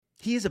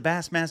He is a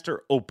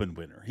Bassmaster Open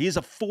winner. He is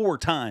a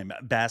 4-time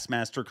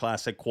Bassmaster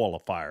Classic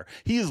qualifier.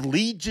 He has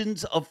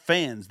legions of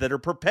fans that are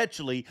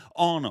perpetually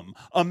on him.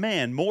 A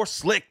man more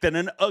slick than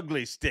an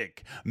ugly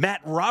stick.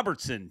 Matt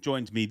Robertson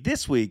joins me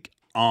this week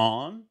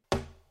on...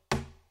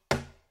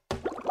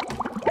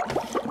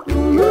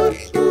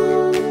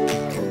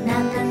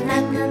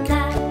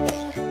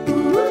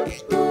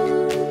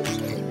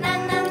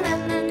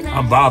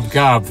 I'm Bob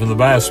Cobb from the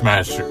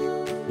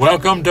Bassmaster.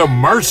 Welcome to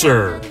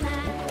Mercer.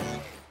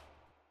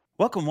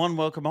 Welcome one,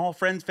 welcome all,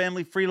 friends,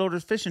 family,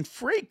 freeloaders, fishing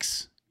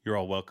freaks. You're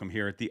all welcome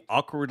here at the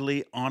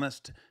Awkwardly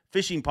Honest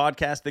Fishing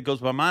Podcast that goes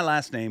by my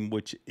last name,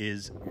 which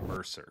is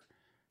Mercer.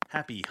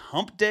 Happy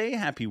Hump Day,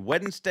 happy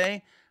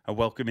Wednesday. I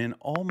welcome in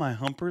all my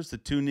humpers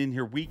that tune in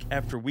here week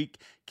after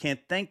week. Can't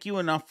thank you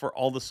enough for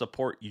all the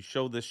support you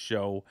show this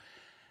show,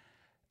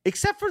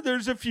 except for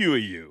there's a few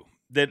of you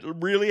that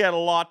really had a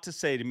lot to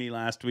say to me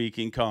last week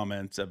in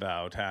comments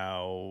about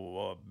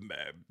how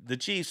the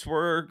Chiefs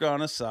were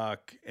gonna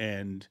suck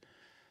and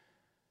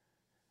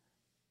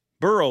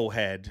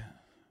Burrowhead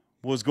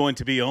was going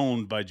to be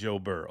owned by Joe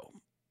Burrow,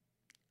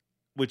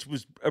 which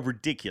was a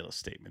ridiculous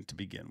statement to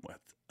begin with.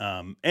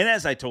 And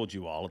as I told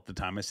you all at the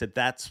time, I said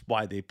that's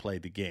why they play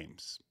the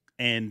games.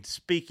 And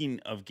speaking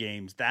of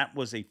games, that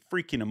was a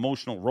freaking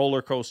emotional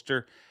roller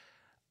coaster.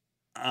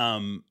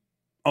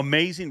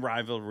 Amazing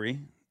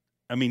rivalry.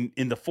 I mean,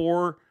 in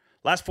the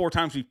last four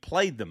times we've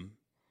played them,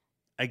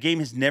 a game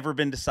has never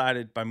been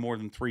decided by more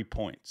than 3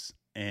 points.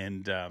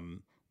 And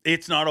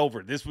it's not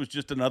over. This was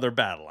just another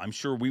battle. I'm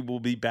sure we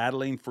will be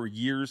battling for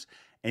years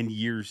and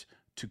years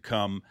to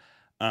come.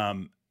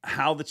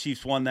 How the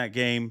Chiefs won that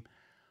game,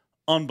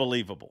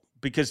 unbelievable.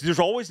 Because there's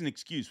always an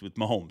excuse with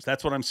Mahomes.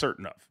 That's what I'm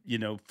certain of. You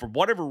know, for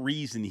whatever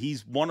reason,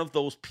 he's one of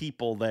those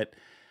people that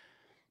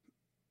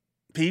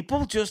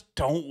people just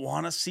don't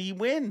want to see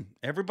win.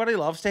 Everybody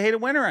loves to hate a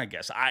winner, I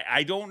guess.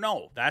 I don't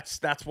know.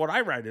 That's what I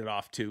write it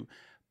off to.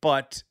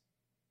 But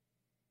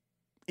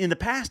in the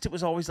past, it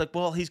was always like,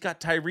 well, he's got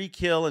Tyreek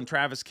Hill and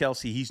Travis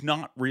Kelce. He's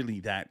not really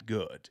that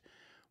good.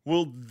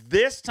 Well,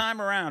 this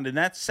time around, in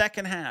that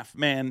second half,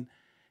 man,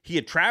 he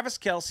had Travis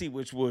Kelce,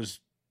 which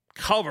was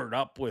covered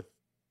up with,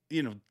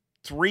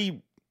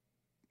 3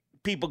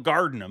 people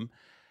guarding him.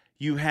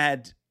 You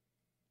had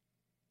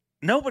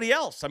nobody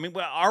else. I mean,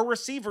 our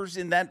receivers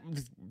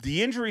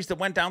the injuries that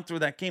went down through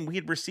that game, we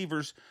had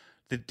receivers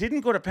that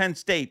didn't go to Penn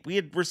State. We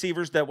had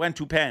receivers that went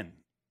to Penn.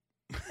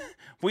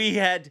 We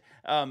had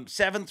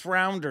 7th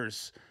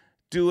rounders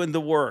doing the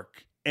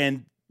work,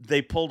 and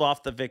they pulled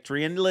off the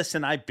victory. And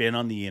listen, I've been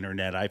on the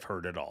internet. I've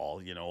heard it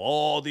all.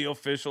 All the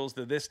officials,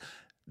 the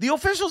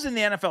officials in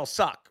the NFL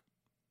suck.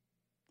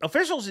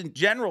 Officials in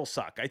general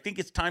suck. I think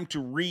it's time to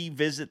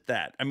revisit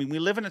that. I mean, we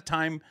live in a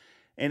time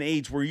and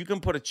age where you can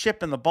put a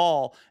chip in the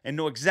ball and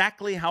know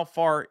exactly how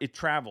far it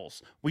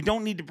travels. We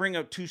don't need to bring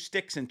out 2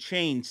 sticks and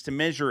chains to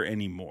measure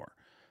anymore.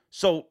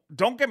 So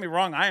don't get me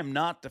wrong. I am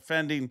not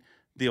defending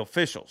the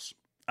officials.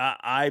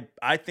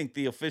 I think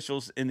the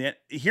officials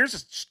here's a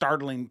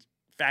startling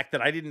fact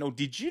that I didn't know.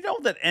 Did you know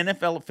that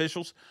NFL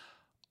officials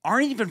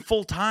aren't even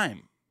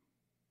full-time?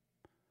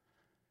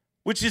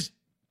 Which is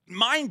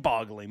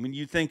mind-boggling when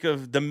you think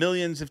of the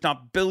millions, if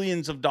not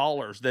billions of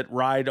dollars that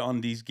ride on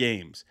these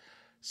games.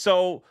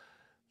 So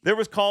there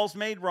was calls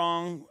made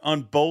wrong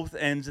on both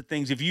ends of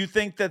things. If you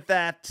think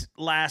that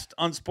last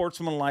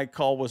unsportsmanlike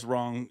call was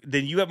wrong,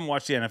 then you haven't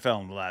watched the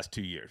NFL in the last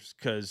 2 years,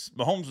 because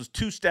Mahomes was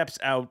 2 steps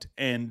out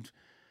and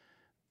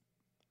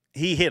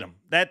he hit him.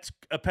 That's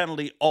a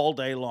penalty all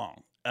day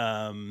long.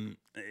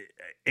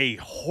 A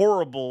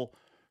horrible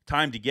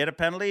time to get a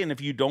penalty. And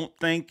if you don't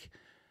think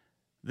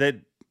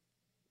that,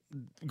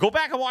 go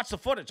back and watch the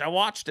footage. I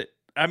watched it.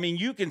 I mean,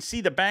 you can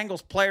see the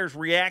Bengals players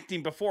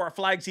reacting before a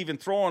flag's even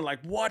thrown, like,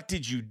 what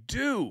did you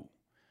do?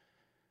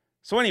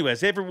 So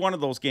anyways, every one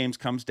of those games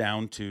comes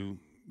down to,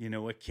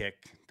 a kick.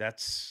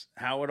 That's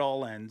how it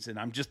all ends. And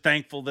I'm just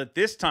thankful that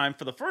this time,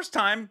 for the first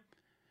time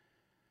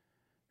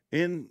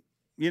in,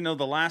 the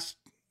last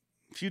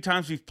few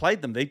times we've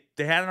played them, they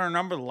had our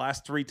number the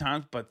last 3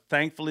 times, but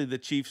thankfully the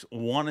Chiefs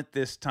won it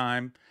this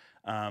time.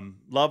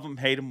 Love them,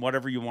 hate them,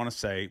 whatever you want to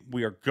say.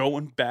 We are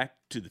going back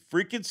to the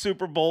freaking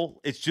Super Bowl.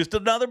 It's just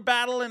another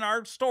battle in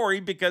our story,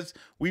 because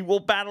we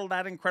will battle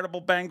that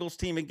incredible Bengals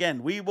team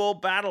again. We will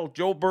battle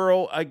Joe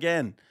Burrow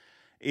again.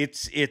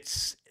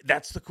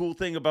 That's the cool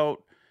thing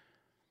about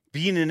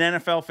being an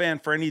NFL fan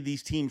for any of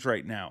these teams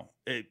right now.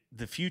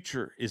 The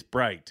future is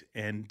bright,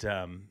 and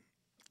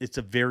it's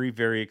a very,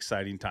 very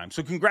exciting time.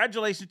 So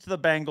congratulations to the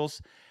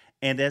Bengals.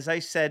 And as I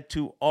said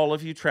to all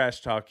of you trash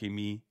talking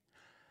me,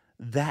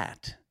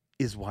 that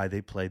is why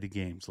they play the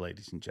games,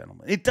 ladies and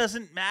gentlemen. It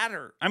doesn't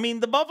matter. I mean,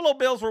 the Buffalo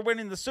Bills were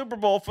winning the Super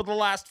Bowl for the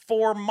last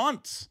 4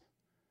 months.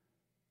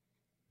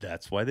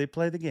 That's why they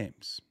play the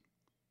games.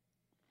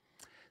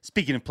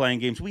 Speaking of playing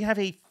games, we have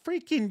a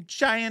freaking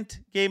giant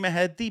game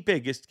ahead, the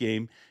biggest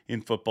game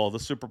in football, the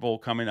Super Bowl,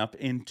 coming up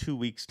in 2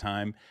 weeks'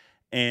 time.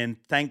 And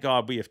thank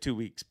God we have 2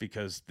 weeks,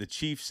 because the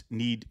Chiefs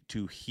need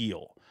to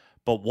heal.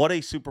 But what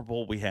a Super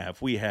Bowl we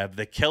have. We have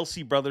the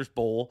Kelce Brothers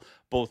Bowl,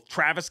 both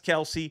Travis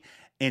Kelce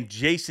and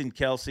Jason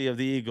Kelce of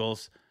the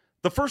Eagles,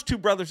 the first two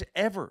brothers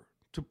ever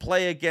to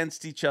play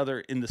against each other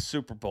in the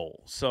Super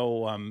Bowl.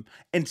 So,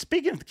 and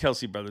speaking of the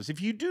Kelce brothers,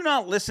 if you do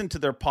not listen to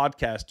their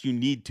podcast, you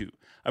need to.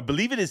 I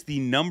believe it is the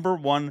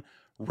 #1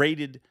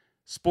 rated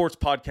sports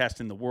podcast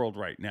in the world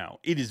right now.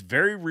 It is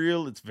very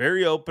real. It's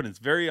very open. It's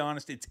very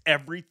honest. It's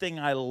everything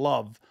I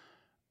love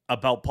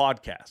about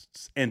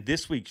podcasts. And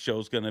this week's show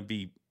is going to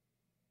be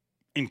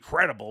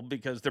incredible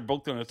because they're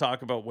both going to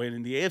talk about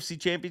winning the AFC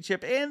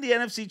Championship and the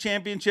NFC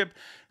Championship.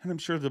 And I'm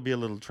sure there'll be a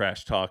little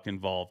trash talk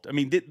involved. I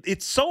mean,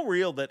 it's so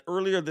real that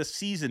earlier this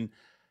season,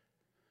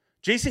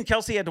 Jason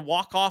Kelce had to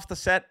walk off the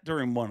set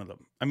during one of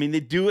them. I mean, they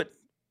do it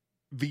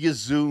via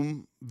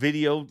Zoom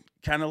video,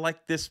 kind of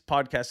like this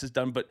podcast is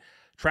done, but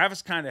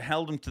Travis kind of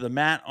held him to the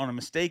mat on a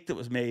mistake that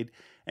was made,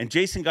 and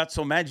Jason got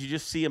so mad you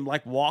just see him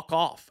like walk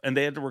off, and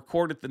they had to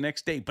record it the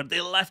next day. But they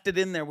left it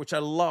in there, which I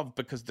love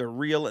because they're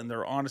real and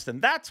they're honest,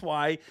 and that's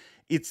why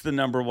it's the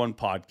 #1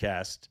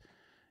 podcast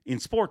in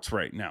sports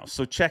right now.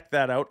 So check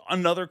that out.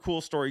 Another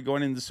cool story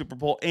going into the Super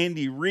Bowl.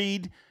 Andy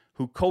Reid,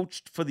 who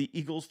coached for the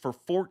Eagles for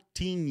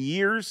 14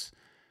 years,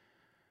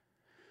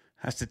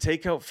 has to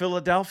take out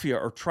Philadelphia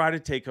or try to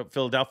take out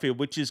Philadelphia,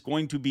 which is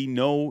going to be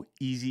no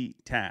easy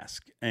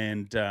task.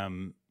 And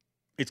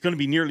it's going to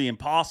be nearly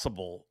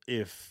impossible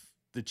if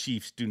the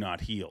Chiefs do not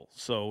heal.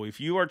 So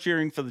if you are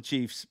cheering for the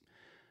Chiefs,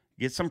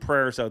 get some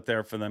prayers out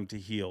there for them to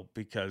heal,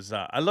 because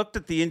I looked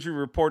at the injury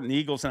report in the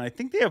Eagles, and I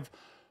think they have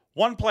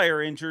one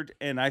player injured,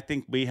 and I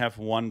think we have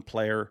one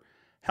player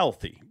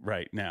healthy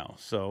right now.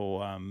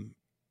 So,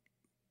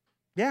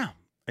 yeah.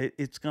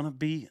 It's going to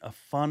be a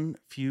fun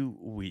few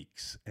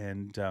weeks,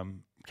 and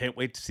can't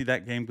wait to see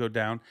that game go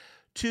down.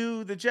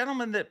 To the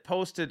gentleman that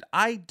posted,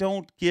 I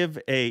don't give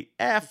a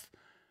F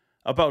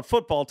about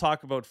football,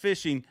 talk about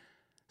fishing.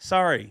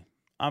 Sorry,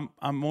 I'm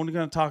only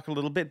going to talk a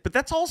little bit, but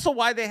that's also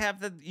why they have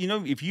the,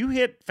 if you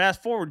hit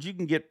fast forward, you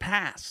can get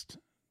past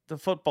the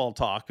football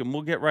talk, and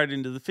we'll get right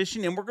into the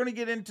fishing, and we're going to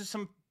get into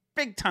some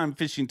big time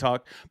fishing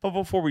talk. But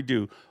before we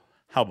do,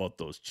 how about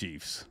those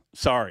Chiefs?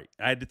 Sorry,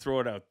 I had to throw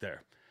it out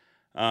there.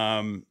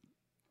 A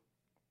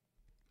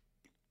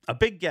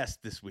big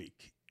guest this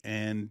week,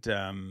 and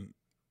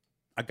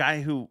a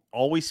guy who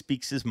always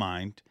speaks his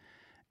mind,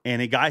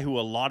 and a guy who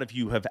a lot of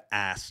you have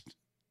asked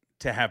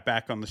to have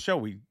back on the show.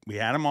 We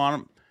had him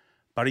on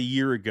about a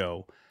year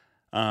ago,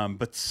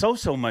 but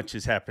so much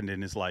has happened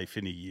in his life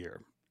in a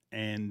year.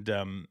 And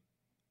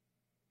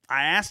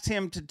I asked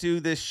him to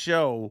do this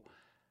show,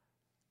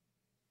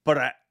 but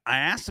I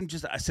asked him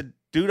I said,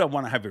 dude, I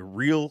want to have a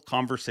real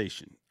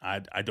conversation.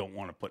 I don't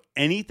want to put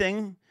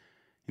anything,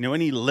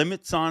 any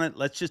limits on it.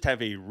 Let's just have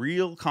a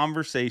real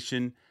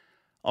conversation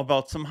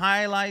about some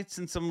highlights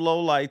and some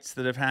lowlights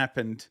that have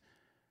happened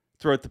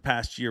throughout the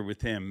past year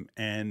with him.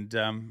 And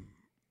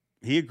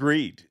he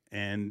agreed.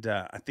 And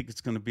I think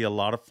it's going to be a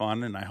lot of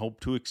fun. And I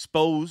hope to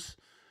expose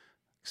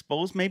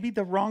maybe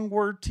the wrong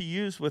word to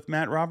use with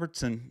Matt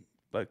Robertson,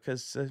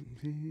 because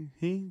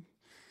he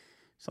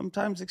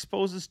sometimes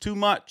exposes too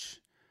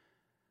much.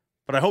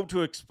 But I hope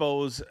to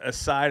expose a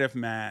side of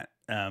Matt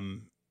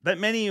that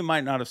many of you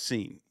might not have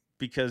seen,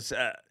 because,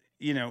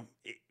 it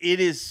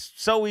is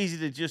so easy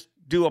to just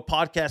do a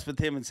podcast with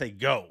him and say,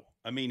 go.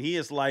 I mean, he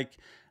is like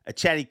a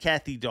chatty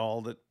Cathy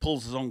doll that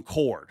pulls his own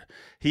cord.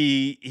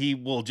 He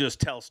will just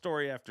tell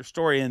story after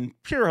story in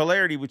pure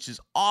hilarity, which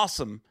is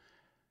awesome.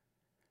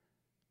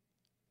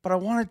 But I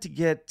wanted to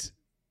get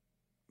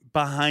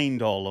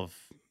behind all of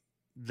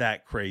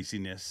that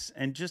craziness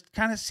and just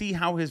kind of see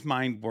how his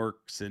mind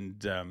works,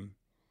 and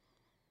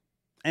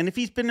if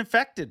he's been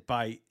affected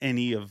by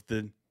any of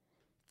the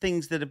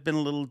things that have been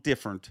a little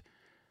different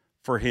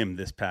for him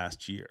this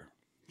past year.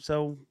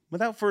 So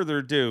without further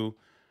ado,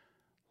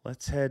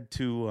 let's head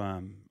to,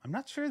 I'm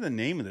not sure the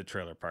name of the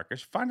trailer park. I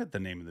should find out the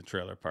name of the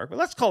trailer park, but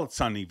let's call it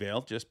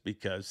Sunnyvale, just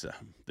because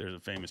there's a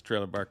famous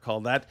trailer park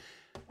called that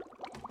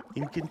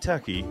in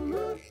Kentucky.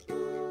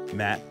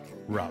 Matt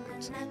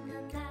Robertson.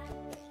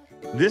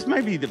 This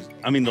might be the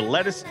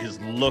lettuce is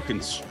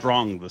looking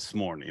strong this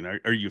morning.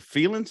 Are you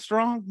feeling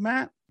strong,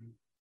 Matt?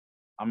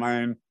 I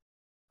mean,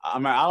 I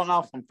don't know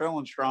if I'm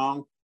feeling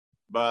strong,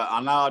 but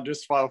I know I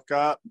just woke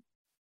up.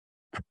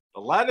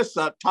 The lettuce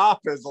up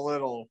top is a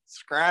little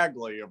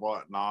scraggly and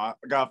whatnot.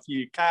 I got a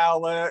few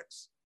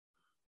cowlicks.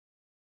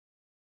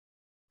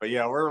 But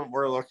yeah,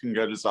 we're looking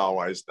good as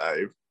always,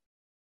 Dave.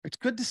 It's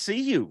good to see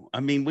you. I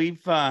mean, we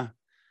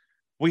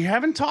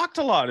haven't talked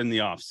a lot in the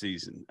off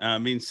season. I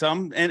mean,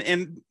 some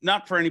and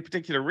not for any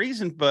particular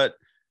reason, but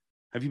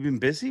have you been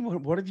busy?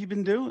 What have you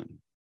been doing?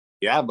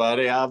 Yeah,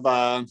 buddy,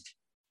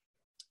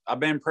 I've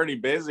been pretty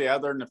busy,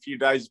 other than a few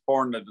days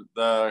pouring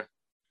the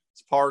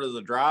part of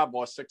the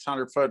driveway,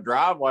 600-foot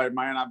driveway.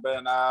 Man, I've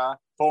been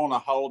pulling a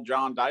whole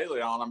John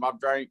Daly on them. I've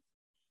drank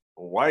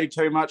way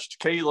too much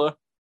tequila,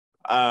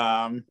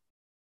 and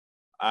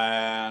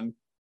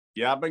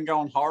yeah, I've been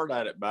going hard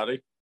at it,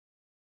 buddy.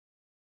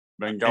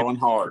 Been going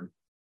hard.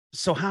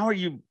 So how are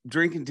you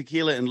drinking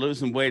tequila and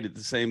losing weight at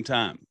the same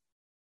time?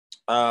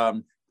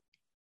 I'm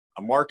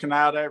working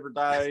out every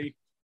day,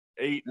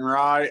 eating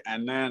right,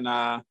 and then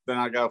I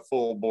go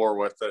full bore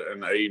with it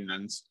in the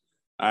evenings.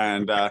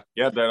 And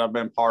yeah, dude, I've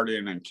been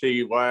partying in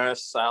Key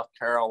West, South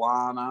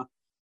Carolina,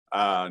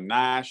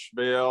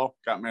 Nashville.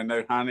 Got me a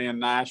new honey in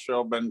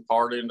Nashville. Been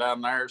partying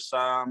down there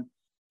some.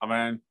 I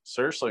mean,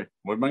 seriously,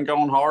 we've been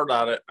going hard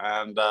at it,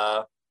 and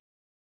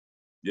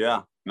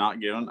yeah, not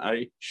giving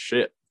a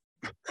shit.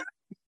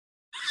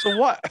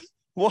 So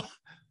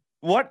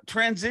what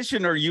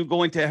transition are you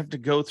going to have to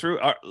go through?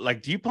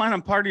 Like, do you plan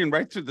on partying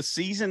right through the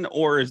season,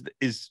 or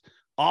is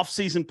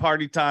off-season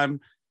party time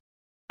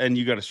and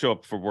you got to show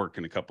up for work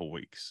in a couple of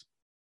weeks?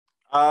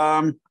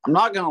 I'm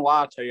not gonna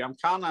lie to you. I'm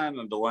kind of in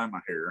a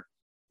dilemma here.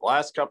 The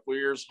last couple of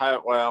years,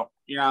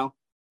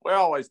 we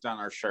always done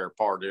our share of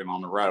partying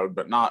on the road,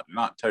 but not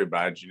too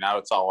bad.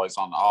 It's always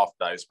on the off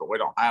days, but we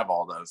don't have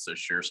all those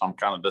this year, so I'm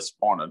kind of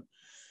disappointed.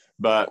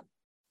 But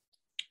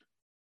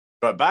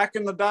back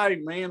in the day,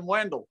 me and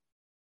Wendell,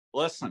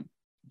 listen,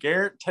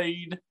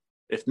 guaranteed,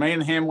 if me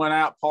and him went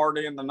out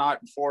partying the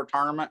night before a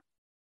tournament,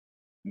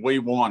 we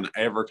won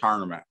every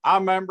tournament. I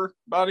remember,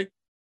 buddy,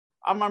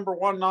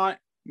 one night,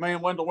 me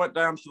and Wendell went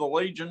down to the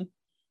Legion,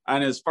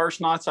 and his first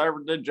nights I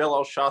ever did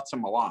Jello shots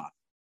in my life.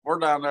 We're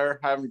down there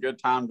having a good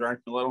time,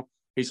 drinking a little.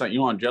 He's like,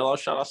 "You want a Jello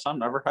shot?" I said, "I've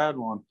never had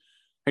one."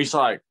 He's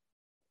like,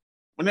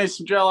 "We need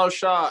some Jello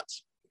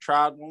shots."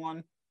 Tried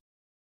one.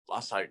 I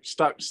was like,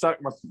 stuck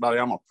with buddy.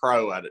 I'm a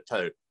pro at it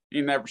too.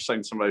 You never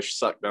seen somebody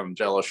suck down a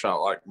Jello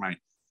shot like me.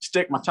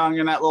 Stick my tongue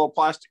in that little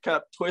plastic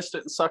cup, twist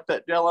it, and suck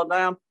that Jello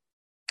down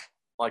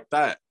like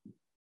that.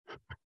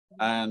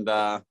 And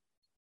I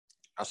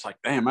was like,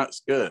 "Damn,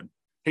 that's good."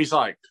 He's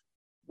like,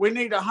 "We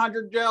need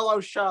 100 Jello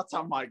shots."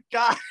 I'm like,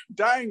 "God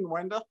dang,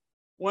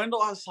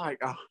 Wendell, I was like,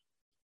 oh.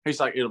 He's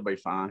like, "It'll be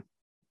fine."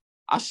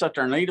 I sat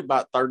there and eat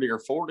about 30 or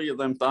 40 of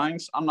them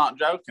things. I'm not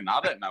joking.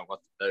 I didn't know what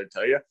to do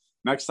to you.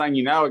 Next thing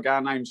you know, a guy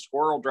named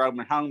Squirrel drove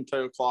me home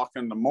 2 o'clock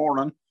in the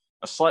morning.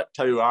 I slept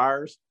 2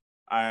 hours,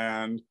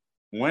 and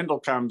Wendell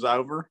comes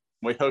over.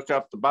 We hook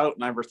up the boat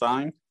and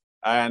everything,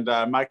 and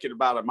make it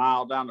about a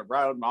mile down the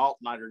road. My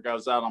alternator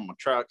goes out on my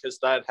truck. His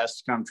dad has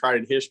to come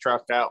trade his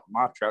truck out with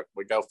my truck.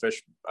 We go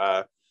fish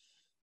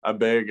a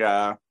big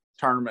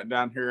tournament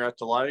down here at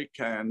the lake,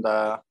 and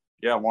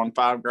won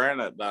 $5,000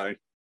 that day.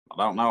 I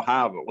don't know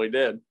how, but we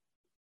did.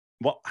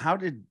 Well, how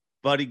did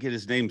Buddy get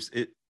his name?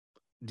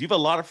 Do you have a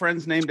lot of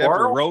friends named Squirrel?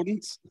 after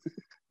rodents?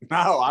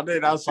 No, I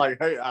did. I was like,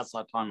 "Hey," I was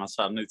like, "I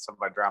said, I need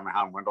somebody to drive me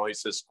home." Wendell, he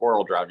says,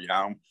 "Squirrel drive you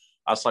home."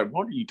 I was like,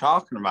 "What are you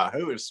talking about?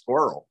 Who is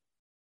Squirrel?"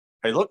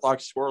 He looked like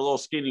a squirrel, little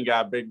skinny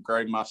guy, big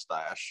gray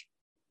mustache.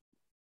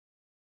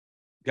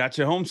 Got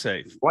you home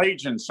safe.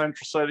 Legion,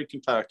 Central City,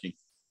 Kentucky.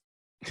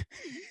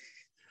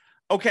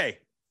 Okay,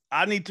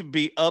 I need to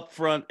be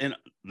upfront, and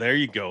there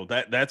you go.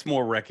 That's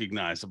more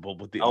recognizable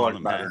with the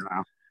look better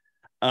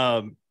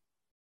now.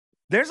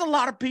 There's a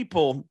lot of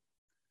people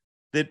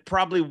that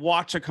probably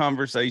watch a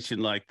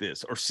conversation like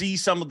this or see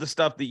some of the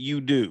stuff that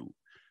you do,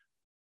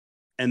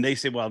 and they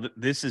say, "Well,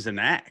 this is an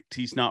act.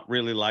 He's not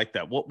really like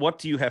that." What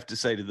do you have to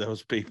say to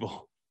those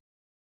people?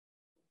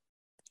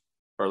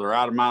 For the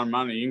right amount of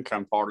money, you can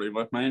come party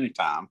with me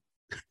anytime.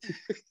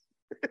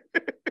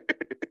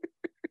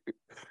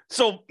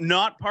 So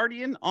not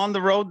partying on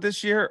the road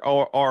this year,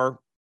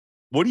 or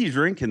what are you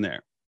drinking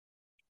there?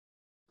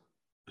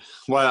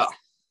 Well,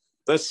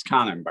 this is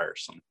kind of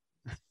embarrassing.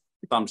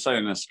 I'm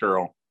saying this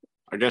girl,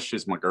 I guess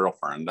she's my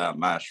girlfriend down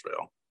in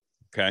Nashville.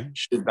 Okay.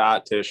 She's a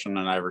dietitian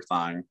and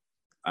everything.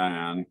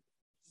 And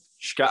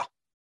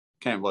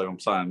can't believe I'm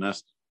saying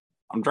this.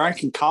 I'm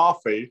drinking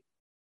coffee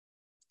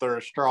through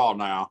a straw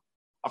now.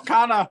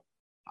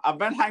 I've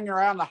been hanging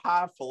around the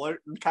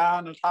highfalutin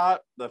kind of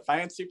type, the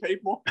fancy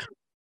people.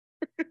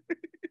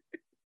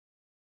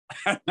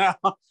 Now,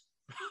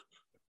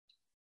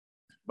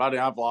 buddy,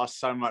 I've lost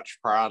so much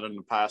pride in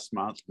the past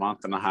month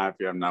and a half.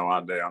 You have no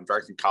idea. I'm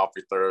drinking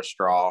coffee through a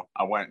straw.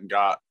 I went and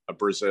got a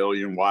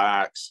Brazilian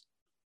wax.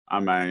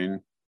 I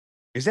mean,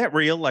 is that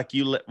real? Like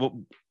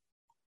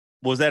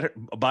was that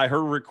by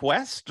her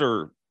request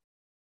or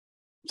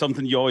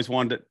something you always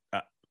wanted?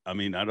 I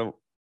don't.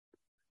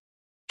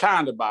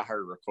 Kind of by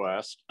her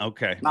request.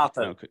 Okay. Not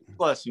that. Okay.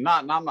 Listen,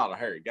 I'm not a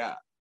hairy guy.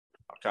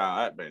 Okay.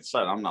 That being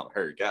said, I'm not a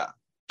hairy guy.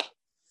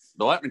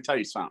 But let me tell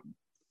you something.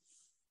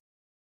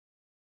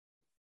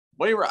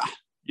 I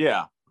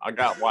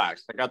got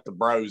waxed. I got the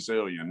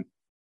Brazilian.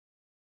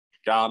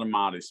 God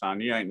almighty,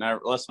 son. You ain't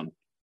never, listen,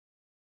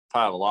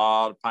 I've had a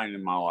lot of pain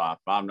in my life.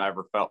 I've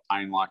never felt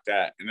pain like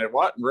that. And it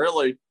wasn't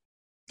really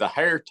the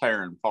hair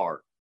tearing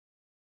part.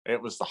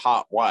 It was the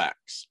hot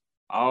wax.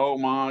 Oh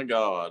my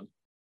God.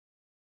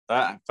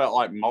 That felt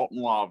like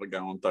molten lava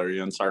going through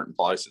you in certain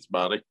places,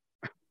 buddy.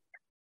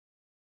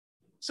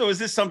 So is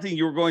this something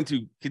you were going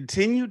to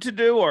continue to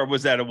do, or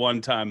was that a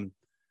one-time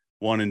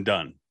one and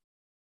done?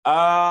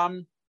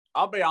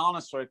 I'll be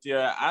honest with you.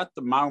 At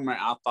the moment,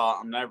 I thought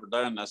I'm never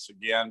doing this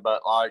again.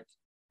 But I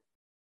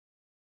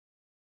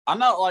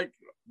know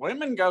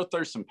women go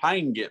through some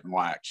pain getting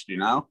waxed,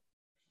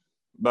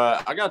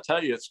 But I got to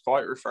tell you, it's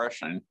quite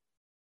refreshing.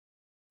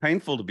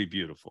 Painful to be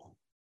beautiful.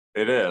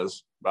 It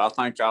is, but I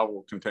think I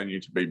will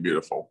continue to be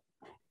beautiful.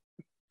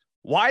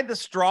 Why the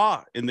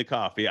straw in the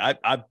coffee?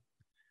 I've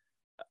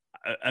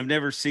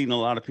never seen a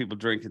lot of people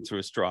drinking through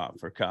a straw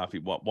for coffee.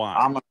 Why?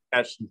 I'm gonna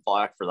catch some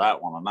flack for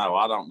that one.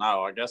 I don't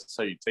know. I guess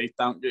so your teeth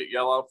don't get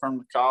yellow from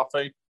the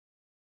coffee.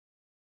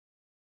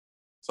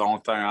 It's the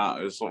only thing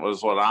is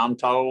what I'm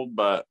told,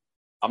 but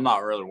I'm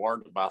not really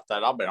worried about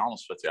that. I'll be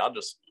honest with you.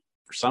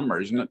 For some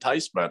reason, it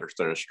tastes better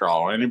through a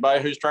straw.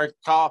 Anybody who's drinking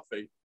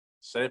coffee,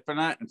 sipping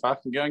it, and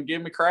fucking gonna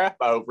give me crap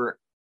over it,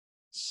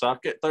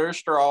 suck it through a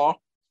straw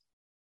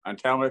and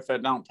tell me if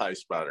it don't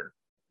taste better.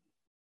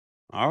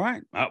 All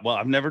right. Well,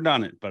 I've never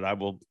done it, but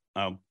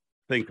I'll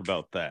think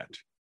about that.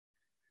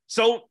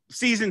 So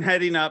season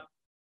heading up,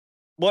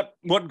 what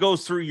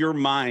goes through your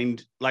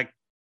mind? Like,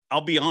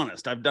 I'll be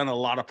honest, I've done a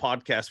lot of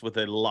podcasts with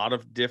a lot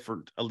of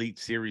different Elite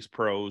Series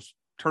pros,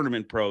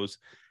 tournament pros.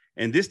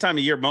 And this time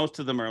of year, most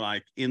of them are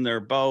like in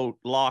their boat,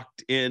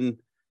 locked in.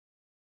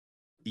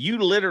 You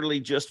literally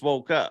just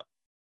woke up.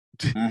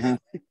 Mm-hmm.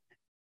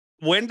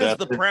 When does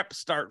the prep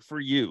start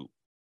for you?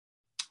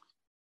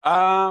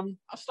 I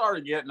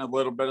started getting a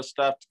little bit of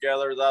stuff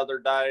together the other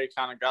day,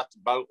 kind of got the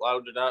boat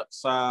loaded up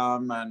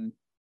some, and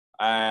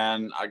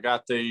I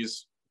got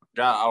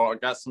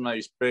some of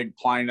these big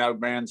Plano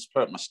bins to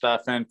put my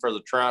stuff in for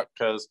the truck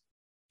because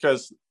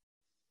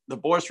the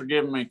boys were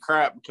giving me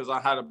crap because I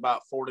had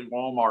about 40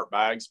 Walmart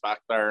bags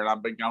back there, and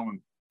I've been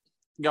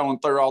going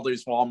through all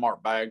these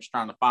Walmart bags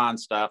trying to find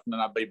stuff, and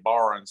then I'd be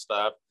borrowing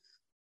stuff.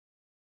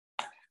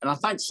 And I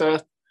think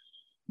Seth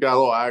got a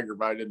little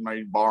aggravated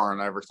me borrowing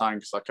everything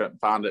because I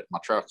couldn't find it in my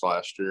truck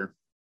last year.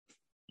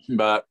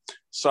 But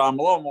so I'm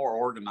a little more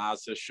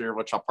organized this year,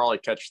 which I'll probably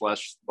catch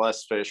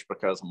less fish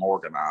because I'm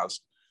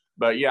organized.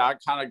 But yeah, I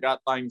kind of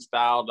got things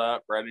dialed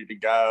up, ready to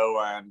go.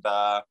 And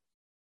I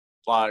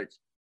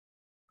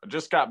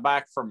just got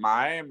back from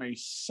Miami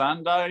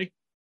Sunday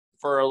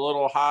for a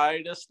little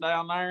hiatus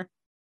down there.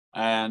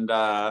 And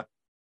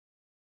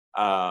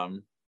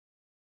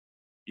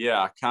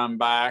yeah, I come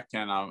back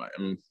and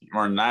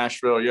we're in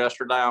Nashville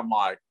yesterday. I'm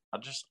like,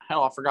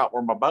 I forgot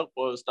where my boat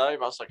was,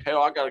 Dave. I was like,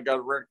 I got to go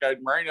to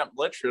Renegade Marine up in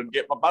Litchfield and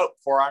get my boat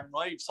before I can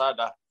leave. So I had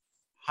to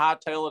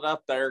hightail it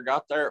up there.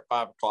 Got there at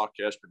 5 o'clock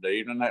yesterday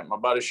evening. My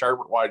buddy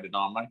Sherbert waited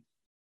on me.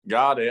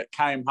 Got it,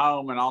 came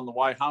home, and on the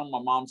way home,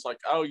 my mom's like,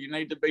 oh, you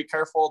need to be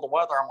careful of the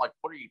weather. I'm like,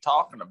 what are you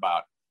talking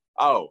about?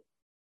 Oh,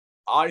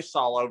 ice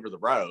all over the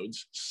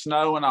roads,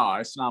 snow and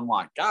ice. And I'm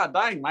like, God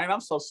dang, man, I'm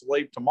supposed to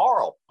leave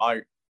tomorrow.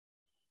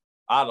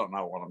 I don't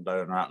know what I'm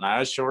doing right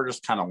now. We're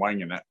just kind of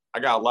winging it. I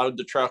got to load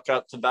the truck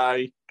up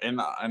today in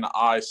the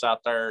ice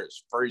out there.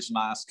 It's freezing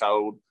ice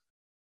cold.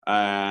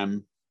 But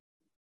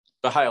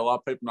hey, a lot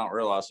of people don't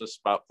realize this is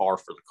about par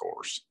for the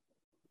course.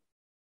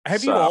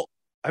 Have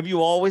you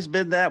always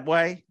been that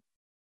way?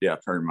 Yeah,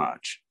 pretty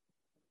much.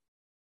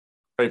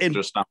 People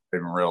just don't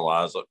even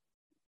realize it.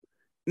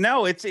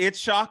 No, it's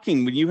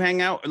shocking when you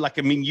hang out.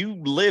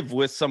 You live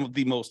with some of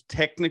the most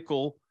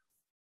technical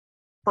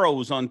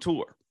pros on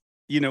tour.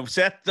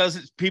 Seth does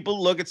it.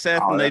 People look at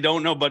Seth and they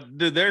don't know, but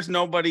there's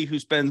nobody who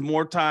spends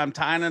more time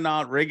tying a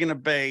knot, rigging a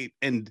bait.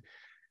 And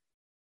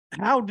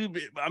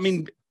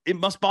it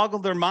must boggle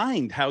their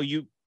mind how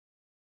you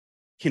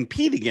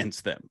compete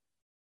against them.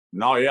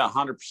 No, yeah,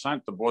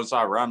 100%. The boys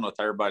I run with,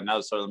 everybody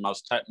knows they're the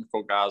most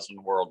technical guys in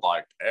the world.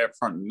 Like,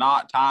 from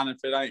not tying if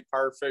it ain't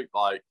perfect,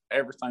 like,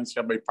 everything's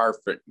going to be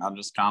perfect. And I'm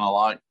just kind of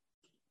like,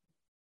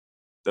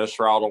 this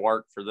rod will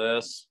work for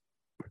this.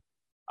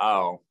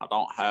 Oh, I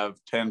don't have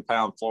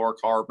 10-pound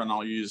fluorocarbon.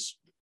 I'll use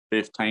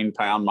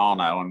 15-pound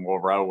mono, and we'll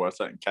roll with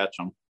it and catch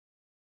them.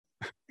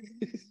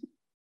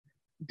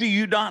 Do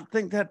you not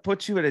think that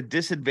puts you at a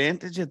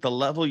disadvantage at the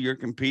level you're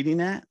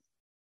competing at?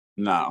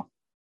 No.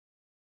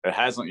 It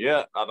hasn't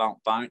yet, I don't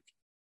think.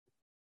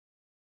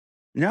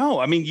 No,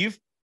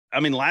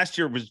 last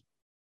year was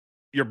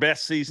your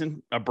best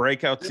season, a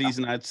breakout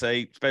season, I'd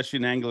say, especially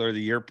in Angler of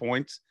the Year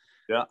points.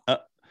 Yeah.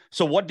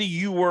 So what do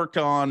you work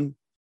on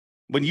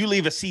when you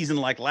leave a season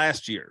like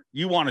last year?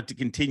 You want it to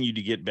continue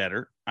to get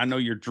better. I know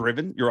you're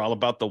driven. You're all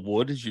about the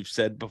wood, as you've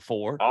said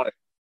before. Oh.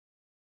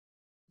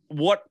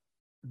 What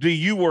do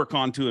you work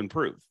on to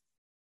improve?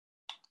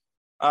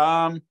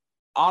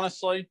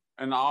 Honestly,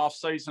 in the off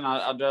season,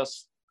 I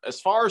just, as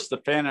far as the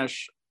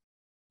finish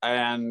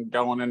and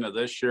going into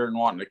this year and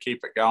wanting to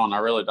keep it going, I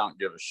really don't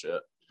give a shit.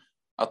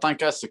 I think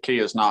that's the key,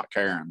 is not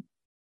caring.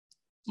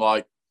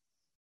 Like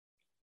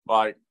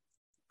I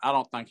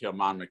don't think he'll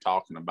mind me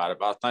talking about it,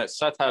 but I think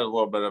Seth had a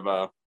little bit of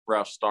a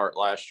rough start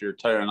last year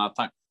too. And I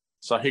think,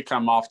 so he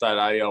come off that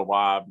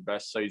AOY,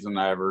 best season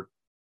ever,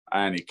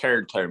 and he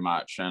cared too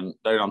much. And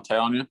dude, I'm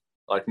telling you,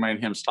 like me and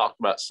him's talked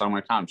about so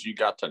many times, you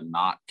got to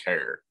not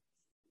care,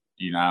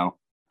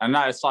 And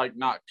that it's like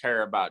not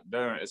care about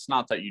doing it. It's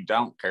not that you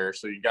don't care.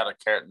 So you got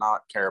to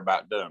not care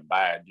about doing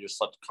bad. You just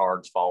let the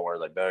cards fall where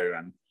they do.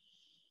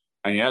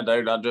 And yeah,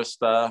 dude,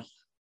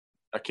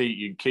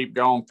 you keep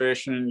going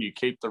fishing. You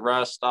keep the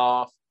rust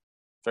off.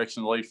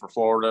 Fixing to leave for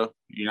Florida,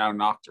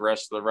 knock the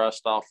rest of the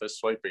rust off this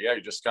week. But yeah,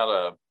 you just got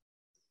to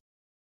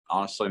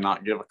honestly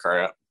not give a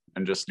crap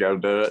and just go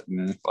do it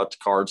and let the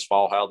cards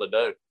fall how they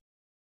do.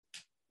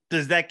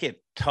 Does that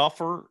get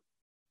tougher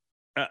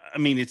I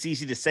mean, it's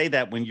easy to say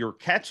that when you're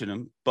catching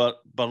them, but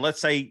let's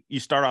say you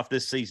start off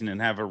this season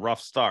and have a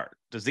rough start.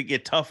 Does it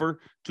get tougher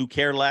to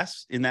care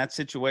less in that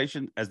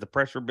situation as the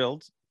pressure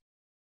builds?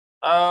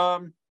 I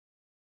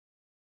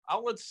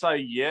would say,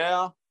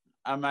 yeah.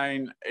 I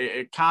mean,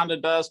 it kind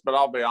of does, but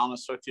I'll be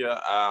honest with you.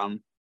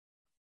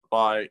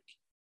 Like,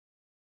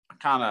 I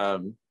kind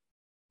of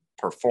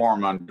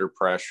perform under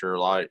pressure.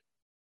 Like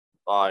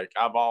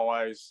I've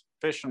always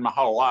fishing my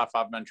whole life.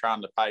 I've been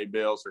trying to pay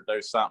bills or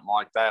do something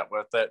like that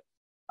with it,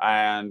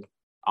 and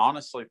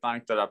honestly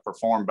think that I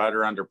perform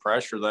better under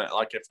pressure. That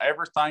like if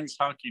everything's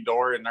hunky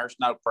dory and there's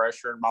no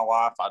pressure in my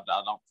life, I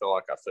don't feel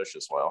like I fish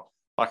as well.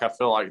 Like I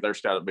feel like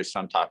there's got to be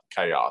some type of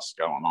chaos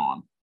going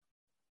on.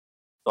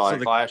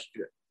 Like last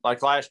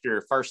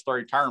year, first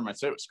 3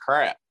 tournaments, it was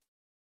crap.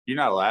 You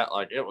know that.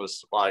 Like it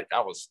was like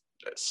I was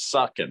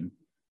sucking.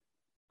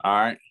 All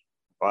right.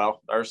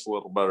 Well, there's a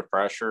little bit of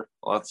pressure.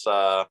 Let's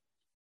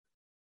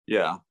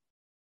yeah.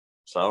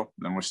 So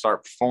then we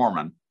start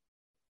performing.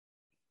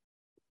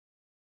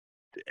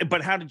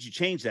 But how did you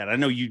change that? I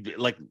know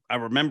I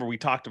remember we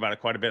talked about it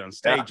quite a bit on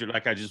stage. Yeah. You're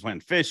like, I just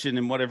went fishing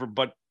and whatever,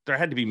 but there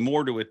had to be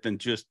more to it than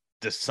just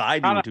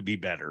deciding to be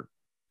better.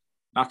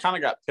 I kind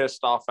of got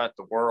pissed off at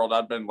the world.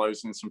 I'd been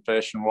losing some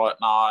fish and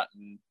whatnot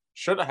and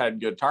should have had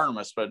good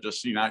tournaments, but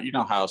just, you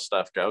know how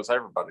stuff goes.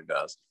 Everybody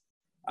does.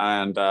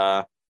 And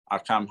I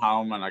come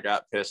home and I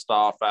got pissed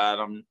off at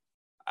them.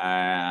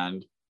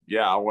 And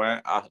yeah,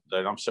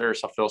 I'm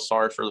serious. I feel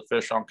sorry for the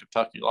fish on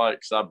Kentucky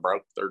Lake because I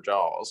broke their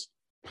jaws.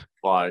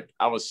 Like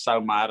I was so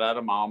mad at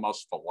them, I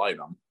almost filleted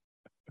them.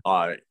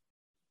 Like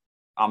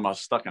I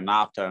almost stuck a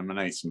knife to them and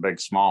ate some big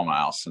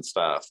smallmouths and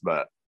stuff.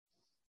 But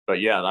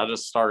yeah, I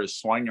just started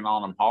swinging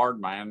on them hard,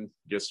 man,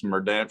 get some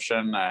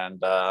redemption. And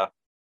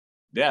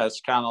yeah,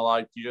 it's kind of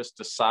like you just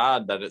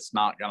decide that it's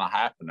not going to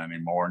happen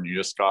anymore. And you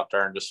just go out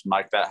there and just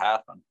make that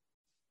happen.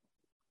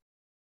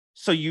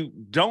 So you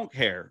don't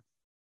care,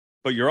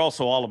 but you're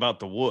also all about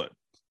the wood.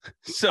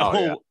 So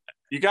yeah.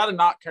 You got to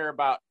not care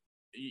about,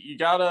 you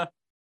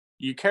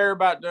care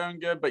about doing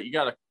good, but you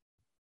got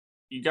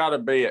to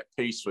be at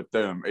peace with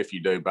them if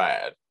you do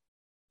bad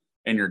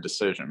in your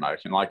decision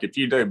making. Like if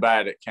you do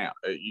bad,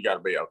 you got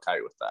to be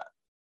okay with that,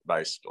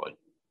 basically.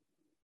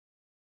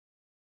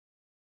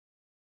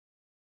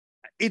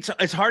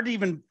 It's hard to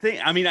even think.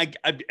 I mean,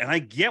 I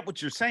get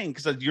what you're saying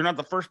because you're not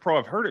the first pro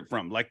I've heard it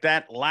from. Like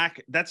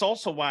that's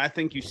also why I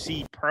think you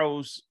see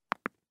pros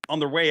on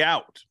their way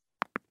out.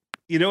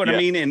 You know what I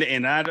mean?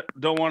 And I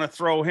don't want to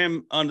throw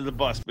him under the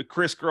bus, but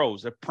Chris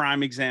Groves, a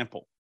prime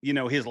example. You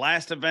know, his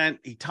last event,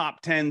 he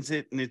top 10s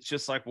it, and it's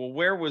just like, well,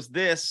 where was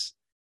this?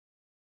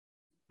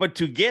 But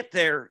to get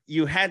there,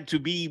 you had to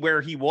be where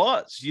he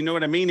was. You know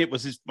what I mean? It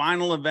was his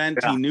final event.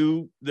 Yeah. He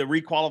knew the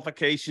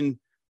requalification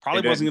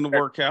probably wasn't going to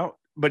work out,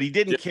 but he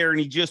didn't care, and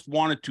he just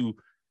wanted to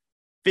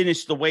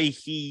finish the way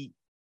he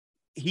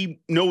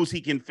knows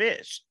he can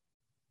fish.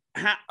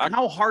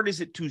 How hard is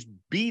it to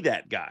be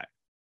that guy?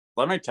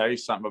 Let me tell you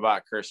something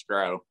about Chris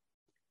Grove.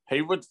 He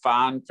would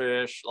find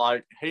fish.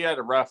 Like he had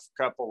a rough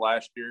couple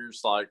last years,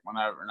 like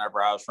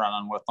whenever I was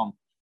running with him.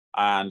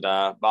 And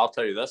but I'll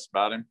tell you this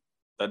about him.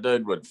 That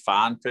dude would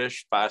find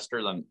fish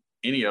faster than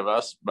any of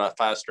us, but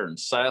faster than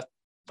Seth,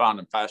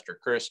 finding faster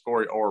Chris,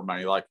 Corey, or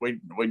me. Like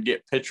we'd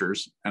get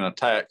pictures and a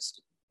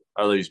text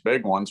of these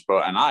big ones,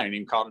 and I ain't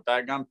even caught a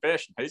daggone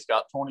fish. And he's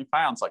got 20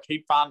 pounds. Like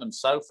he'd find them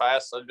so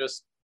fast.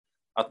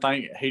 I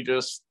think he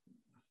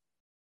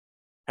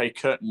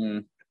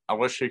couldn't. I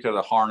wish he could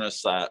have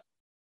harnessed that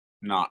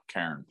not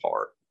caring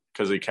part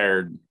because he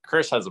cared.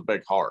 Chris has a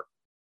big heart.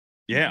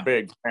 Yeah.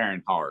 Big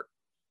caring heart.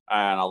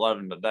 And I love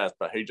him to death,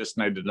 but he just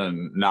needed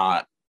to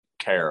not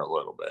care a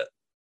little bit.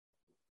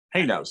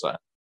 He knows that.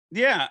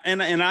 Yeah.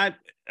 And I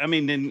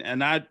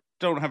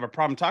don't have a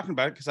problem talking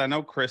about it because I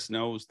know Chris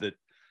knows that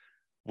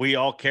we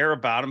all care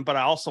about him, but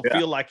I also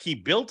feel like he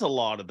built a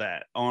lot of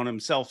that on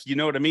himself. You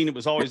know what I mean? It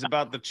was always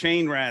about the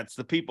chain rats,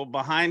 the people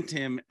behind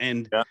him,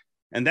 and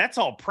that's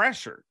all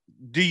pressure.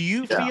 Do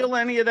you feel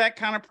any of that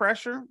kind of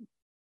pressure?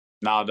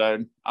 No,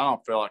 dude. I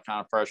don't feel that kind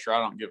of pressure. I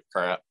don't give a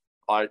crap.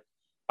 Like,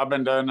 I've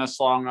been doing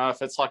this long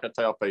enough. It's like I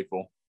tell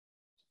people,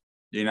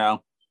 you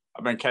know,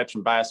 I've been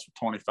catching bass for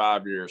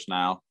 25 years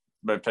now.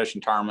 I've been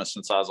fishing tournaments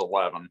since I was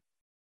 11.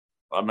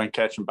 I've been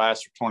catching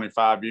bass for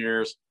 25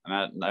 years,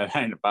 and that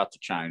ain't about to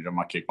change. I'm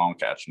going to keep on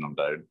catching them,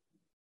 dude.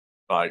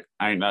 Like,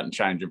 ain't nothing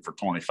changing for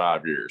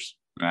 25 years.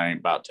 It ain't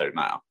about to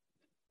now.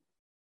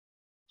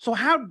 So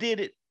how did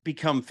it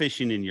become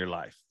fishing in your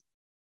life?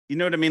 You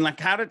know what I mean? Like,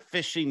 how did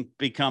fishing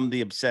become the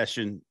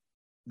obsession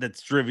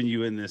that's driven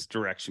you in this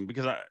direction?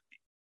 Because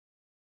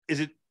is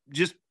it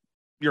just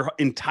your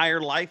entire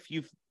life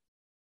you've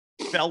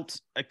felt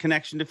a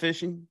connection to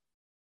fishing?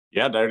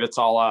 Yeah, dude, it's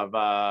all I've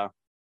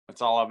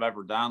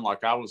ever done.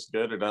 Like I was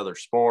good at other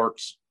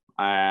sports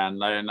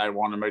and they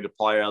wanted me to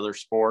play other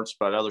sports,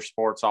 but other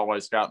sports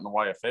always got in the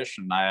way of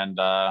fishing.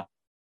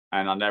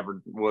 And I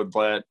never would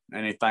let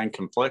anything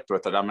conflict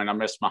with it. I mean, I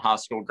missed my high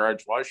school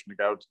graduation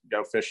to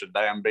go fish a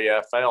damn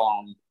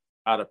BFL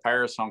out of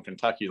Paris on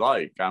Kentucky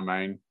Lake. I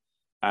mean,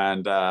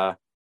 and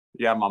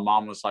yeah, my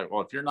mom was like,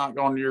 well, if you're not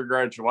going to your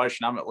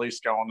graduation, I'm at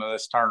least going to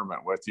this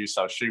tournament with you.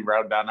 So she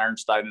rode down there and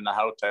stayed in the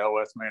hotel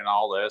with me and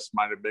all this,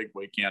 made a big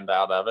weekend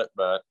out of it.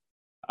 But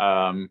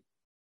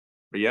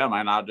yeah,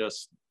 man,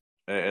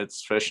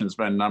 it's fishing's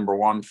been number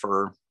one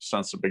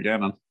since the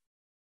beginning.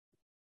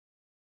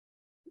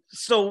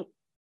 So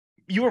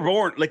you were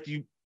born, like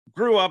you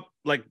grew up,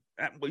 like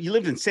you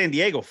lived in San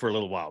Diego for a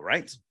little while,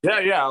 right?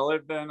 Yeah. I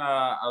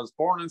was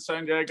born in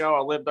San Diego.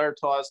 I lived there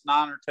till I was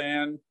 9 or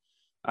 10.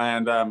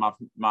 And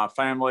my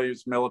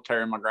family's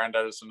military. My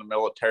granddad is in the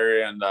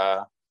military,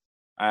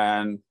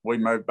 and we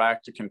moved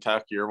back to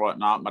Kentucky or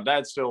whatnot. My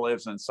dad still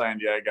lives in San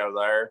Diego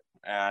there,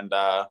 and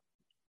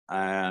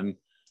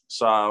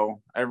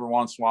so every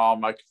once in a while, I'll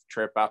make a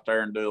trip out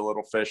there and do a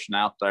little fishing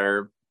out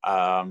there.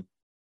 I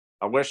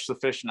wish the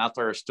fishing out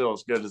there is still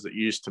as good as it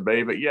used to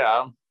be, but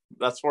yeah,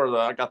 that's where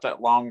I got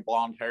that long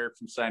blonde hair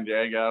from San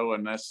Diego,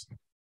 and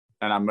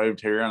I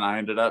moved here, and I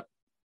ended up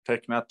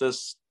picking up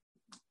this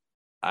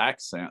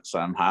accent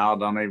somehow. I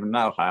don't even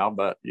know how,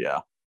 but yeah.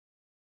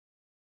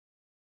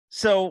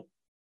 So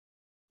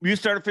you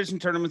started fishing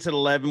tournaments at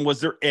 11.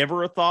 Was there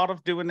ever a thought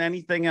of doing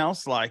anything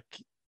else, like,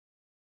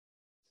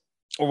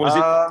 or was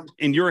it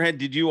in your head?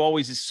 Did you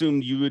always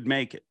assume you would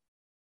make it?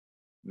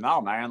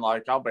 No, man.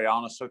 Like, I'll be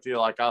honest with you.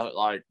 I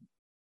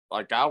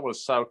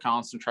was so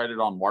concentrated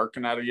on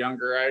working at a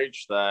younger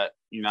age that,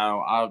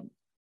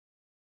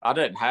 I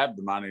didn't have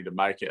the money to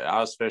make it. I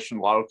was fishing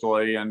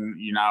locally, and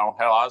hell,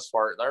 I was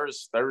working.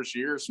 There was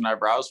years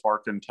whenever I was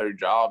working 2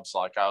 jobs.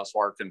 Like, I was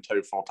working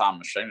 2 full-time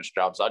machinist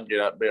jobs. I'd get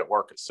up, be at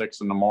work at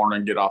 6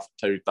 a.m, get off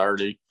at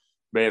 2:30,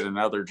 be at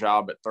another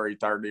job at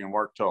 3:30, and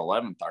work till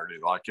 11:30.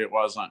 Like, it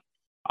wasn't.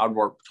 I'd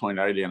work between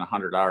 80 and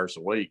 100 hours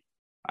a week.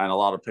 And a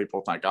lot of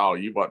people think, oh,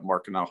 you wasn't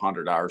working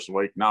 100 hours a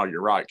week. No,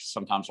 you're right.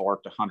 Sometimes I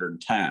worked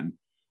 110,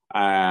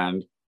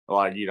 and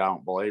like, you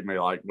don't believe me.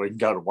 Like, we can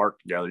go to work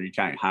together. You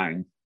can't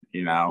hang.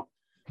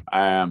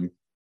 And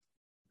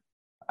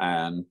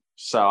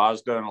so I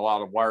was doing a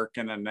lot of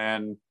working, and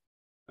then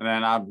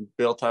I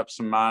built up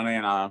some money,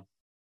 and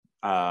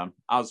I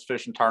was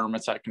fishing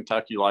tournaments at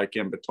Kentucky Lake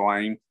in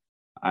between,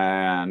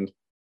 and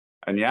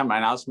yeah,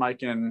 man, I was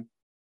making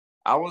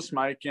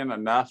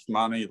enough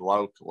money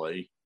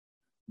locally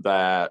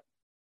that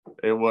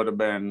it would have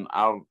been.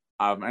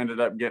 I've ended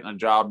up getting a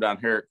job down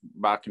here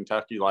by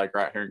Kentucky Lake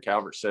right here in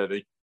Calvert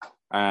City,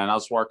 and I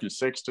was working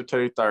 6 to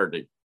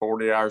 2:30.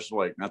 40 hours a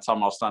week. That's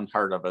almost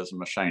unheard of as a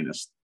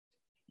machinist.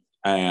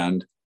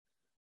 And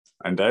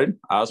dude,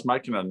 I was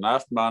making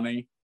enough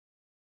money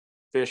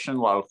fishing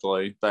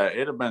locally that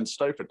it'd have been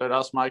stupid. Dude, I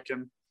was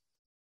making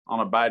on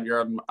a bad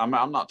year. I'm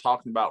not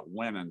talking about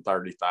winning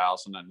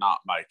 30,000 and not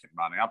making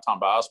money. I'm talking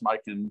about I was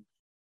making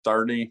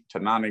 30 to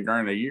 90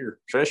 grand a year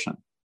fishing.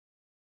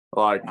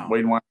 Like,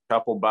 we'd win a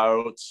couple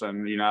boats,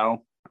 and I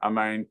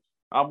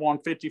won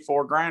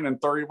 54 grand in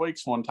 30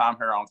 weeks one time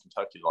here on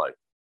Kentucky Lake.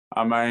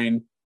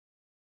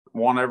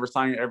 Won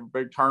everything, every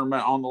big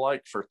tournament on the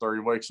lake for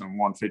 30 weeks and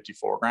won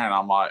 54 grand.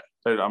 I'm like,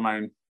 dude,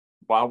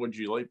 why would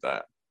you leave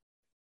that?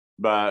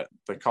 But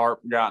the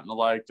carp got in the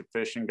lake, the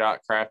fishing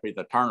got crappy,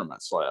 the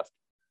tournaments left.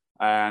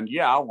 And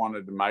yeah, I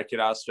wanted to make it.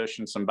 I was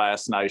fishing some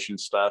Bass Nation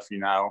stuff,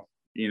 to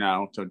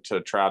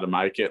try to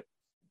make it.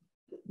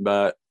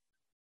 But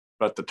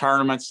the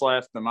tournaments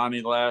left, the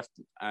money left,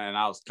 and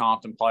I was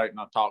contemplating.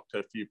 I talked to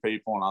a few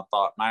people, and I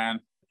thought, man,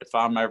 if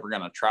I'm ever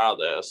going to try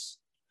this,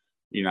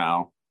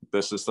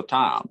 this is the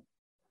time.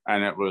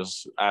 And it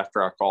was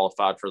after I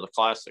qualified for the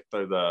Classic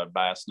through the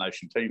Bass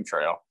Nation Team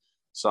Trail.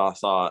 So I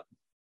thought,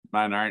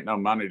 man, there ain't no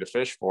money to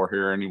fish for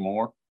here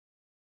anymore.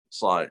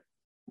 It's like,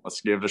 let's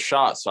give it a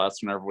shot. So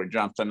that's whenever we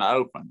jumped in the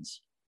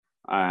opens.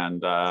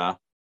 And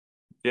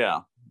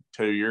yeah,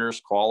 2 years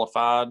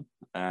qualified.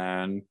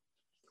 And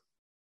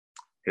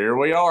here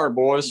we are,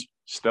 boys,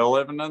 still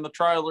living in the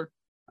trailer.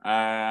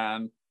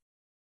 And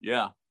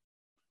yeah.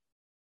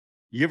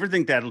 You ever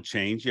think that'll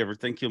change? You ever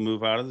think you'll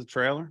move out of the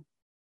trailer?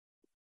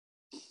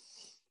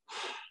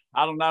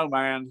 I don't know,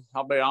 man.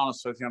 I'll be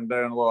honest with you. I'm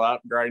doing a little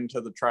upgrading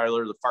to the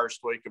trailer the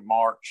first week of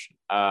March.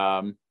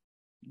 I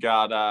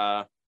got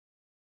a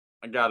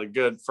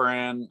good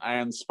friend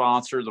and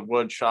sponsor, the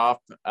Wood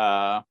Shop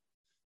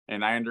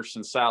in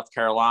Anderson, South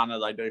Carolina.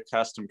 They do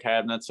custom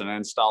cabinets and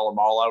install them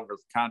all over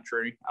the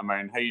country.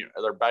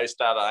 They're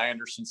based out of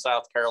Anderson,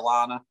 South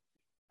Carolina.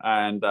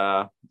 And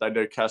they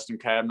do custom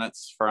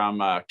cabinets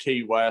from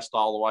Key West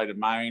all the way to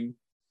Maine.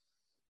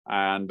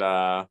 And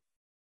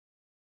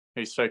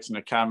he's fixing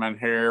to come in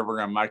here. We're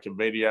going to make a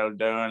video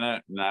doing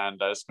it.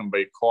 And it's going to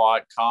be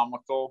quite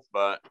comical.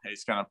 But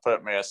he's going to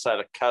put me a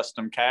set of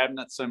custom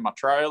cabinets in my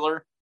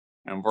trailer.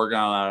 And we're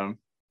going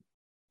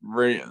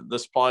to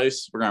this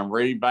place, we're going to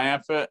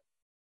revamp it.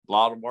 A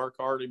lot of work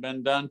already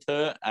been done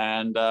to it.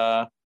 And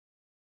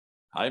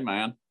hey,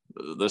 man,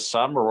 this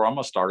summer I'm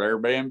gonna start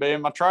Airbnb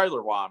in my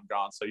trailer while I'm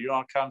gone. So you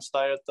want to come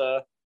stay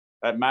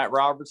at Matt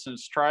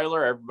Robertson's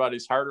trailer?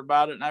 Everybody's heard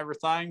about it and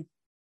everything.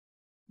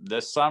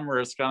 This summer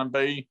it's gonna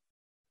be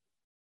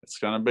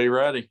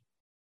ready.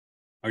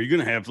 Are you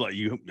gonna have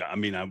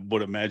I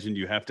would imagine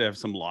you have to have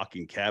some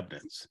locking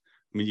cabinets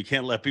I mean, you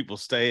can't let people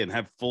stay and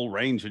have full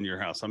range in your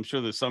house. I'm sure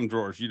there's some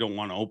drawers you don't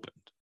want opened.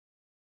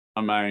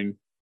 I mean,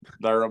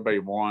 there'll be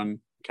one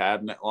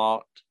cabinet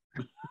locked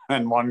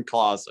and one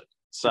closet.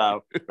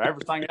 So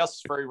everything else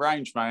is free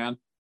range, man.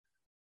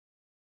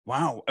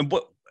 Wow. And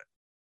what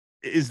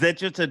is that?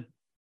 Just a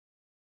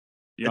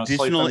You want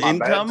additional to sleep in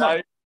my income? bed,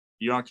 Dave?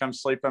 You want to come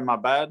sleep in my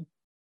bed?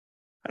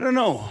 I don't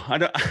know.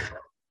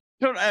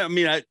 I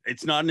mean,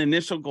 it's not an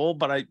initial goal,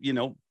 but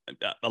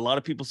a lot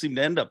of people seem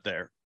to end up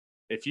there.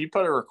 If you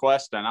put a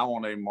request in, I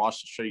won't even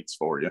wash the sheets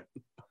for you.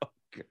 Oh,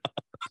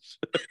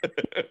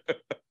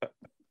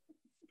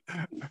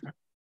 gosh.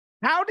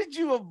 How did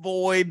you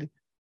avoid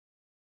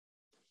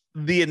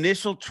the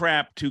initial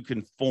trap to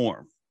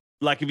conform?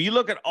 Like, if you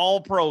look at all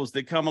pros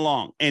that come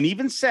along, and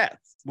even Seth,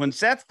 when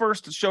Seth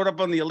first showed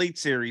up on the Elite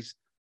Series,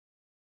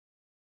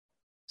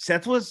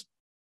 Seth was,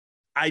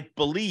 I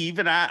believe,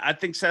 and I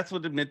think Seth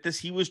would admit this,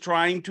 he was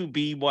trying to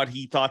be what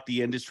he thought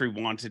the industry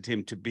wanted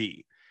him to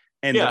be.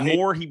 And the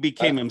more he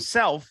became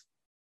himself,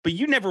 but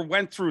you never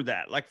went through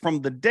that. Like,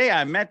 from the day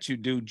I met you,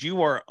 dude,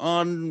 you're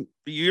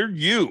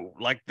you.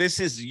 Like, this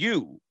is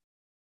you.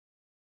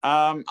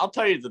 I'll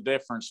tell you the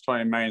difference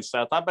between me and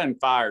Seth. I've been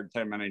fired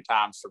too many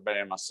times for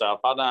being myself.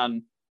 I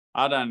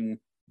done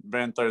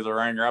been through the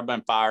ringer. I've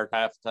been fired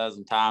half a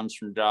dozen times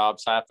from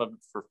jobs, half of it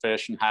for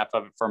fishing, half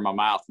of it for my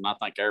mouth. And I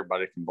think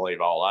everybody can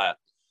believe all that.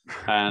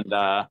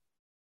 And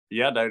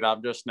yeah, dude,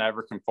 I've just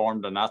never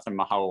conformed to nothing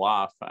my whole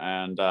life.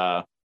 And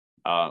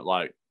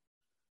like,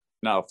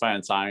 no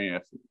offense, I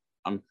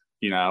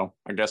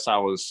guess I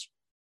was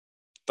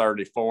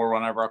 34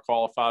 whenever I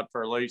qualified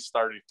for Elite,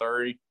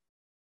 33.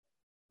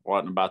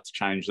 Wasn't about to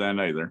change then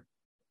either.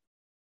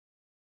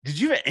 Did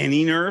you have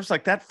any nerves?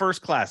 Like that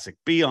first classic,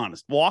 be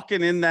honest,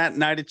 walking in that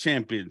night of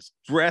champions,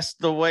 dressed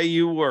the way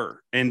you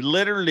were, and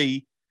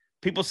literally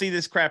people see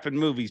this crap in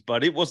movies,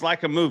 but it was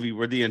like a movie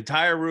where the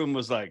entire room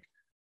was like,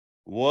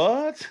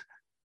 what?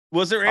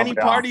 Was there any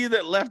part of you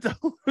that left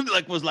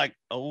was like,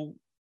 oh,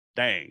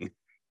 dang.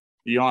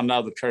 You want to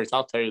know the truth?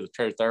 I'll tell you the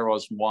truth. There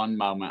was one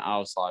moment I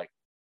was like,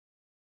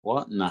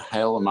 what in the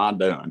hell am I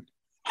doing?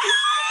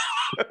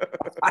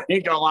 I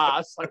ain't gonna lie. I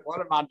was like,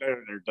 what am I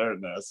doing here doing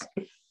this?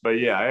 But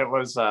yeah, it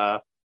was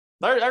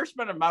there's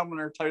been a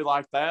moment or two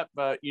like that,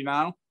 but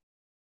I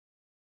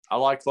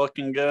like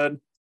looking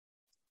good.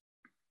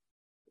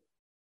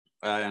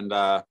 And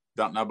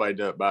don't nobody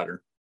do it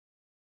better.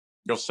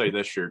 You'll see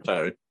this year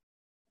too.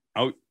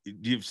 Oh, do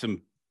you have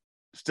some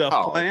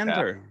stuff planned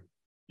or?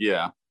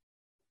 Yeah.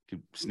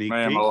 Sneak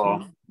peek?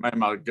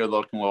 My good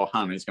looking little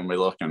honey's gonna be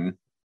looking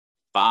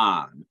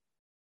fine.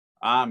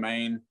 I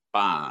mean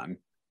fine.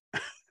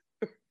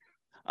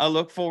 I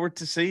look forward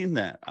to seeing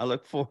that.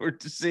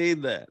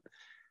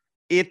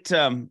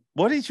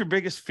 What is your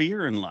biggest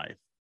fear in life?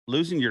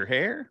 Losing your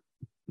hair?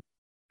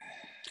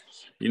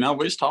 We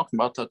was talking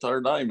about that the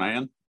other day,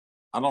 man.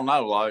 I don't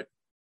know. Like,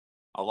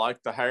 I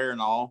like the hair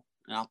and all.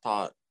 And I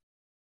thought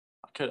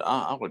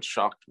I would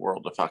shock the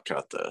world if I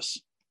cut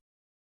this.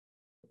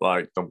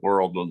 Like, the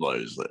world would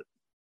lose it.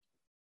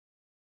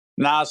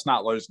 No, it's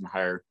not losing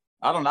hair.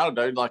 I don't know,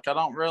 dude. Like, I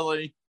don't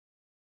really,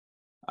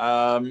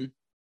 I'm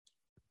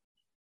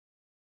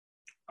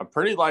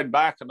pretty laid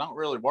back. I don't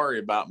really worry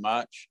about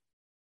much.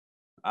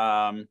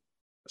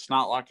 It's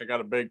not like I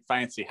got a big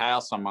fancy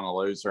house I'm going to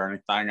lose or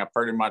anything. I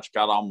pretty much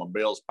got all my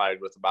bills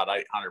paid with about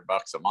 $800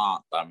 a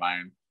month. I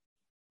mean,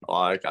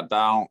 like, I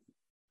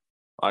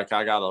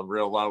got a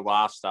real low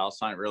lifestyle,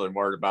 so I ain't really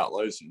worried about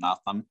losing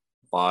nothing.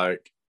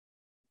 Like,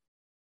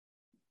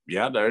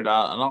 yeah, dude,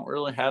 I don't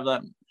really have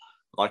that.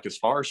 Like, as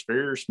far as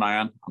fears,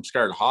 man, I'm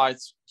scared of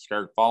heights,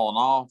 scared of falling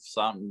off.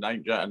 Something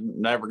ain't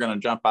never going to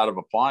jump out of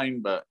a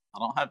plane, but I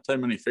don't have too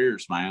many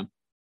fears, man.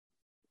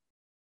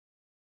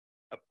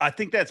 I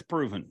think that's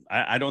proven.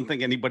 I don't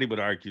think anybody would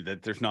argue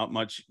that there's not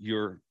much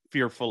you're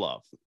fearful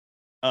of.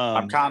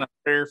 I'm kind of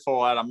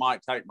fearful that I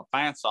might take my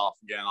pants off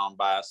again on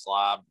Bass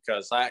Live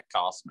because that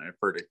cost me a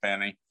pretty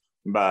penny.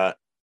 But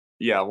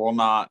yeah, we'll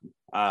not.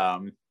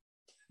 We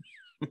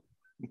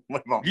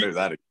won't do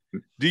that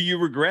again. Do you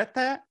regret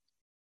that?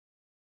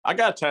 I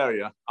gotta tell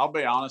you, I'll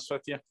be honest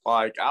with you.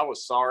 Like, I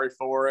was sorry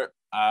for it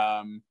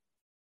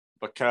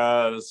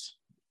because.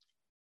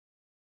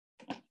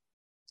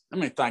 Let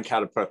me think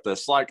how to put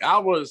this. Like,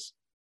 at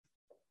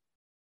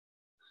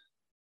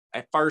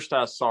first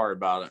I was sorry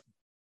about it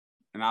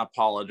and I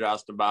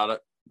apologized about it.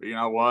 But you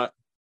know what?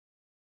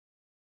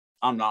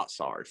 I'm not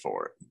sorry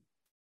for it.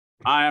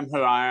 I am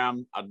who I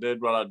am. I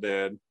did what I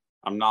did.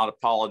 I'm not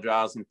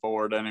apologizing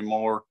for it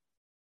anymore.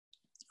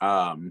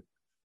 I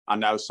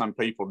know some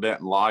people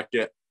didn't like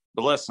it,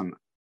 but listen,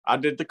 I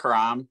did the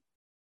crime.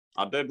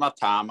 I did my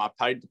time. I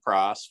paid the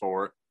price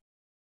for it.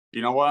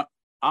 You know what?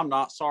 I'm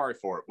not sorry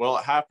for it. Will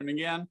it happen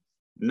again?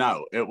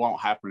 No, it won't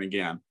happen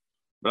again.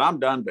 But I'm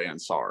done being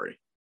sorry.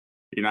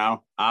 I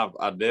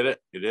did it.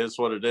 It is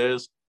what it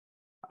is.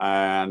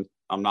 And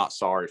I'm not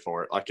sorry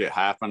for it. Like, it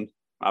happened.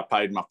 I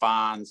paid my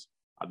fines.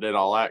 I did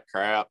all that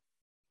crap.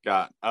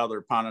 Got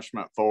other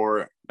punishment for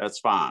it. That's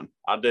fine.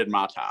 I did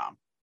my time.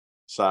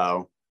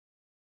 So,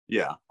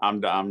 yeah, I'm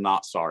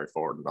not sorry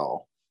for it at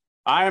all.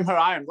 I am who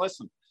I am.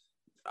 Listen,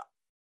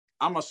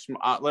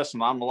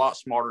 listen. I'm a lot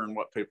smarter than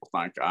what people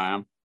think I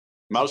am.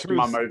 Most of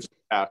my moves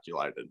are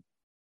calculated.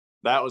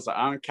 That was an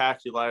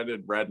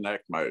uncalculated redneck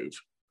move.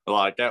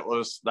 Like that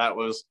was.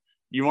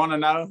 You want to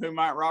know who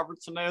Matt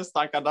Robertson is?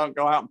 Think I don't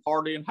go out and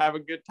party and have a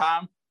good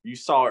time? You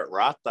saw it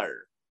right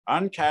there.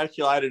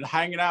 Uncalculated,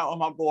 hanging out with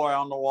my boy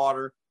on the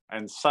water,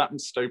 and something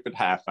stupid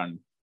happened.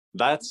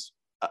 That's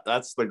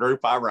the group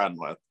I run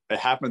with. It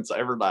happens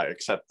every day,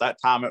 except that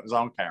time it was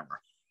on camera.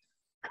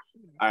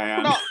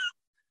 And no,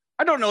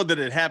 I don't know that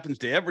it happens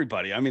to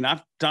everybody. I mean,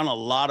 I've done a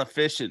lot of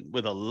fishing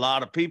with a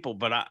lot of people,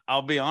 but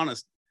I'll be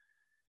honest,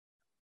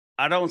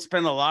 I don't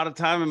spend a lot of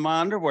time in my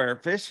underwear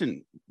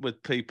fishing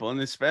with people, and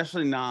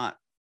especially not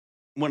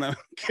when I'm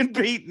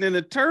competing in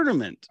a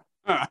tournament.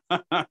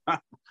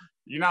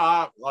 You know,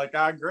 I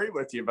agree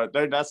with you, but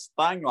dude, that's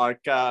the thing. Like,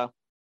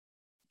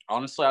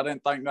 honestly, I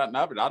didn't think nothing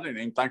of it. I didn't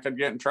even think I'd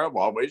get in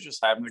trouble. I was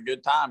just having a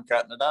good time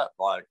cutting it up.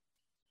 Like,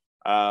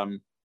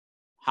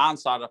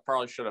 hindsight, I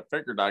probably should have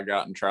figured I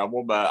got in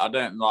trouble, but I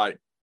didn't. Like,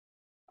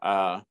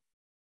 I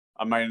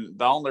mean,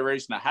 the only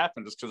reason it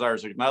happened is because there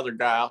was another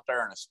guy out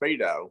there in a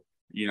Speedo,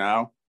 you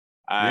know,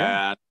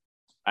 and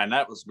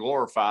that was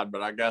glorified.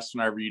 But I guess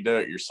whenever you do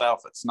it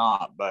yourself, it's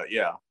not. But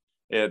yeah,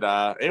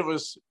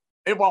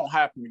 it won't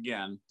happen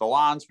again. The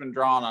line's been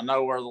drawn. I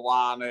know where the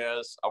line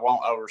is. I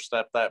won't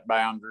overstep that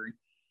boundary.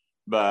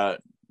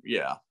 But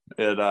yeah,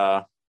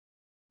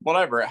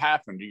 whatever it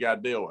happened, you got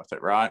to deal with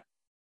it, right?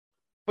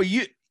 But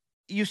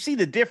you see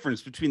the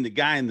difference between the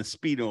guy in the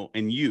Speedo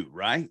and you,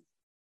 right?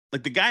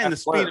 Like the guy in the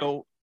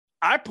Speedo,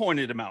 I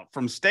pointed him out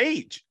from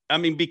stage. I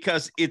mean,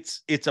 because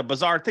it's a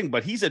bizarre thing,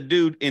 but he's a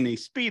dude in a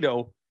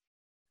Speedo,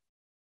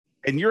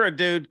 and you're a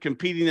dude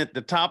competing at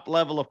the top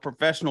level of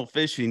professional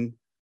fishing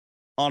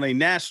on a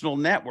national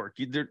network.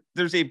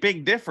 There's a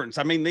big difference.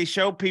 I mean, they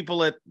show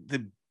people at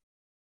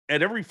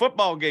every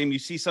football game, you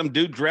see some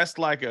dude dressed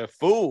like a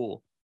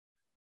fool.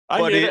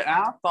 I get it.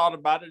 I thought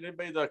about it. It'd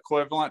be the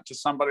equivalent to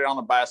somebody on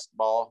a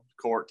basketball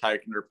court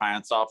taking their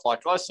pants off.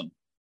 Like, listen,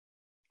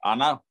 I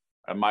know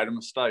I made a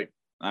mistake,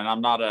 and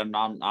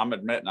I'm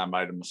admitting I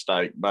made a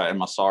mistake, but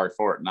am I sorry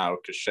for it? No,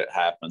 because shit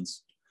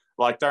happens.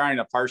 Like, there ain't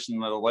a person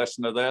that'll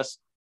listen to this.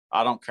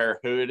 I don't care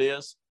who it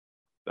is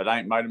that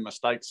ain't made a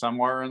mistake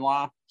somewhere in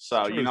life.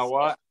 So you know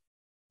what?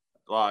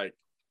 Like,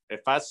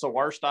 if that's the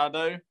worst I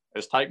do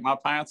is take my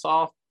pants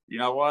off, you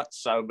know what?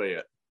 So be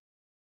it.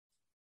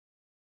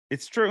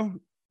 It's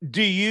true.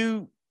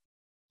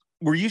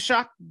 Were you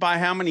shocked by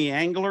how many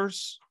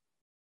anglers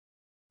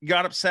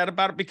got upset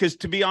about it? Because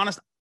to be honest,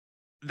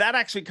 that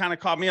actually kind of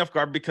caught me off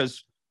guard,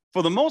 because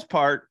for the most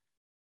part,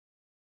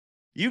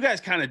 you guys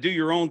kind of do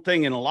your own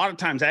thing. And a lot of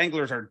times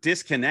anglers are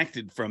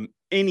disconnected from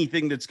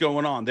anything that's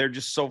going on. They're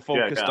just so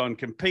focused on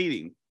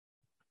competing.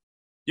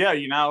 Yeah.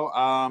 You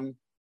know,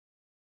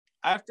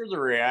 after the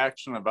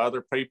reaction of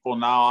other people,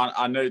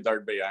 I knew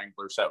there'd be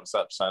anglers that was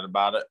upset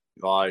about it.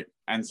 Like,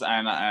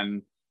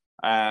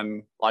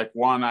 and like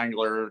one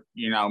angler,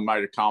 you know,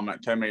 made a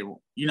comment to me,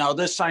 you know,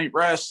 this ain't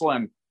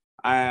wrestling.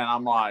 And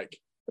I'm like,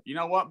 you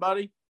know what,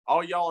 buddy?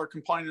 All y'all are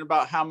complaining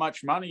about how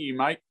much money you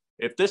make.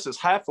 If this is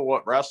half of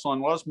what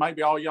wrestling was,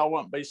 maybe all y'all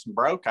wouldn't be some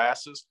broke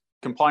asses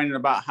complaining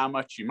about how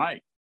much you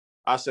make.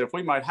 I said, if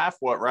we made half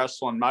what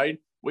wrestling made,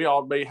 we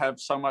all have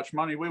so much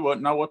money, we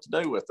wouldn't know what to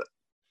do with it.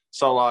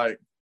 So, like,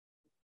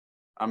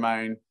 I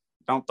mean,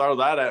 don't throw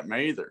that at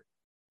me either.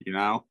 You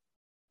know,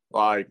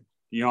 like,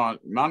 you know,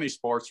 money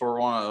sports were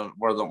one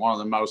of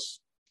the most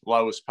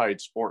lowest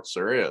paid sports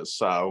there is.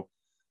 So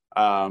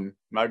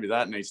maybe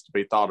that needs to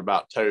be thought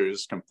about too,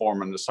 is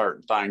conforming to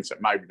certain things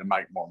that maybe to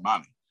make more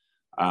money.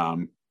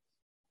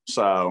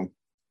 So,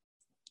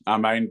 I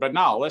mean, but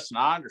no, listen,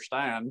 I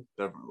understand.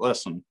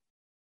 Listen,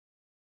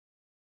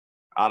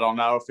 I don't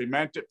know if he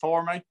meant it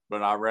for me,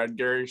 but I read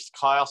Gary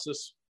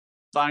Klaus's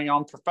thing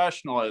on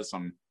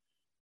professionalism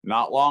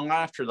not long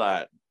after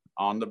that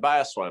on the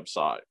Bass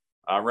website.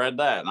 I read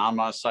that, and I'm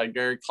going to say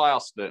Gary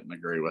Klaus didn't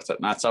agree with it,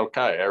 and that's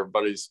okay.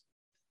 Everybody's,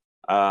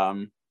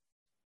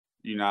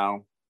 you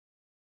know,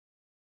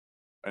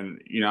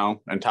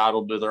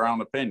 entitled to their own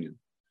opinion.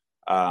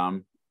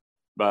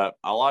 But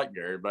I like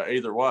Gary. But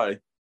either way,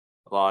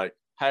 like,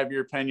 have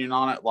your opinion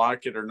on it,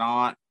 like it or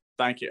not.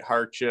 Think it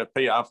hurt you.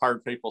 I've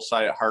heard people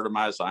say it hurt them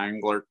as an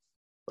angler.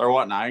 There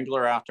wasn't an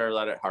angler out there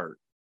that it hurt.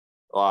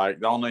 Like,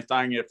 the only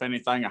thing, if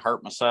anything, it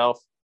hurt myself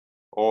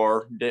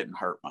or didn't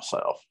hurt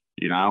myself.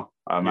 You know,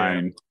 I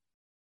mean,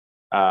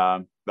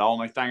 the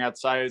only thing I'd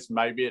say is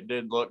maybe it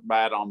did look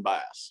bad on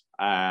Bass,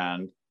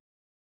 and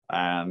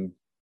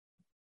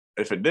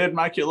if it did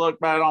make it look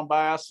bad on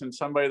Bass and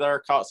somebody there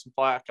caught some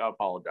flack, I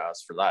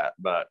apologize for that.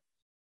 But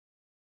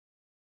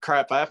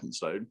crap happens,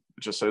 dude.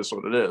 It just is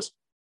what it is.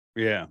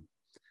 Yeah,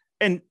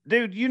 and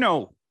dude, you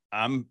know,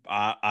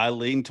 I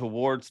lean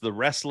towards the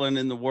wrestling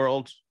in the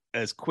world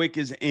as quick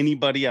as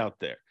anybody out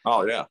there.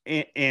 Oh yeah,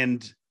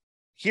 and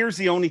here's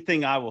the only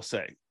thing I will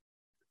say.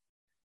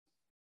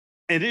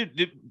 And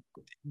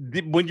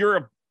when you're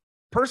a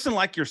person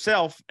like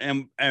yourself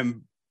and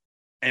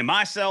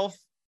myself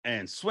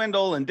and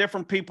Swindle and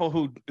different people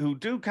who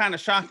do kind of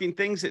shocking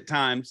things at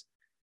times.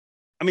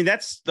 I mean,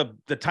 that's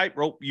the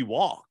tightrope you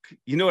walk.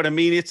 You know what I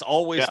mean? It's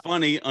always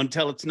funny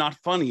until it's not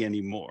funny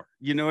anymore.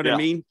 You know what I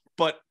mean?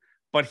 But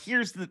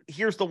here's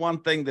the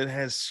one thing that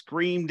has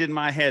screamed in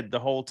my head the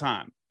whole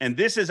time. And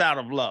this is out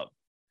of love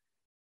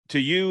to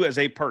you as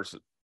a person.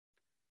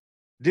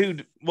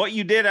 Dude, what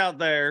you did out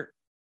there,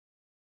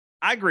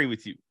 I agree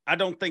with you. I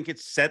don't think it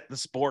set the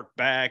sport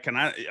back. And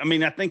I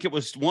mean, I think it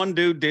was one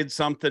dude did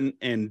something,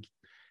 and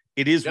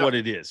it is what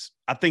it is.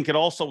 I think it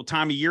also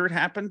time of year it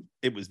happened.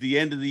 It was the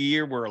end of the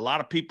year where a lot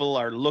of people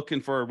are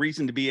looking for a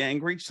reason to be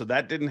angry. So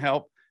that didn't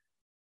help.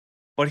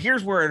 But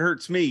here's where it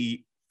hurts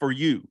me for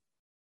you.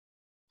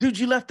 Dude,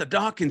 you left the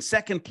dock in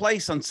second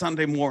place on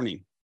Sunday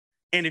morning.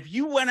 And if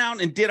you went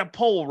out and did a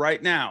poll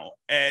right now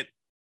at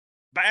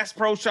Bass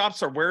Pro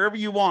Shops or wherever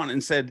you want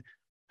and said,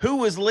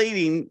 who is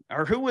leading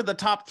or who were the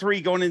top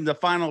three going into the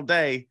final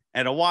day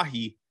at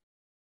Oahe,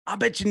 I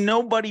bet you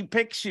nobody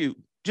picks you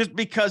just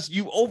because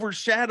you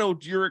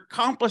overshadowed your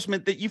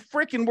accomplishment that you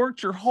freaking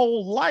worked your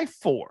whole life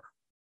for.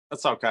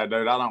 That's okay,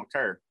 dude. I don't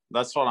care.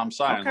 That's what I'm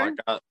saying. Okay.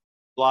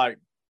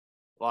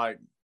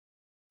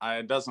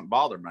 It doesn't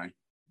bother me,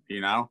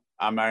 you know?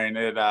 I mean,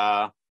 it,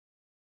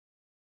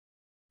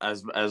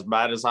 as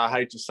bad as I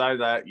hate to say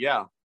that,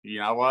 yeah, you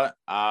know what?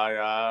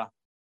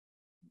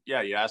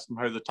 You asked them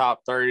who the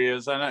top three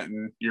is in it,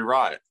 and you're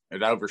right.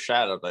 It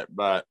overshadowed it.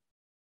 But,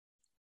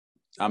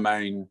 I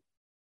mean,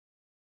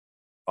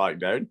 like,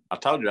 dude, I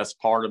told you that's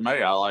part of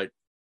me. I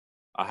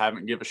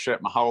haven't given a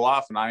shit my whole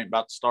life, and I ain't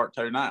about to start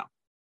to now.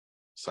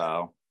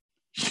 So,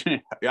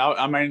 yeah,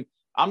 I mean,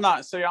 I'm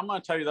going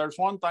to tell you, there's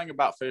one thing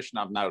about fishing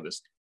I've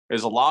noticed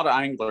is a lot of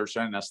anglers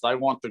in this. They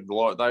want the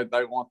glory.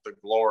 They want the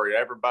glory.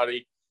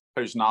 Everybody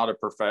who's not a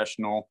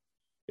professional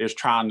is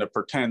trying to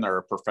pretend they're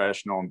a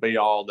professional and be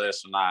all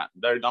this and that.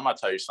 Dude, I'm going to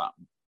tell you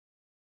something.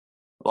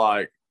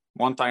 Like,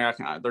 one thing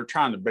they're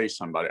trying to be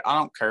somebody. I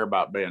don't care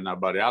about being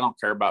nobody. I don't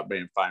care about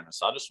being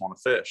famous. I just want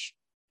to fish.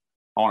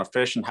 I want to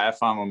fish and have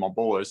fun with my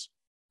boys.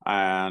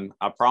 And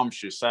I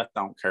promise you, Seth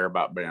don't care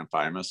about being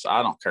famous.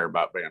 I don't care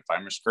about being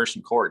famous. Chris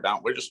and Corey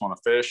don't. We just want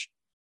to fish,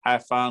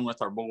 have fun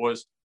with our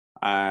boys,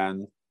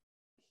 and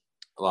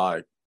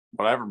like,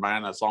 whatever,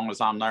 man, as long as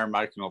I'm there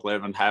making a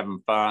living,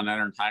 having fun,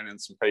 entertaining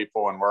some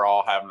people, and we're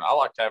all I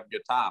like to have a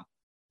good time.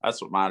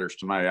 That's what matters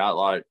to me.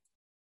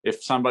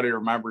 If somebody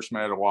remembers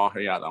me at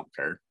Oahe, I don't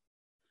care.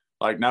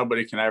 Like,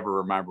 nobody can ever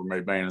remember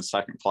me being in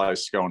second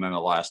place going in the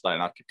last day,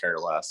 and I could care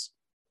less.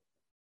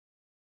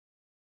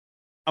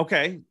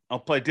 Okay, I'll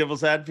play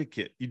devil's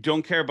advocate. You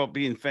don't care about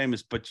being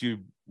famous, but you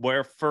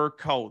wear fur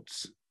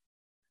coats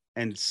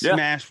and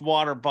smash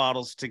water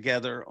bottles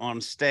together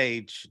on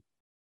stage.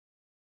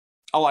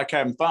 I like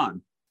having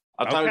fun.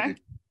 I told you.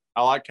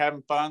 I like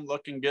having fun,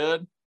 looking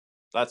good.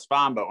 That's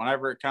fine. But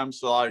whenever it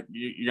comes to like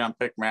you're gonna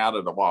pick me out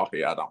of the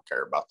Oahe, I don't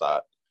care about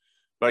that.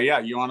 But yeah,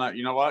 you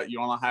know what? You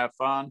wanna have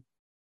fun?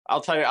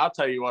 I'll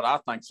tell you what I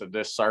think's a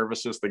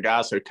disservice is the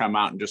guys who come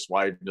out and just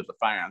wave to the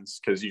fans,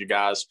 because you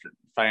guys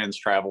fans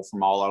travel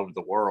from all over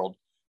the world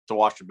to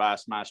watch the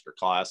Bassmaster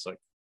Classic,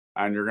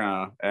 and you're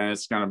gonna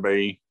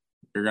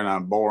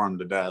bore them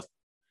to death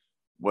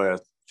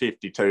with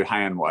 52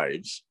 hand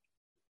waves.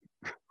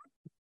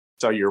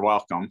 So you're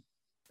welcome.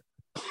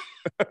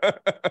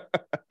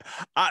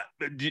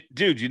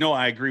 Dude, you know,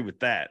 I agree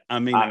with that. I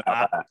mean,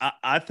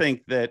 I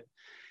think that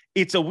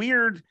it's a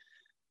weird,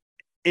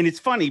 and it's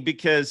funny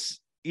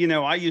because, you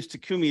know, I use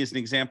Takumi as an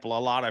example a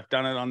lot. I've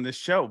done it on this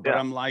show, but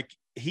I'm like,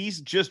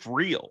 he's just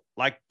real.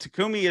 Like,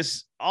 Takumi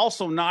is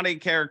also not a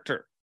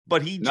character,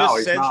 but he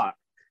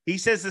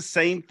says the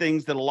same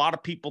things that a lot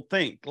of people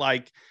think.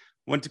 Like,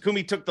 when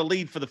Takumi took the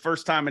lead for the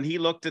first time and he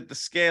looked at the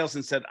scales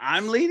and said,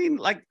 I'm leading,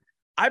 like,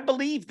 I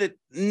believe that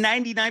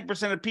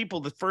 99% of people,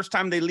 the first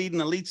time they lead an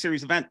Elite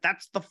Series event,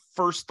 that's the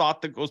first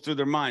thought that goes through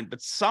their mind.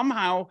 But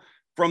somehow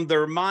from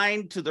their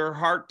mind to their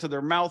heart to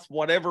their mouth,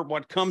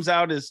 what comes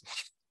out is,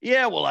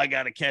 yeah, well, I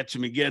got to catch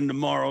him again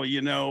tomorrow,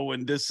 you know,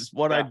 and this is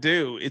what I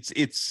do.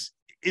 Is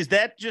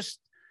that just,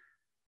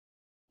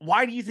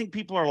 why do you think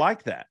people are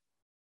like that?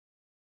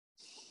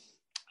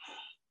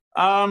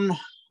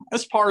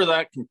 It's part of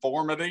that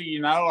conformity, you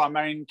know. I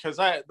mean, because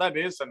that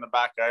is in the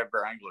back of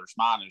every angler's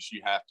mind is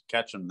you have to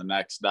catch them the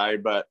next day.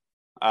 But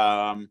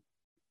yeah,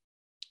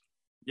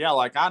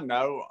 like I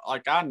know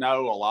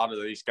a lot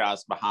of these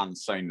guys behind the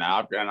scene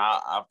now, and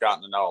I've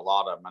gotten to know a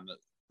lot of them,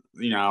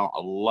 and you know, I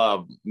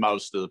love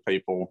most of the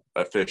people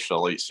that fish the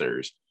Elite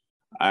Series.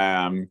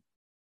 And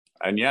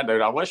yeah,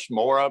 dude, I wish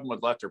more of them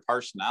would let their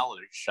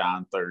personality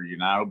shine through, you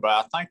know. But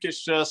I think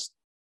it's just,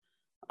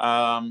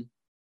 I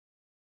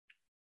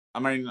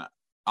mean,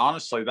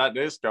 honestly, that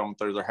is going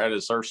through their head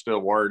is they're still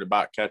worried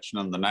about catching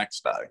them the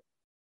next day.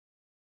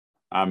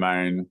 I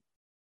mean,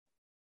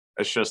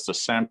 it's just a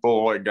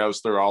simple, it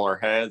goes through all their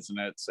heads and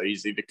it's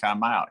easy to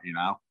come out, you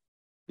know?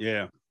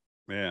 Yeah.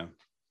 Yeah.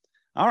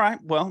 All right.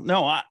 Well,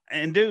 no,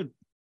 dude,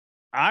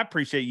 I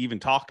appreciate you even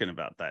talking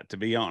about that, to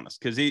be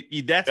honest, because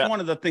that's one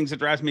of the things that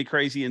drives me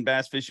crazy in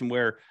bass fishing,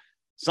 where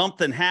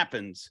something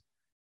happens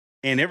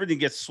and everything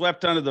gets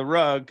swept under the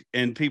rug,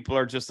 and people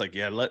are just like,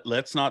 yeah,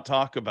 let's not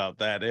talk about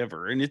that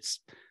ever. And it's,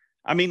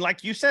 I mean,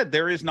 like you said,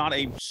 there is not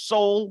a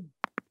soul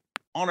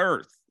on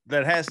earth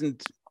that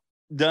hasn't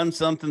done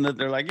something that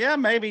they're like, yeah,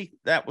 maybe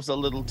that was a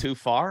little too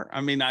far.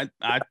 I mean, I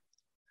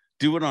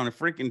do it on a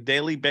freaking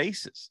daily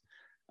basis.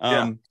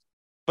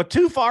 But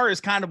too far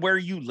is kind of where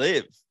you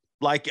live.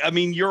 Like, I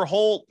mean, your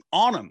whole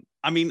Onum.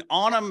 I mean,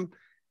 Onum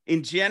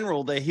in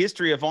general, the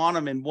history of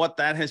Onum and what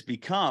that has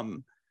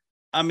become.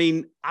 I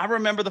mean, I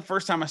remember the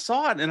first time I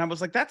saw it, and I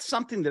was like, that's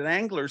something that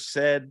anglers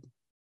said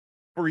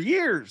for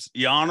years,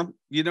 Onum.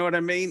 You know what I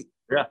mean?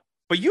 Yeah.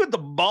 But you had the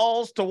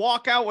balls to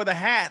walk out with a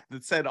hat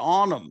that said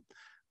Onum.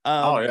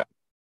 Oh, yeah.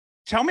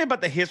 Tell me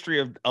about the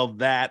history of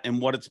that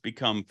and what it's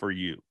become for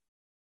you.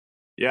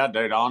 Yeah,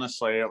 dude,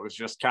 honestly, it was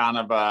just kind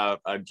of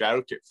a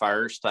joke at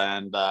first.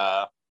 And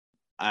I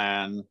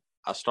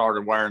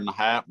started wearing the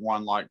hat,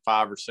 won like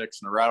 5 or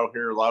 6 in a row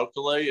here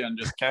locally, and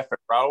just kept it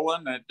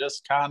rolling. It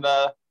just kind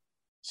of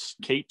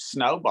keeps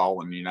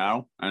snowballing, you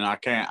know. And I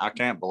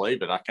can't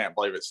believe it. I can't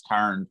believe it's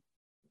turned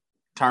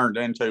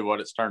into what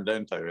it's turned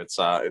into. It's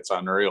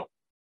unreal.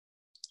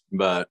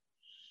 But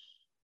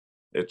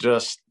it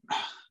just,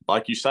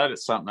 like you said,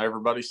 it's something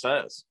everybody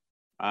says.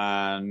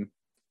 And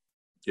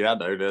yeah,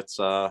 dude, it's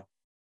got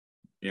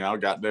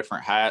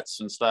different hats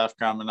and stuff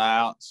coming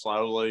out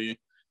slowly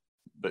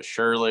but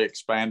surely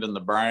expanding the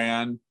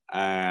brand.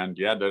 And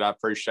yeah, dude, I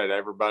appreciate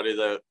everybody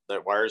that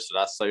wears it.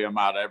 I see them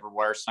out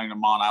everywhere, seen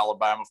them on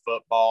Alabama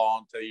football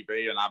on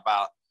TV, and I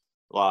about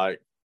like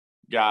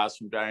guys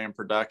from JM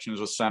Productions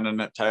was sending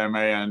it to me,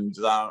 and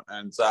Zona,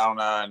 and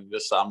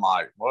just I'm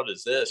like, what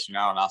is this? You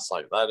know, and I was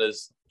like, that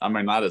is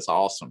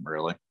awesome,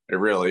 really. It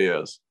really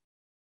is.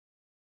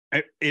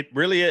 It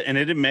really is, and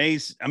it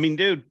amazes. I mean,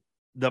 dude,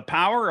 the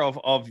power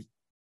of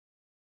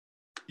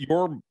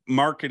your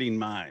marketing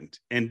mind.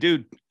 And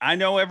dude, I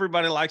know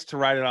everybody likes to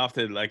write it off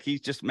that like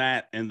he's just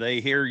Matt, and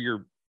they hear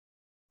your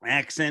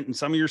accent and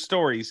some of your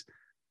stories.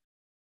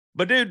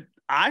 But dude,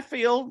 I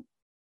feel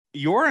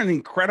you're an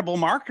incredible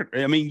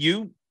marketer. I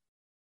mean,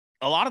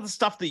 a lot of the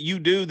stuff that you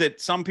do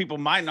that some people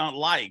might not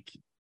like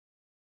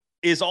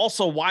is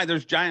also why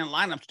there's giant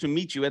lineups to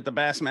meet you at the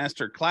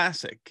Bassmaster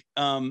Classic.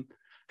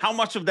 How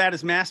much of that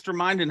is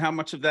mastermind and how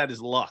much of that is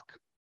luck?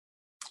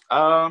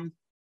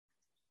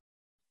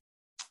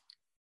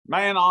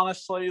 Man,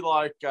 honestly,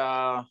 like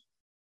we're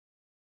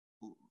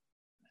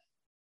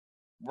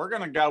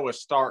going to go with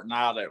starting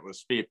out, it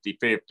was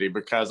 50-50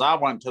 because I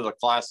went to the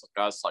Classic.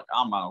 I was like,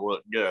 I'm going to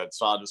look good.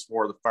 So I just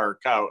wore the fur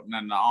coat and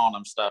then the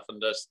Onum stuff.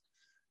 And just,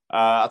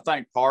 I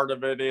think part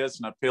of it is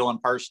an appealing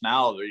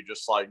personality,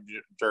 just like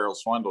Gerald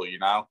Swindle, you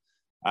know?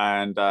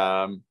 But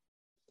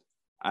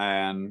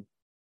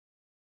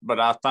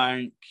I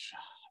think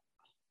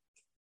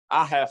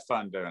I have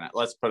fun doing it.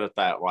 Let's put it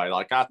that way.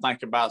 Like I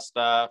think about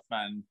stuff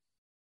and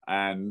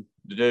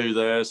to do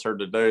this or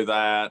to do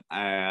that.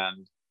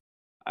 And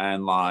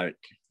like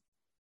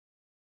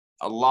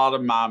a lot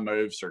of my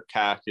moves are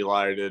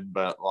calculated,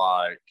 but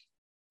like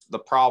the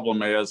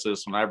problem is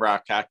whenever I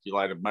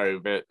calculate a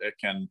move,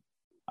 the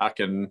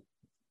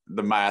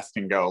math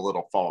can go a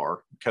little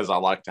far because I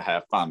like to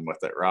have fun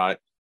with it. Right.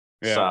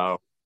 Yeah.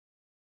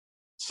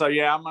 So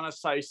yeah, I'm going to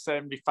say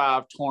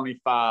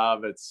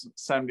 75-25. It's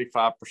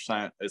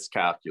 75% is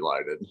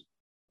calculated,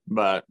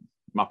 but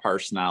my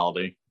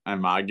personality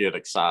and I get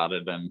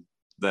excited, and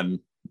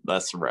then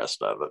that's the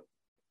rest of it.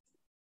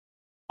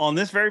 On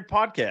this very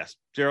podcast,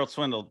 Gerald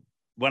Swindle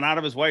went out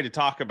of his way to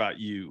talk about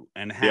you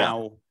and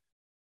how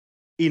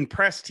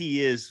impressed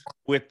he is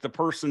with the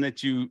person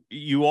that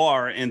you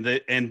are,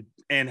 and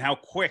how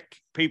quick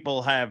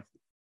people have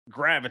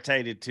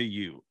gravitated to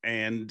you.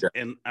 And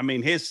I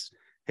mean, his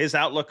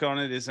outlook on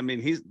it is, I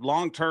mean, he's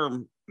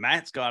long-term.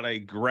 Matt's got a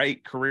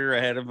great career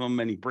ahead of him,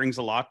 and he brings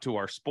a lot to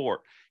our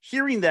sport.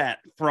 Hearing that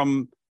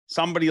from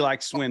somebody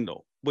like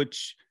Swindle,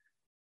 which,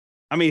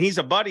 I mean, he's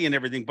a buddy and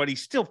everything, but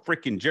he's still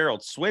freaking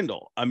Gerald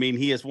Swindle. I mean,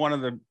 he is one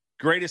of the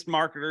greatest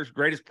marketers,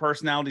 greatest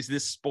personalities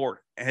this sport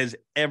has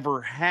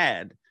ever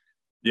had.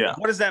 Yeah.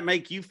 What does that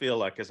make you feel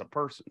like as a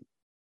person?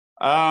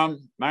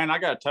 Man, I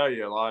got to tell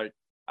you, like,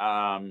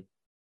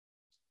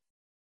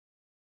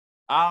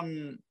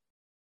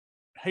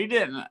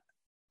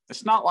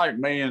 it's not like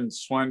me and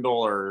Swindle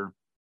or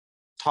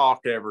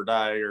talk every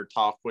day or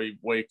talk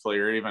weekly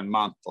or even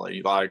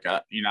monthly. Like,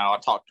 I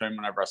talk to him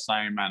whenever I see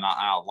him, and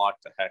I like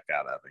the heck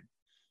out of him.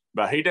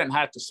 But he didn't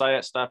have to say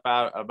that stuff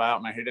out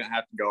about me. He didn't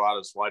have to go out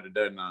of his way to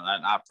do none of that,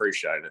 and I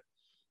appreciate it.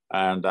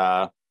 And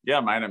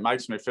yeah, man, it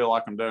makes me feel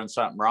like I'm doing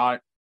something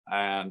right.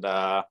 And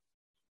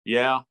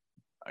yeah,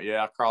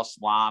 I crossed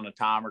the line a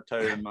time or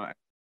two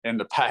in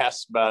the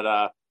past,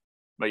 but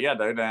yeah,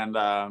 dude, and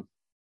but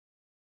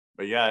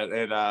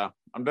yeah,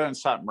 I'm doing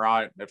something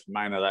right. If a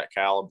man of that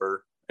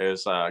caliber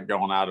is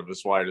going out of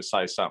his way to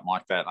say something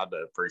like that, I do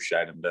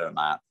appreciate him doing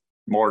that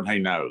more than he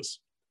knows.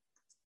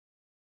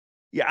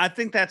 Yeah, I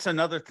think that's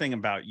another thing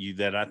about you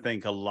that I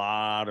think a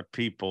lot of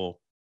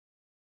people,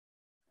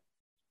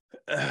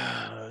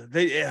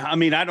 I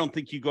mean, I don't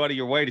think you go out of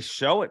your way to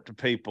show it to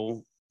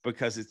people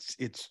because it's,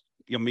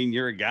 I mean,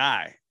 you're a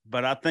guy,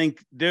 but I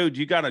think, dude,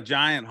 you got a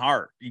giant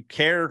heart. You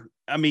care.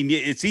 I mean,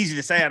 it's easy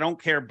to say I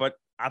don't care, but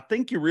I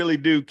think you really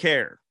do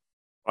care.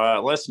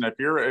 Listen, if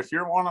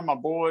you're one of my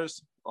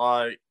boys,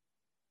 like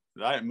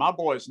my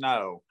boys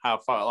know how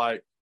far.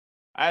 Like,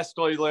 ask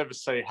Lee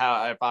Livesey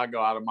how if I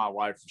go out of my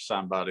way for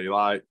somebody.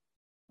 Like,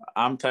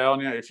 I'm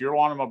telling you, if you're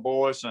one of my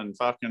boys and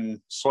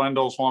fucking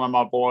Swindle's one of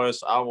my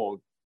boys, I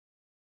will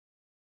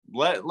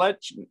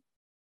let you.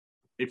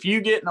 If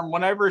you get in them,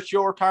 whenever it's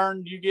your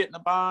turn, you get in a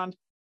bind,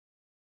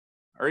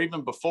 or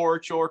even before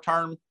it's your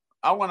turn,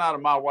 I went out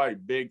of my way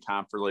big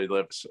time for Lee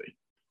Livesey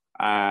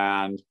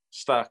and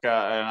stuck. And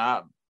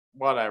I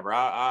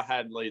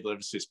had Lee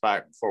Livesey's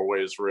back before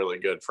we was really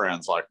good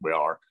friends like we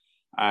are,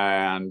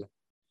 and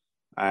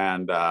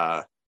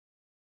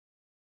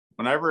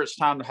whenever it's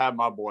time to have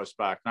my boys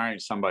back, there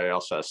ain't somebody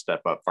else that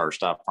step up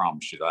first. I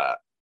promise you that.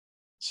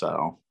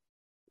 So.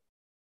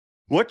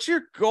 What's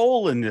your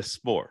goal in this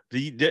sport? Do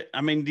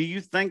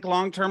you think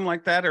long-term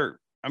like that? Or,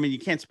 I mean, you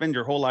can't spend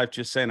your whole life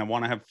just saying, I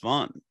want to have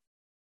fun.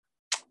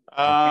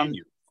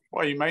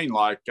 What do you mean?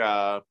 Like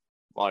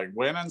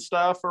winning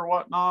stuff or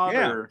whatnot?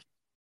 Yeah.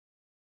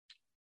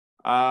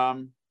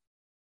 Or,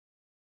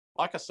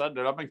 like I said,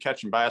 dude, I've been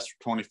catching bass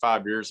for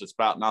 25 years. It's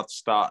about not to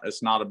stop.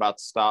 It's not about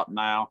to stop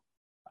now.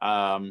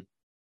 I'm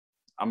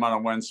going to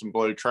win some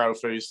blue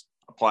trophies.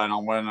 I plan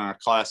on winning a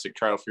classic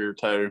trophy or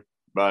two.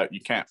 But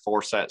you can't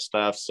force that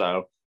stuff.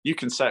 So you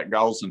can set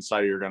goals and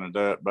say you're going to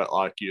do it, but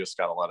like, you just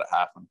got to let it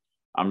happen.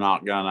 I'm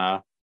not going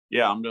to,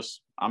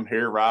 I'm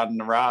here riding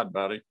the ride,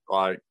 buddy.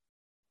 Like,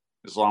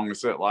 as long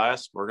as it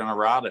lasts, we're going to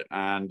ride it.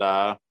 And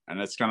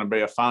it's going to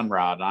be a fun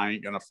ride. I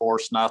ain't going to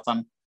force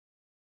nothing.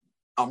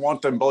 I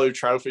want them blue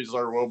trophies.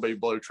 There will be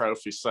blue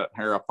trophies sitting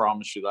here. I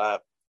promise you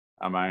that.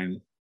 I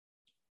mean,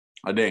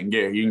 I didn't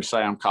get, you can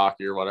say I'm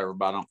cocky or whatever,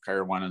 but I don't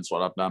care. Winning's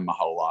what I've done my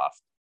whole life.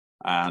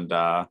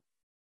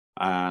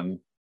 And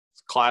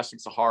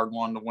classic's a hard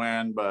one to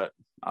win, but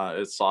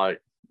it's like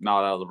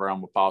not out of the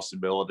realm of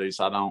possibilities.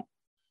 I don't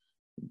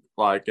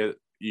like it.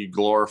 You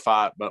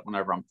glorify it, but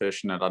whenever I'm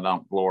fishing it, I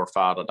don't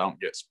glorify it. I don't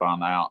get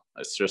spun out.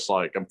 It's just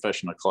like I'm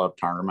fishing a club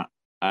tournament.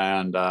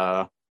 And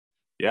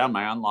yeah,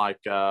 man,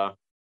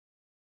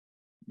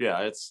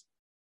 it's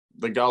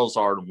the goals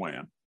are to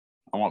win.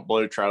 I want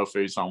blue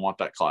trophies. I want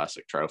that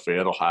classic trophy.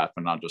 It'll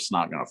happen. I'm just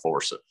not going to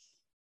force it.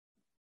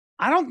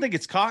 I don't think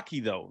it's cocky,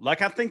 though.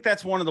 Like, I think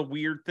that's one of the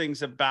weird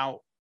things about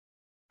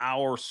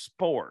our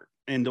sport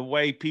and the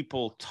way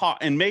people talk.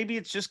 And maybe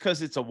it's just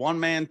because it's a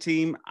one-man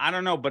team. I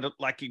don't know. But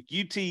like, if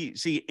you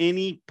see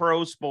any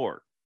pro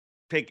sport,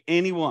 pick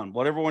anyone,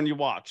 whatever one you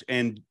watch,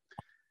 and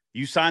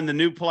you sign the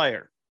new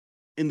player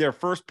in their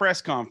first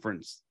press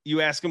conference,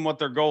 you ask them what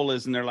their goal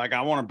is, and they're like,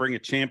 I want to bring a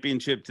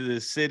championship to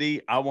this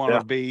city. I want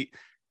to be.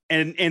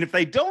 And if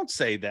they don't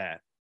say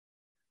that,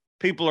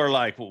 people are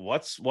like, well,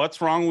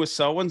 what's wrong with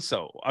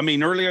so-and-so? I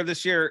mean, earlier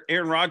this year,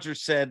 Aaron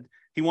Rodgers said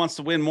he wants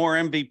to win more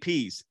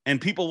MVPs,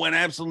 and people went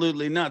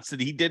absolutely nuts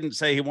that he didn't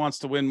say he wants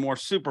to win more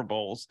Super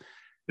Bowls.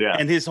 Yeah.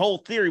 And his whole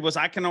theory was,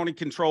 I can only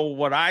control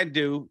what I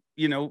do,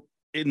 in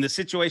the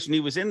situation he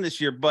was in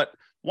this year. But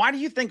why do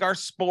you think our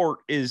sport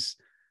is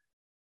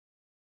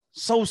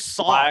so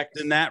soft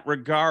in that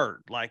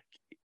regard? Like,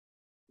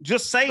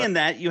 just saying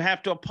that, you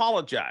have to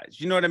apologize.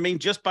 You know what I mean?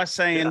 Just by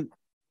saying,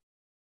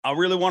 I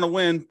really want to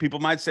win, people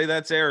might say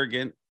that's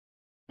arrogant.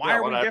 Why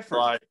are we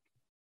different?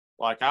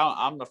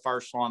 I'm the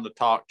first one to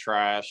talk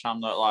trash. I'm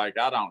not like,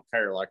 I don't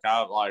care. Like,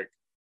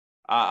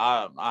 I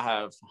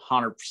have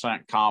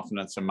 100%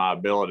 confidence in my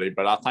ability,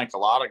 but I think a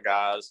lot of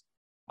guys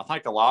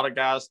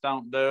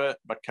don't do it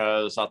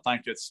because I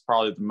think it's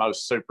probably the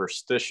most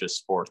superstitious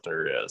sport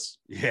there is.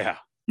 Yeah.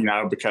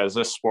 Because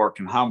this sport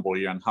can humble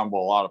you and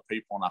humble a lot of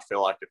people. And I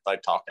feel like if they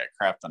talk that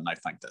crap, then they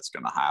think that's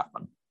going to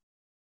happen.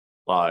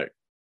 Like,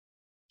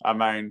 I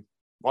mean,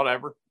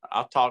 whatever.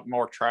 I talk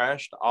more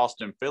trash to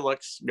Austin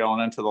Felix going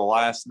into the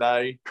last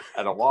day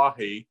at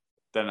Oahe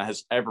than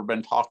has ever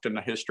been talked in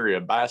the history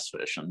of bass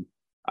fishing.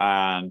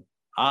 And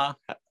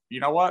you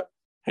know what?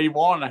 He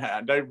won.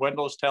 Dave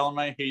Wendell's telling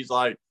me, he's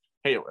like,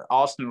 hey,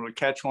 Austin would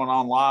catch one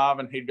on live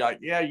and he'd be like,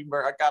 yeah,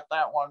 I got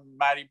that one.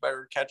 Matty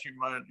better catch him,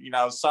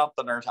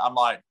 something. Or I'm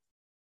like,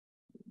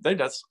 dude,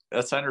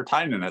 that's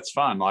entertaining. It's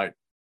fun. Like,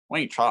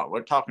 we're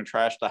talking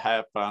trash to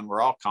have fun. We're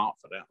all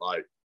confident.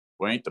 Like,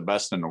 we ain't the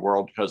best in the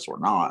world because we're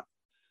not.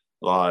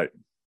 Like,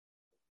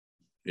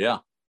 yeah.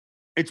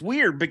 It's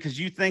weird because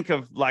you think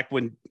of like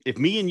if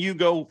me and you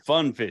go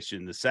fun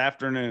fishing this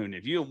afternoon,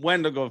 if you and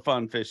Wendell go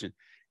fun fishing,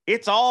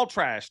 it's all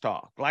trash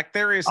talk. Like,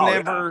 there is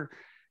never,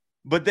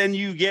 but then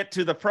you get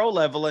to the pro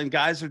level and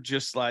guys are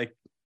just like,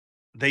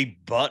 they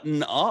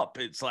button up.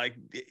 It's like,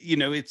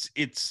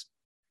 it's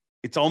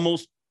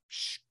almost,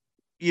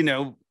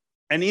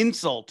 an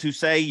insult to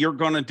say you're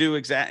going to do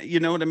exactly, you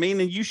know what I mean?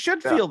 And you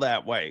should feel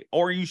that way,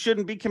 or you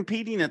shouldn't be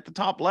competing at the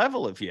top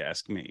level, if you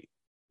ask me.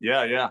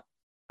 Yeah. Yeah.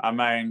 I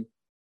mean,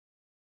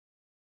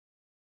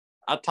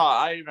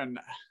 I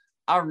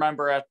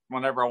remember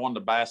whenever I won the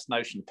Bass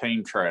Nation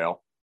team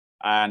trail,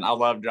 and I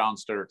love John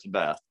Stewart to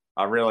death.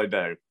 I really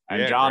do.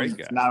 And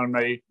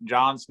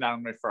John's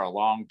known me for a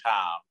long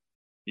time.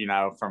 you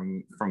know,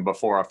 from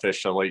before I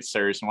fished Elite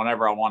Series. And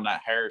whenever I won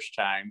that Harris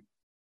chain,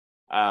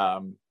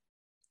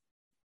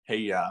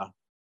 he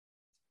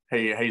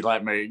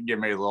let me give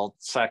me a little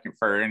second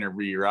for an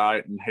interview,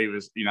 right? And he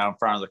was, you know, in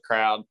front of the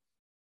crowd,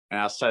 and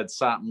I said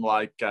something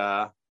like,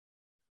 I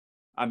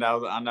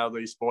know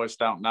these boys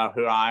don't know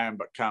who I am,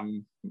 but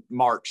come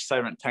March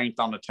 17th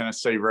on the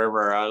Tennessee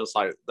River, I was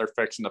like, they're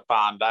fixing to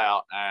find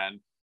out.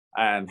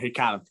 And he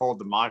kind of pulled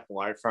the mic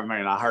away from me,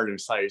 and I heard him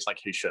say, he's like,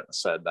 he shouldn't have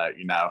said that,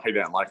 you know, he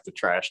didn't like the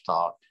trash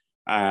talk.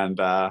 And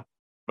but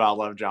I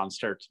love John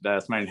Stewart to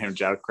death. Me and him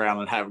joke around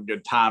and have a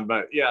good time.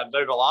 But yeah,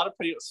 dude, a lot of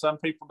people, some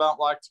people don't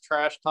like the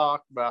trash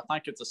talk, but I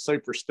think it's a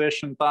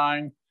superstition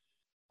thing.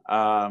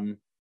 But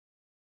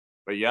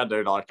yeah,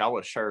 dude, like I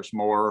wish there's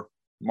more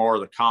of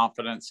the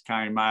confidence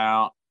came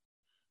out.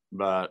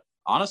 But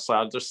honestly,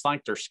 I just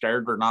think they're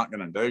scared they're not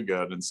going to do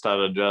good instead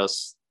of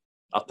just,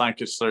 I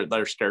think it's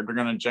they're scared they're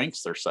going to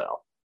jinx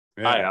themselves.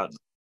 Yeah.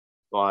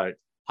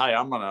 Hey,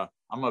 I'm gonna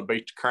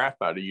beat the crap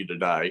out of you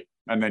today,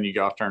 and then you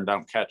go out there and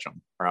don't catch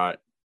them, right?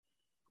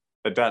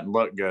 It doesn't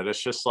look good.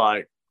 It's just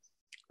like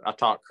I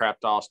talked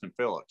crap to Austin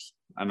Phillips,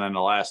 and then the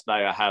last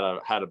day I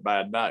had a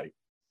bad day.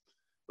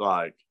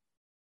 Like,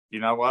 you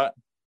know what?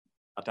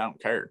 I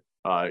don't care.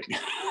 Like,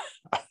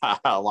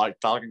 I like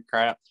talking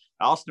crap.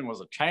 Austin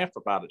was a champ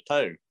about it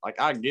too.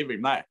 Like, I give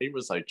him that. He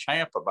was a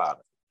champ about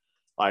it.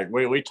 Like,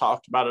 we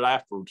talked about it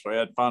afterwards. We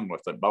had fun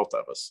with it, both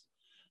of us.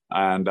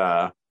 And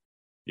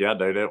yeah,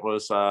 dude, it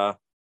was yeah,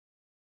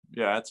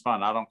 it's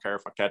fun. I don't care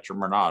if I catch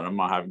them or not. I'm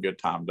gonna have a good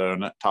time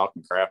doing it,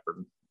 talking crap or,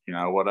 you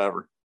know,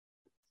 whatever.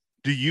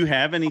 Do you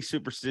have any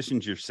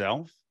superstitions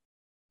yourself?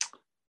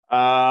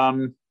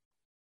 I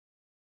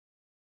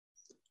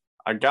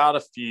got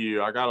a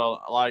few. I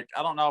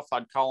don't know if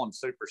I'd call them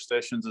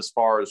superstitions as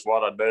far as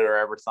what I do or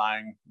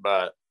everything,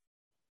 but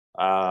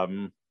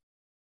I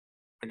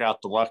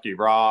got the lucky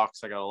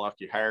rocks. I got a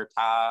lucky hair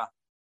tie.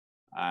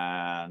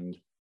 And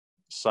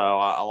so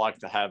I like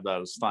to have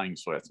those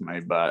things with me.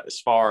 But as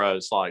far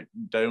as like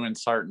doing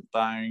certain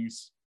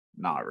things,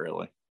 not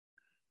really.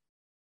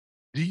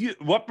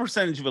 What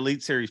percentage of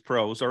Elite Series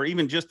pros, or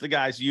even just the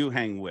guys you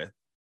hang with,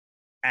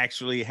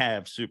 actually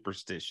have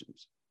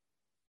superstitions?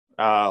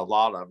 A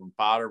lot of them.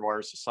 Fighter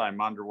wears the same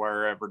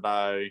underwear every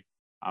day.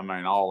 I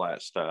mean, all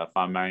that stuff.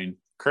 I mean,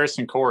 Chris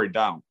and Corey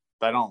don't.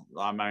 They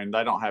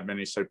don't have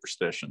any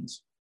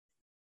superstitions.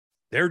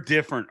 They're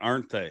different,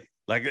 aren't they?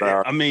 Like,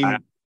 I mean,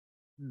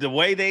 the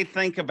way they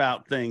think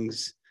about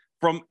things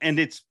and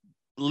it's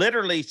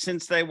literally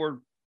since they were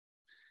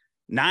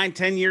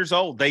 9-10 years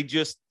old, they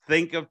just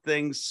think of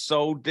things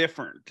so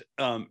different.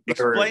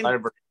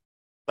 Explain.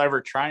 They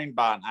were trained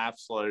by an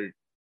absolute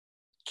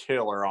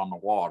killer on the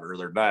water,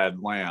 their dad,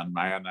 Lynn,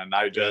 man, and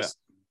they just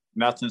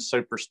nothing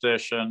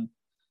superstition.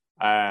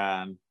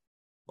 And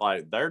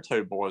like, they're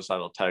two boys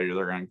that'll tell you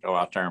they're going to go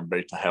out there and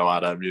beat the hell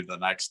out of you the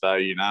next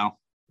day, you know?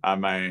 I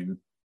mean,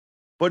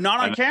 but not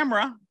on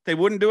camera. They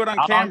wouldn't do it on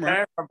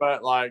camera.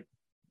 But like,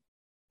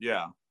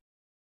 yeah.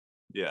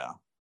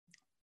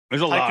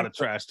 There's a lot of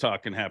trash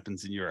talking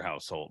happens in your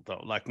household,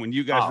 though. Like when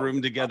you guys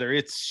room together,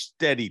 it's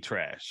steady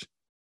trash.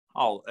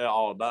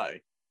 All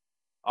day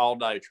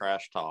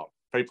trash talk.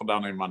 People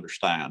don't even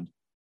understand.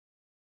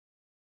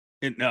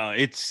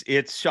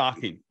 It's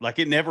shocking. Like,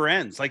 it never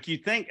ends. Like, you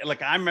think,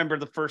 like, I remember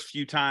the first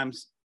few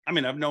times. I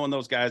mean, I've known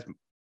those guys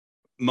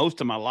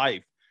most of my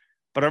life,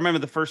 but I remember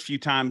the first few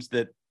times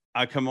that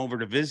I come over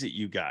to visit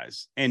you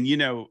guys, and, you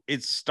know,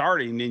 it's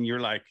starting and you're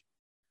like,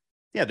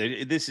 yeah,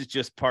 this is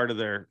just part of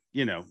their,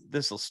 you know,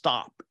 this will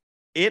stop.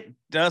 It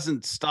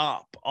doesn't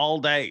stop all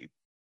day.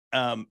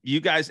 You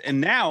guys, and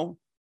now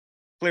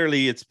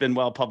clearly it's been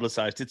well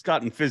publicized. It's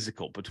gotten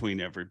physical between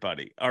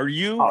everybody. Are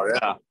you? Oh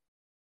yeah.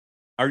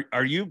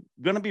 Are you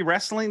going to be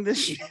wrestling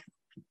this year?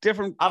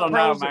 Different? I don't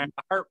know, man.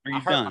 I hurt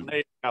my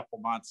knee a couple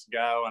months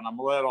ago, and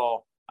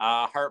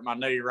I hurt my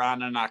knee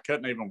running. I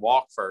couldn't even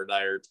walk for a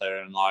day or two,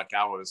 and like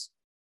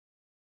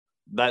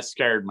that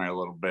scared me a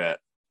little bit.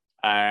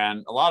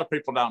 And a lot of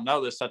people don't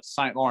know this. At the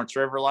St. Lawrence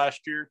River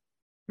last year,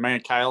 me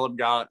and Caleb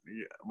got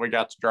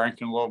to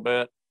drinking a little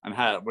bit, and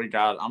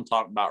I'm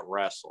talking about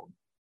wrestled.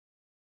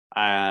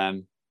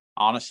 And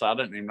honestly, I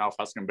didn't even know if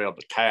I was going to be able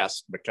to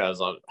cast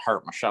because I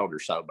hurt my shoulder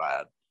so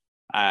bad.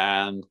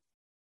 And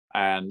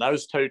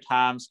those two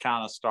times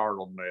kind of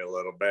startled me a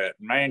little bit.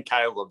 Me and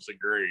Caleb's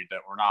agreed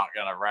that we're not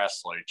going to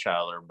wrestle each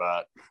other,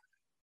 but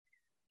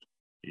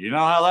you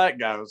know how that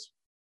goes.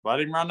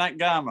 Let him run that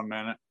gum a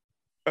minute.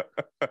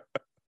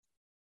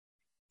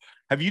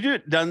 Have you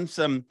done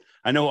some,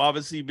 I know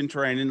obviously you've been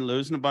training,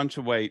 losing a bunch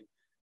of weight,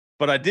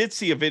 but I did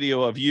see a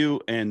video of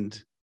you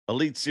and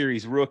Elite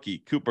Series rookie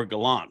Cooper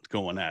Gallant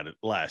going at it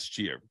last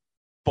year.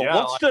 But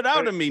what stood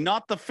out to me,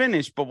 not the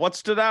finish, but what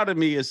stood out to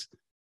me is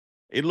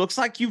it looks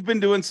like you've been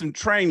doing some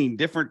training,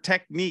 different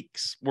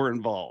techniques were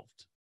involved.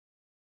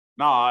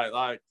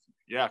 No,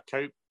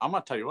 Coop, I'm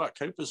going to tell you what,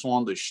 Coop is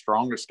one of the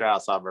strongest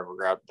guys I've ever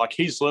grabbed. Like,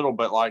 he's little,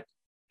 but like,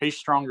 he's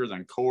stronger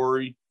than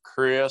Corey,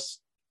 Chris.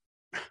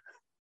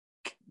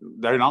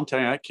 Dude, I'm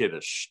telling you, that kid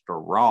is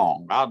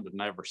strong. I've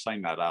never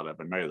seen that out of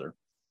him either.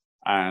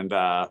 And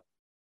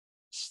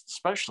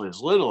especially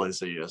as little as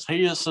he is.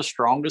 He is the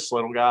strongest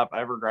little guy I've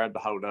ever grabbed a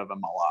hold of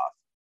in my life.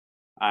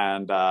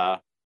 And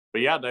but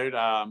yeah, dude,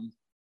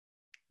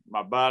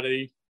 my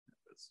buddy,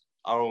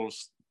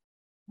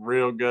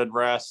 real good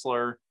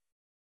wrestler,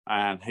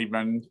 and he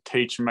been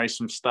teaching me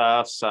some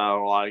stuff.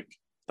 So like,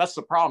 that's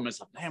the problem,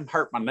 is I damn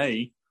hurt my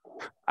knee,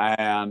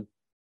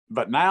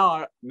 but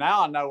now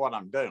I know what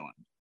I'm doing.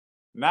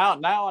 Now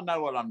I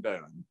know what I'm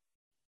doing,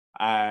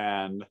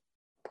 and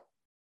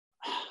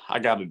I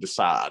got to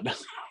decide.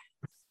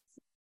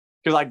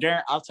 Because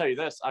I'll tell you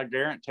this, I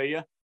guarantee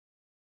you,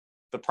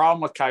 the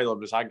problem with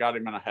Caleb is I got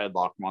him in a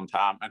headlock one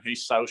time, and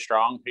he's so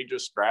strong, he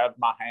just grabbed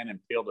my hand and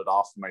peeled it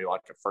off of me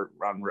like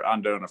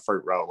I'm doing a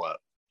fruit roll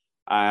up.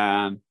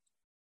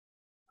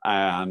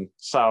 And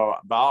so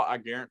I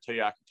guarantee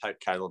you I can take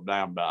Caleb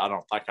down, but I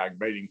don't think I can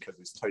beat him because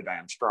he's too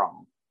damn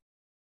strong.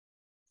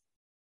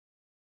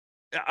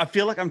 I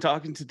feel like I'm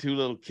talking to two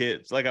little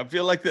kids. Like, I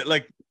feel like that,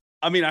 like,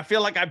 I mean, I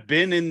feel like I've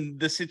been in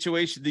the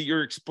situation that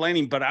you're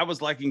explaining, but I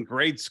was like in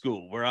grade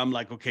school where I'm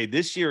like, okay,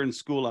 this year in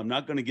school, I'm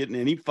not going to get in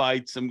any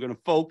fights. I'm going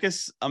to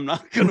focus. I'm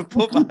not going to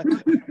put my...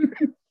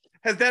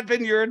 Has that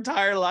been your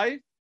entire life?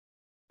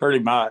 Pretty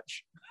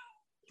much.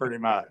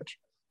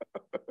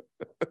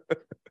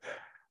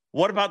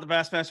 What about the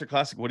Bassmaster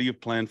Classic? What do you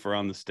plan for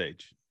on the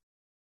stage?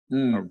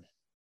 We're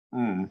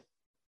going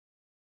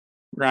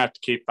to have to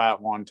keep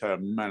that one to a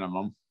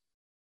minimum.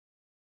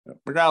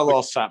 We got a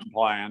little something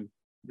planned.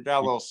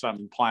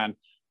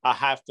 I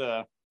have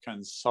to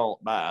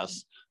consult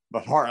Bass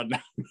before I'm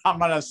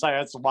going to say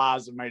it's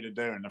wise of me to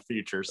do in the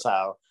future.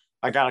 So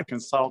I got to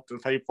consult the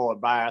people at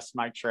Bass,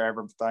 make sure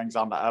everything's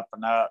on the up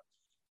and up.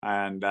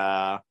 And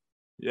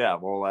yeah,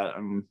 we'll let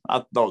them.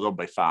 I thought they'll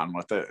be fine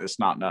with it. It's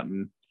not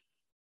nothing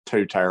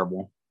too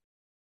terrible.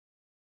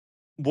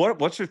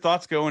 What's your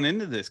thoughts going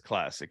into this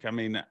classic? I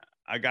mean,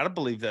 I got to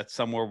believe that's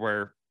somewhere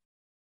where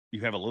you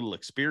have a little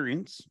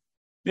experience.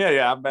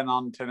 Yeah. I've been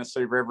on the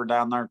Tennessee River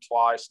down there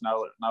twice.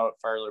 Know it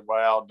fairly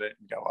well.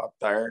 Didn't go up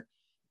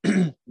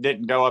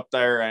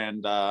there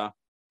and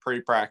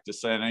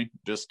pre-practice any,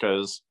 just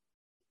because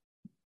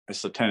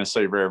it's the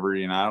Tennessee River,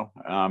 you know.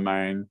 I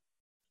mean,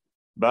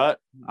 but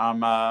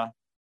I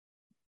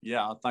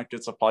think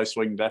it's a place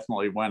we can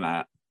definitely win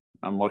at.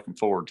 I'm looking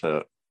forward to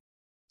it.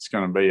 It's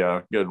going to be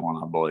a good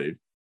one, I believe.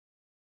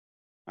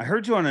 I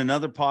heard you on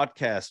another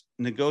podcast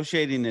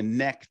negotiating a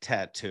neck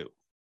tattoo.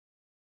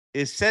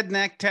 Is said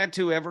neck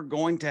tattoo ever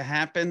going to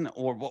happen,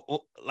 or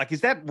like,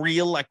 is that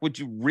real? Like, would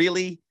you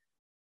really?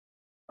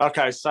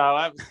 Okay,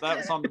 so that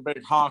was on the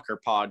Big Honker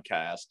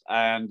podcast,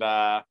 and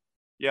the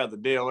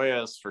deal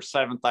is for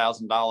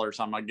 $7,000,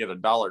 I'm gonna get a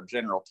Dollar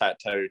General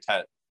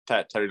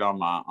tattooed on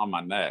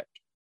my neck.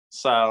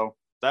 So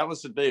that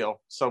was the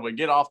deal. So we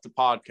get off the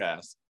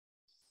podcast.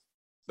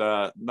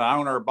 The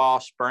owner,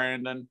 boss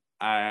Brandon,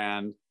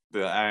 and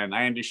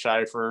Andy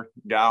Schaefer,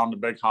 guy on the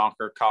Big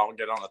Honker,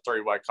 get on a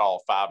three-way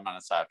call 5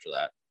 minutes after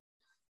that.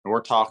 And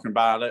we're talking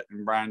about it,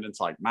 and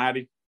Brandon's like,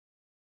 Maddie,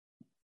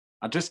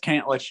 I just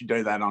can't let you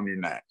do that on your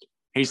neck.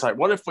 He's like,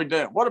 what if we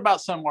do? What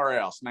about somewhere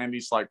else? And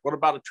Andy's like, what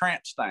about a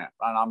tramp stamp?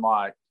 And I'm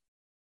like,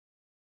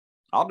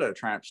 I'll do a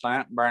tramp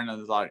stamp.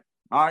 Brandon's like,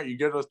 all right, you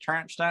good with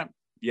tramp stamp?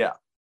 Yeah.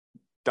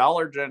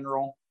 Dollar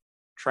General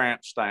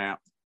tramp stamp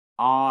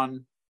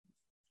on,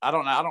 I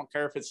don't know. I don't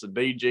care if it's the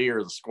DG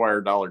or the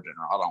square Dollar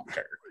General. I don't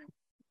care.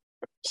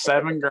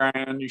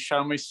 $7,000. You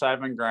show me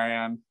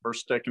 $7,000. We're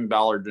sticking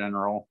Dollar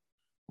General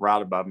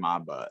right above my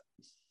butt.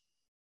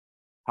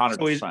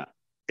 100%. So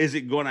is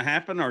it going to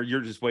happen, or you're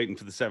just waiting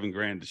for the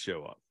 $7,000 to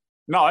show up?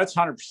 No, it's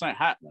 100%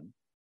 happening.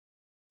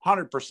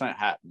 100%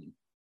 happening.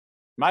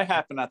 May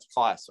happen at the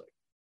Classic.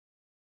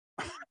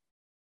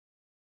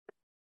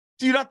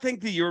 Do you not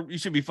think that you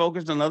should be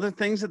focused on other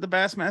things at the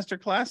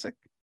Bassmaster Classic?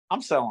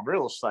 I'm selling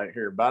real estate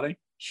here, buddy.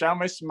 Show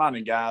me some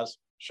money, guys.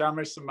 Show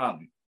me some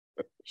money.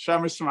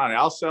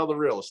 I'll sell the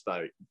real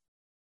estate.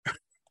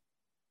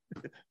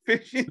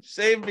 Fishing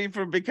saved me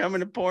from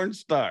becoming a porn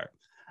star.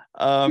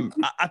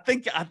 I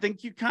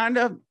think you kind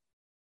of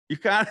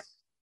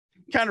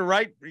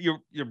right. You're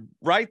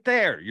right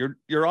there.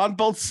 You're on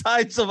both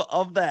sides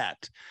of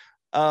that.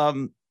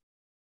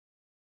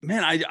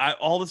 Man, I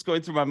all that's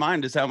going through my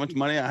mind is how much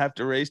money I have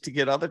to raise to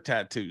get other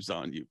tattoos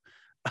on you.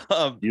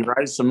 You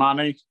raise the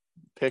money,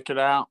 pick it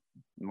out,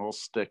 and we'll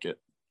stick it.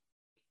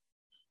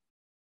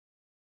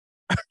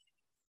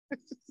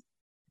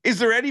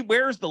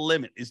 Where's the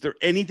limit? Is there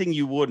anything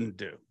you wouldn't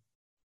do?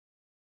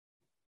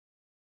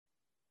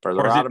 For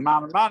the right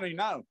amount of money,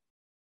 no.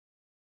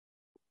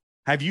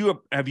 Have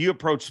you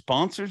approached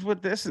sponsors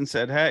with this and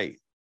said, hey,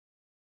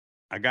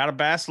 I got a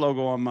Bass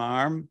logo on my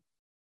arm.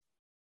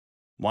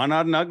 Why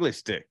not an ugly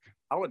stick?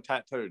 I would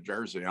tattoo a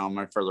jersey on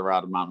me for the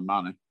right amount of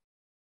money.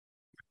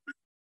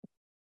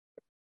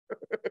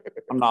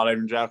 I'm not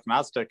even joking.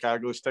 I'd stick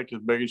ugly stick as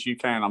big as you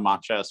can on my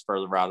chest for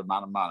the right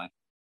amount of money.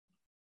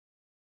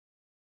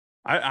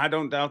 I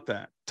don't doubt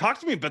that.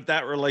 Talk to me about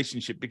that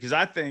relationship, because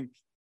I think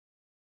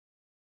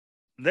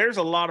there's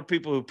a lot of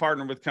people who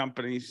partner with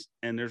companies,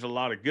 and there's a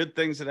lot of good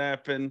things that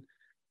happen.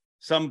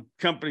 Some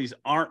companies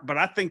aren't, but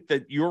I think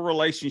that your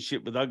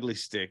relationship with Ugly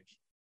Stick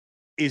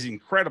is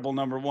incredible,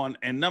 number one.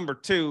 And number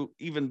two,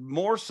 even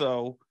more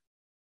so,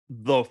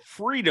 the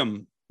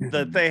freedom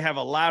that they have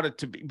allowed it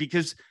to be.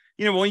 Because,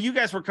 you know, when you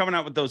guys were coming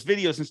out with those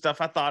videos and stuff,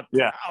 I thought,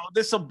 Yeah. oh,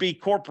 this will be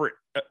corporate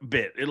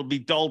bit. It'll be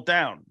dulled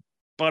down.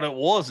 But it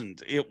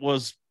wasn't. It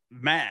was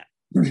Matt.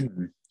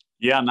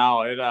 Yeah,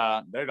 no, it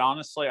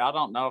honestly, I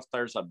don't know if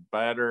there's a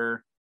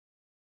better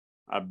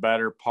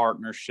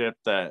partnership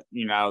that,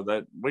 you know,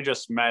 that we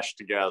just mesh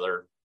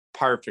together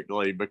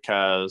perfectly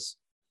because,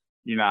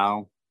 you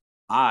know,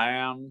 I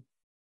am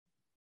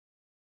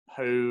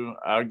who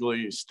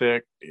Ugly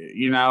Stick,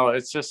 you know,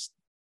 it's just,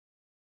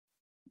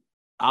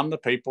 I'm the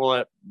people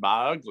that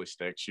buy Ugly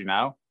Sticks, you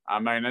know, I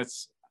mean,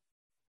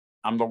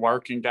 I'm the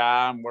working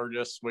guy and we're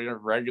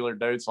regular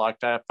dudes like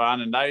to have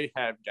fun, and they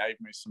have gave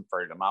me some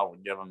freedom. I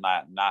would give them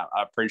that. And I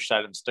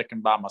appreciate them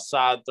sticking by my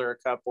side through a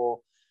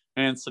couple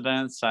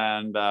incidents,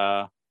 and dude,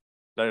 I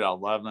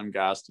love them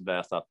guys to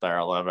death up there.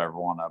 I love every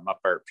one of them up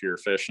there at Pure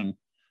Fishing.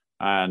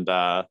 And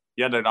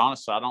yeah, dude,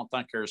 honestly, I don't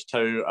think there's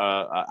two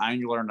an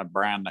angler and a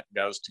brand that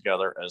goes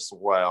together as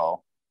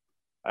well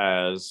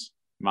as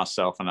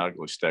myself and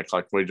Ugly Stick.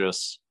 Like, we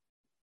just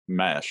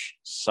mesh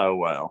so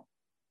well.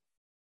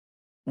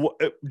 What,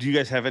 do you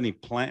guys have any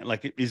plan?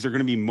 Like, is there going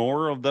to be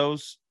more of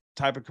those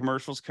type of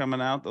commercials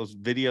coming out, those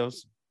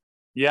videos?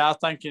 Yeah, I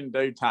think in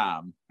due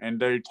time. In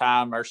due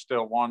time, there's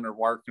still one they're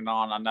working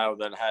on. I know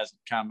that it hasn't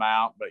come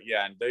out, but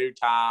yeah, in due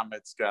time,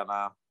 it's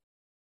gonna.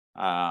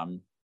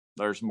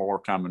 There's more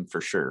coming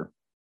for sure.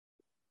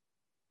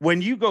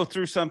 When you go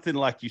through something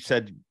like you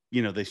said,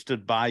 you know, they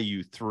stood by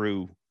you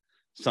through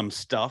some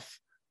stuff.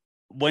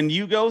 When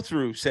you go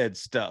through said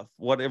stuff,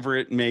 whatever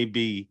it may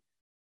be,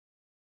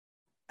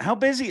 how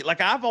busy?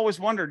 Like, I've always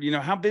wondered, you know,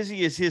 how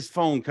busy is his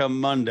phone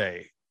come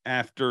Monday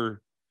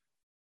after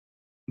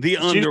the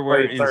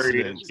underwear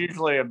incident? It's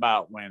usually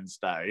about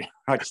Wednesday.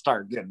 I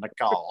start getting the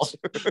calls.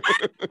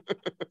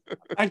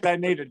 I think they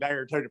need a day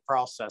or two to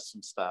process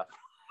some stuff.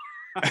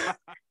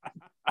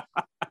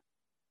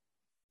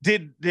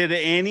 Did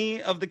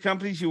any of the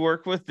companies you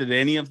work with, did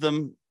any of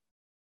them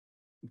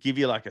give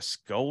you like a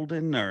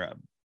scolding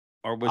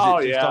or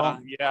was it just all?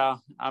 Yeah.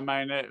 I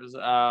mean, it was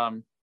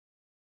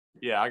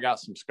yeah, I got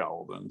some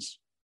scoldings,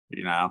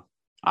 you know.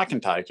 I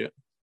can take it.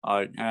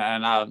 Like,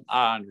 and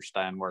I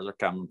understand where they're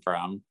coming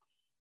from.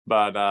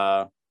 But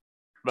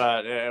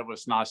it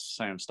was nice to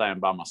see him staying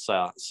by my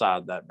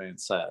side, that being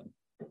said,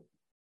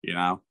 you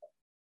know.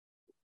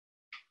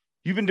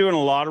 You've been doing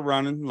a lot of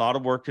running, a lot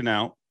of working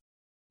out.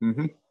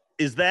 Mm-hmm.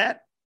 Is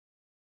that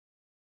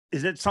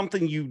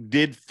something you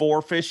did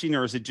for fishing,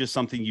 or is it just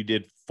something you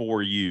did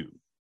for you?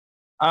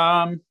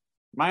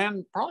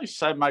 Man, probably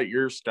 7, 8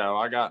 years ago,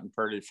 I got in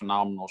pretty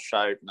phenomenal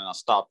shape, and then I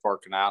stopped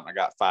working out and I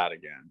got fat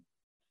again.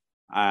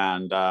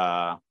 And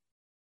I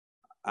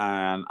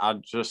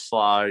just,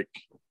 like,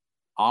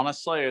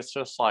 honestly, it's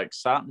just like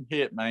something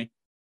hit me.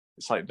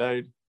 It's like,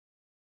 dude,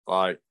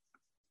 like,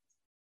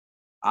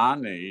 I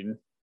need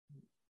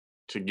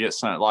to get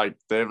some, like,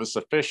 there was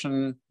the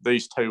fishing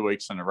these 2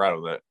 weeks in a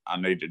row that I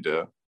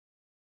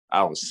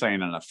was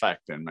seeing an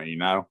effect in me, you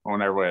know,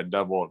 whenever we had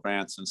double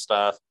events and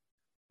stuff.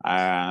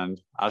 And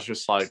I was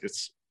just like,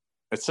 it's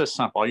just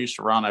simple. I used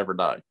to run every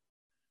day.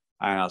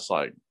 And I was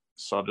like,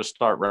 so I just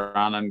start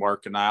running,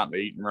 working out, and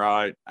eating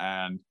right.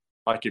 And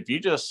like, if you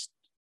just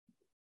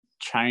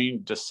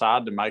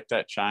decide to make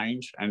that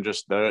change and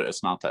just do it,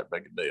 it's not that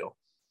big a deal.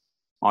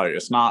 Like,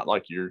 it's not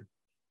like you're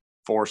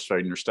force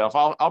feeding yourself.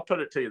 I'll put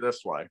it to you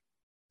this way.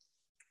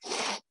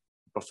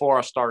 Before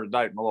I started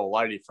dating a little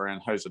lady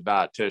friend who's a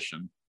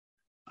dietitian,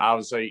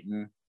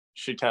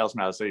 she tells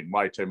me I was eating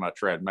way too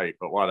much red meat,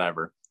 but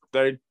whatever.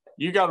 Dude,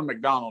 you go to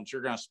McDonald's,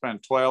 you're going to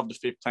spend $12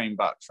 to $15,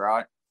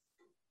 right?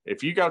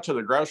 If you go to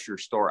the grocery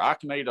store, I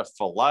can eat a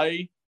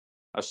filet,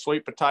 a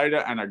sweet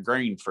potato, and a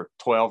green for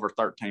 $12 or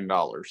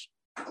 $13.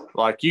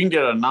 Like, you can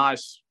get a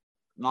nice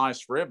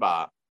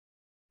ribeye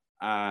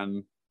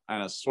and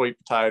a sweet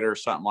potato or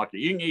something like that.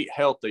 You can eat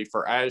healthy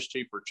for as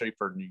cheaper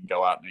than you can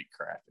go out and eat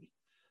crappy.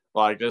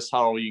 Like, this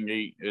whole you can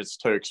eat, it's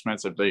too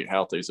expensive to eat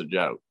healthy is a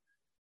joke.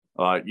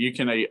 Like, you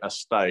can eat a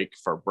steak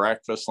for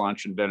breakfast,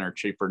 lunch, and dinner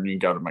cheaper than you can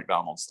go to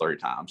McDonald's 3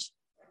 times.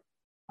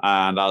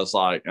 And I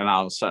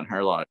was sitting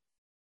here like,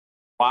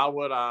 why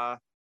would I?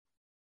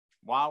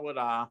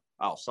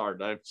 Oh, sorry,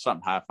 Dave.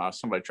 Something happened.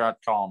 Somebody tried to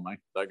call me.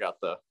 They got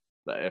the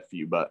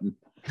FU button.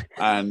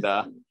 And,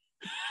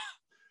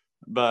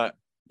 but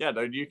yeah,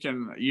 dude,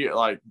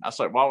 I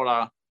said, why would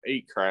I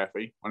eat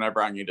crappy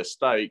whenever I can eat a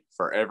steak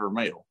for every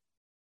meal?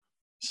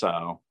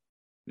 So,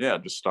 yeah,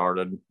 just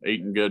started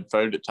eating good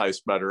food. It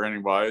tastes better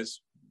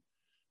anyways.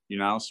 You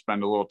know,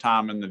 spend a little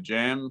time in the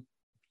gym,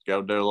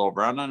 go do a little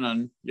running,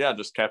 and yeah,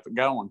 just kept it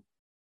going.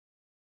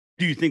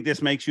 Do you think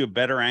this makes you a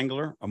better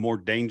angler, a more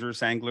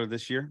dangerous angler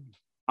this year?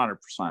 100%.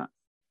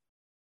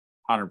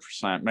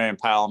 100%. Me and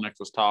Palaniuk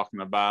was talking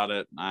about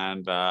it,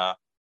 and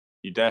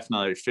you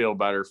definitely feel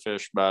better,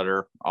 fish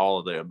better, all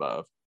of the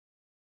above.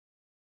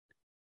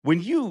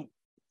 When you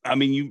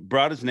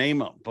brought his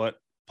name up, but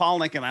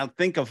Palaniuk, and I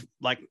think of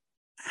like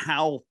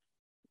how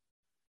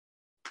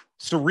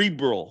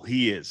cerebral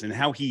he is and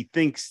how he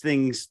thinks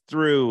things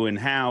through, and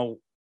how,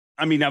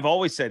 I mean, I've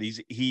always said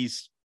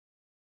he's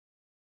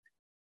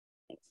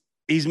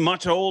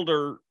much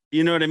older.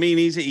 You know what I mean?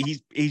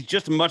 He's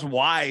just much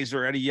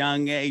wiser at a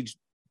young age.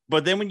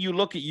 But then when you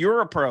look at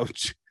your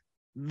approach,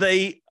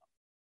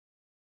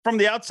 from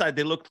the outside,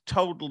 they look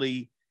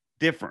totally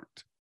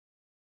different.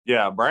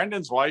 Yeah,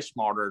 Brandon's way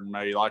smarter than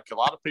me. Like, a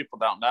lot of people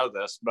don't know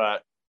this,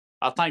 but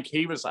I think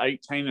he was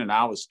 18 and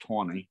I was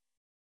 20.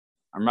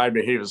 Or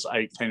maybe he was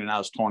 18 and I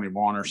was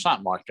 21 or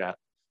something like that.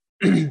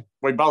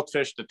 We both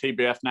fished the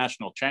TBF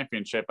National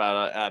Championship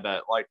at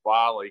Lake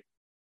Wiley,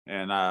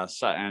 and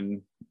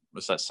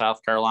was that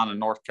South Carolina,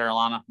 North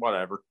Carolina,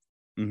 whatever.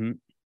 Mm-hmm.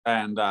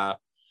 And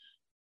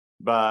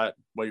but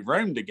we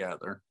roomed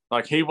together.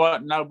 Like, he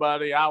wasn't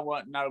nobody, I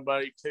wasn't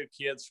nobody. Two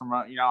kids from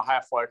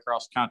halfway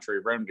across country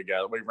roomed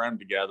together. We roomed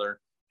together.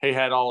 He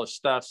had all his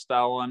stuff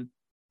stolen.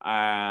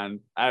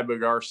 And Abu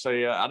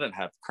Garcia, I didn't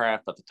have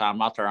crap at the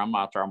time. I'm out there on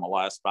my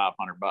last $500,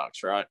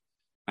 right?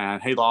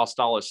 And he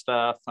lost all his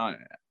stuff,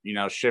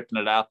 shipping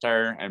it out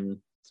there.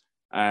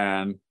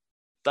 And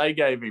they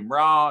gave him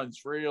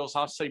rods, reels.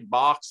 I see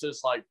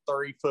boxes, like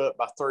 3 foot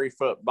by 3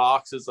 foot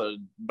boxes of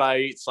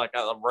baits. Like,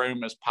 the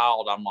room is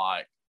piled. I'm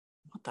like,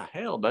 what the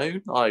hell,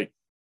 dude? Like,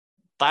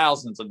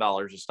 thousands of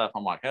dollars of stuff.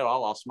 I'm like, hell, I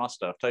lost my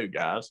stuff too,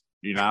 guys.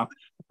 And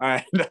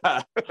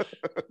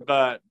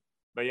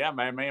but yeah,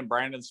 man, me and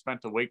Brandon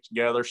spent a week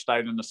together,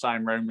 stayed in the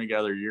same room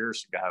together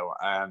years ago.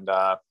 And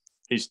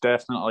he's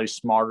definitely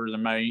smarter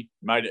than me,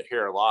 made it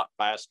here a lot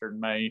faster than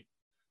me.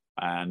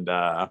 And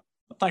I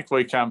think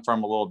we come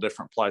from a little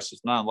different places.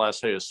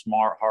 Nonetheless, he is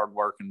smart,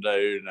 hardworking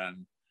dude.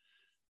 And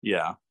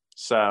yeah,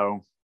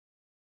 so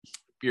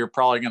you're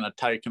probably going to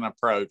take an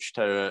approach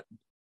to it,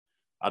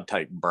 I'd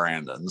take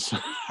Brandon's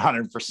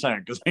 100%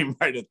 because he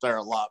made it there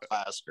a lot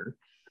faster.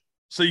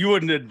 So you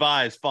wouldn't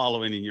advise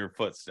following in your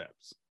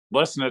footsteps?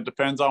 Listen, it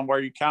depends on where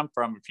you come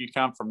from. If you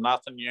come from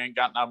nothing, you ain't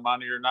got no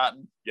money or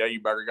nothing, yeah,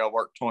 you better go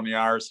work 20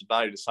 hours a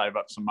day to save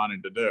up some money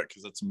to do it,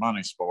 because it's a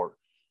money sport.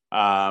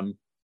 I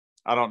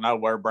don't know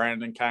where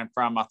Brandon came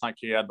from. I think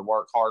he had to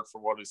work hard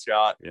for what he's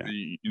got.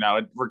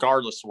 Yeah.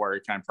 Regardless of where he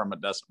came from,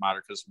 it doesn't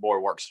matter, because the boy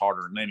works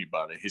harder than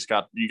anybody.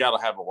 You got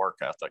to have a work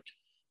ethic.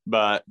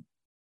 But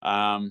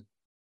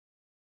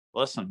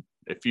listen,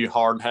 if you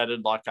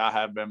hard-headed like I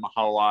have been my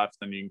whole life,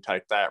 then you can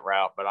take that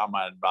route. But I'm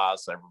going to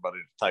advise everybody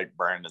to take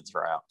Brandon's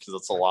route, because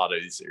it's a lot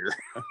easier.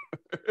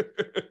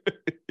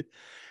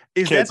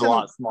 Kid's a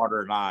lot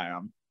smarter than I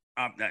am.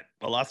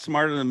 A lot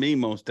smarter than me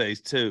most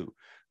days, too.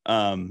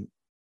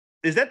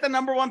 Is that the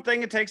number one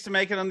thing it takes to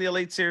make it on the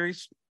Elite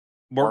Series?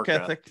 Work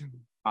ethic?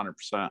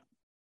 100%.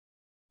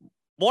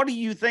 What do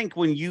you think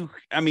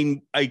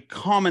a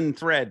common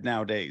thread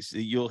nowadays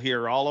that you'll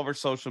hear all over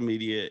social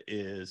media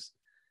is,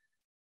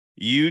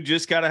 you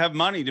just got to have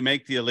money to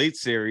make the Elite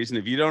Series. And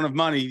if you don't have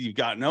money, you've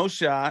got no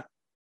shot.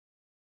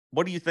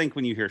 What do you think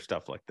when you hear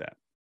stuff like that?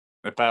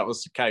 If that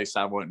was the case,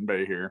 I wouldn't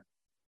be here.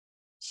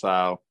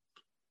 So,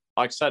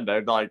 like I said,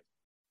 dude, like,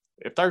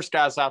 if there's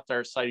guys out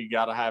there say you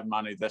got to have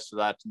money, this or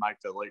that, to make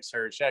the Elite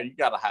Series, yeah, you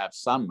got to have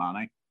some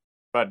money.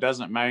 But it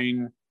doesn't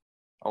mean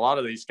a lot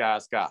of these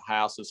guys got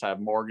houses, have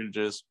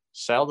mortgages.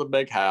 Sell the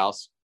big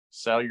house,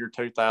 sell your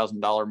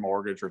 $2,000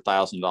 mortgage or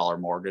 $1,000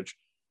 mortgage,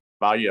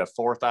 buy you a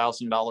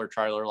 $4,000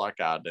 trailer like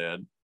I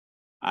did,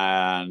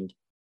 and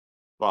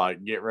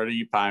like, get rid of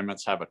your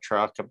payments, have a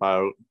truck, a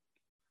boat,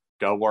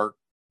 go work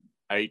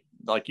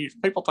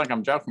people think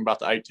I'm joking about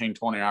the 18,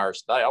 20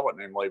 hours a day. I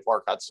wouldn't even leave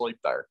work. I'd sleep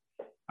there.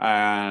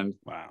 And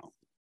wow,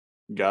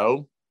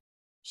 go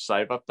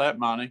save up that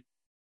money.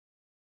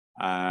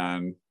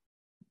 And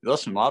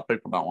listen, a lot of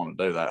people don't want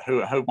to do that.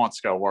 Who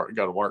wants to go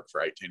to work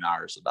for 18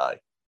 hours a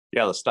day?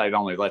 Yeah, the state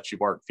only lets you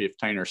work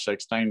 15 or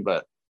 16,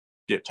 but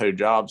get 2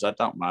 jobs, that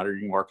don't matter.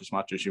 You can work as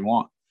much as you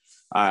want.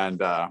 And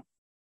yeah,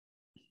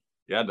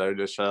 dude,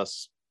 it's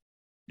just,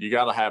 you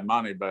got to have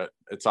money, but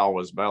it's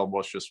always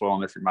available. It's just if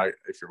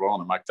you're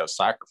willing to make those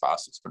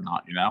sacrifices or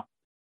not.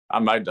 I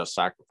made those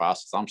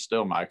sacrifices. I'm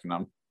still making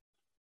them.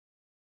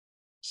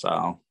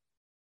 So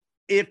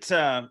I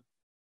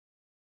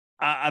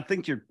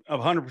think you're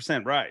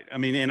 100% right. I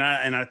mean, and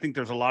I think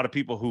there's a lot of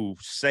people who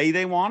say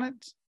they want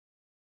it,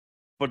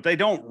 but they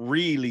don't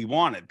really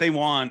want it. They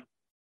want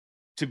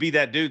to be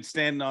that dude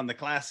standing on the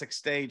classic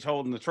stage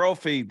holding the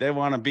trophy. They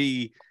want to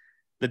be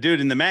the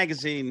dude in the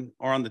magazine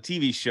or on the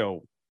TV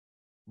show.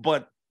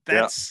 But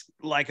that's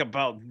like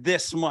about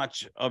this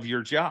much of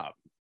your job.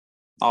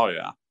 Oh,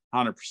 yeah,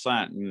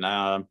 100%.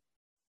 And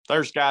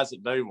there's guys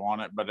that do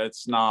want it, but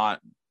it's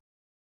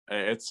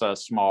a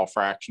small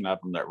fraction of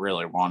them that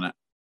really want it,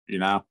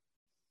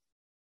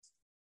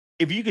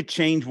 If you could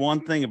change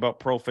one thing about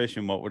pro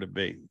fishing, what would it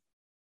be?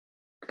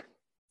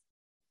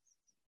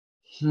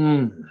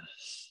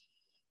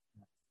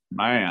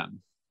 Man.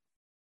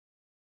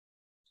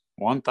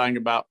 One thing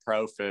about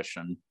pro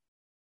fishing,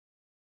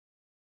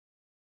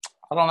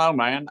 I don't know,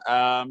 man.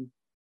 I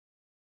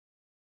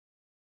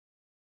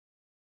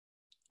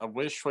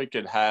wish we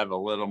could have a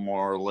little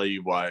more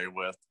leeway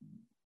with,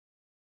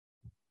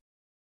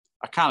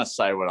 I kind of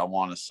say what I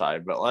want to say,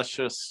 but let's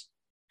just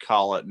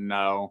call it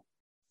no.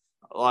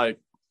 Like,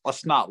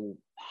 let's not,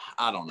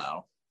 I don't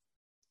know.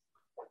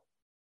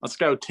 Let's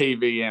go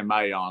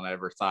TVMA on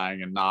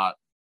everything and not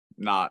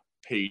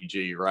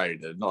PG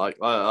rated. Like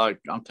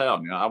I'm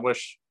telling you, I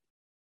wish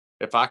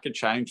if I could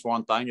change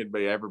one thing, it'd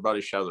be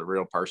everybody show the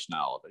real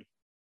personality.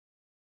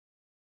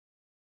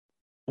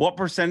 What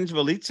percentage of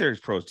Elite Series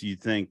pros do you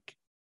think,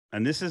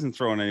 and this isn't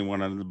throwing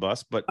anyone under the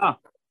bus, but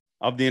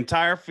of the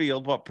entire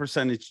field, what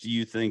percentage do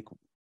you think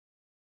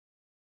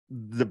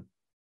the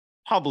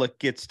public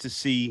gets to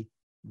see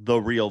the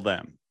real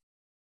them?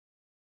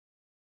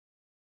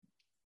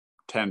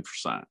 10%.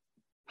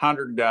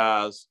 100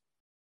 guys.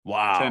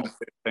 Wow. 10 to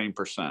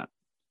 15%,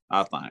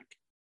 I think.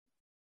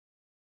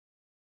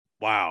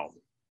 Wow.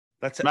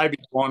 That's maybe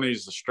 20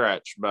 is the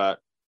stretch, but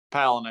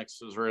Palinek's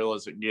as real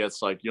as it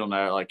gets. Like, you'll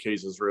know, like,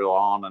 he's as real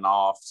on and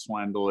off.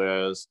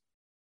 Swindle is.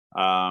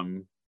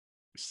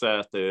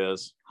 Seth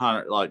is.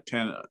 100, like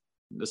 10.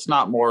 It's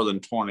not more than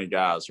 20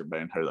 guys are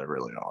being who they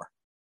really are.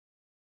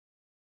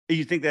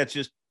 You think that's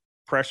just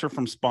pressure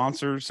from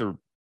sponsors or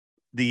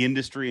the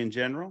industry in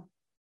general?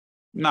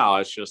 No,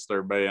 it's just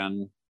they're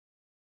being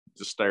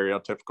the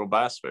stereotypical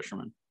bass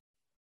fisherman.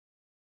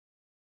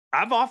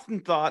 I've often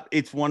thought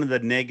it's one of the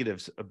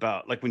negatives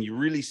about, like, when you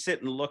really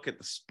sit and look at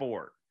the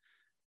sport,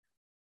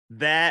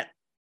 that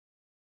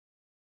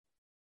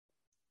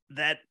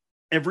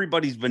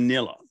everybody's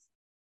vanilla,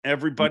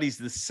 everybody's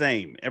the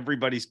same,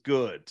 everybody's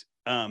good.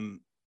 I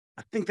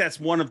think that's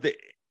one of the,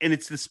 and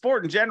it's the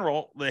sport in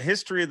general, the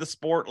history of the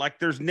sport. Like,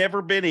 there's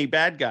never been a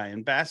bad guy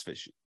in bass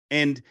fishing.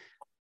 And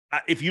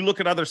if you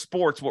look at other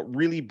sports, what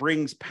really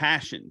brings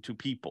passion to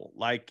people,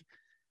 like,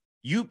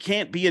 you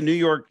can't be a New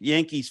York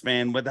Yankees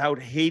fan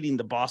without hating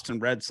the Boston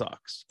Red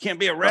Sox. You can't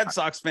be a Red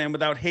Sox fan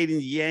without hating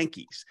the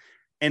Yankees,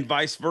 and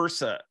vice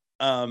versa.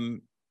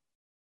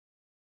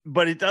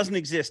 But it doesn't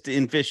exist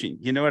in fishing.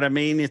 You know what I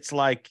mean? It's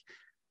like,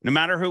 no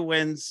matter who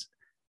wins,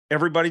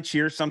 everybody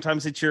cheers.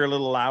 Sometimes they cheer a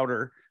little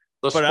louder.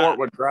 The sport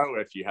would grow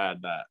if you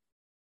had that.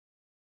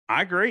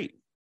 I agree.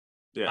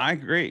 Yeah, I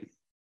agree.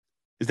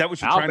 Is that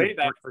what you're I'll trying to be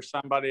that for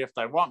somebody if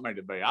they want me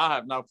to be. I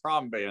have no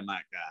problem being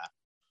that guy.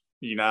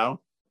 You know,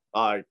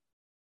 like,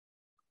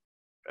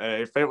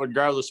 if it would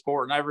grow the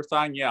sport and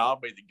everything, yeah, I'll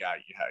be the guy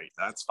you hate.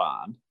 That's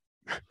fine.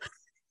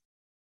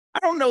 I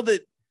don't know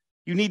that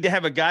you need to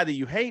have a guy that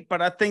you hate,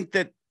 but I think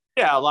that,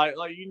 yeah, like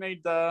you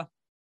need to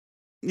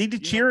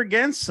cheer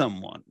against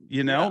someone,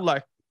 you know,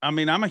 like, I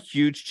mean, I'm a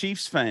huge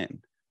Chiefs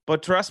fan,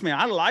 but trust me,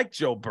 I like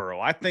Joe Burrow.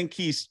 I think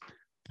he's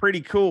pretty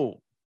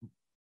cool.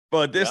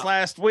 But this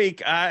last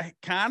week, I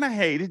kind of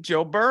hated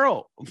Joe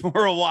Burrow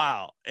for a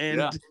while.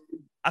 And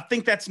I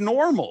think that's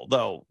normal,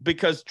 though,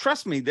 because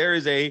trust me, there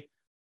is a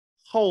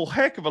whole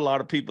heck of a lot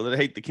of people that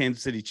hate the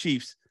Kansas City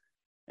Chiefs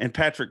and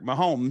Patrick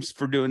Mahomes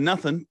for doing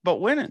nothing but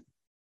winning.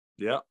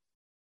 Yeah,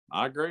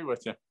 I agree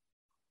with you.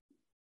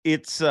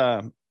 It's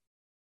an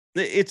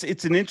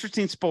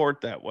interesting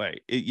sport that way.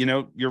 You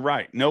know, you're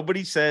right.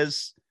 Nobody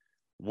says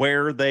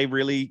how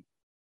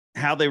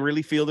they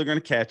really feel they're going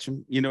to catch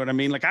them. You know what I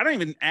mean? Like, I don't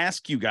even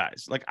ask you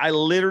guys. Like, I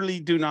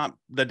literally do not.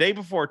 The day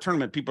before a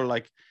tournament, people are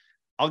like,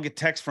 I'll get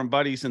texts from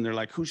buddies and they're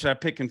like, who should I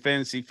pick in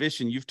fantasy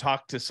fishing? You've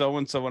talked to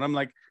so-and-so. And I'm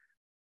like,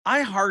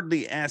 I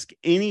hardly ask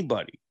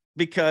anybody,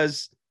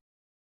 because,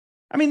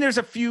 I mean, there's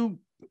a few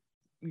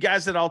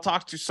guys that I'll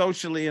talk to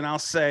socially and I'll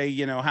say,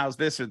 you know, how's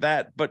this or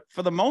that. But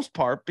for the most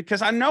part,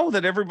 because I know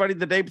that everybody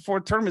the day before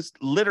a tournament is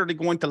literally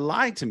going to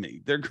lie to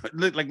me. They're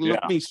like,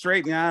 look me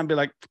straight in the eye and be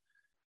like,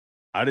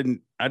 I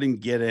didn't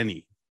get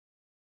any.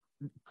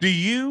 Do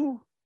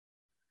you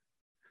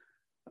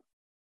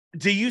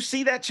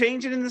see that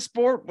changing in the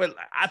sport? Well,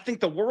 I think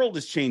the world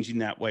is changing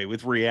that way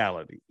with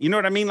reality. You know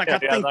what I mean? Like, I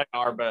think they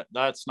are, but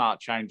that's not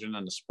changing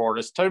in the sport.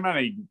 It's too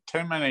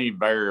many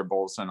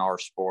variables in our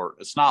sport.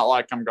 It's not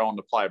like I'm going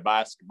to play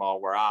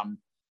basketball where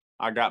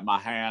I got my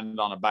hand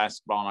on a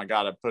basketball and I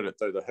got to put it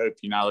through the hoop.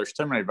 You know, there's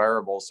too many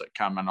variables that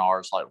come in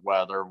ours, like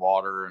weather,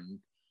 water, and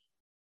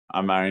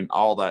I mean,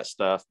 all that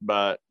stuff.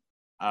 But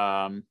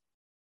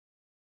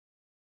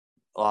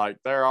like,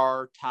 there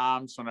are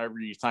times whenever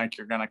you think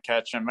you're going to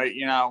catch him,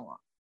 you know,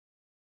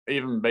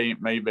 even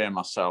me being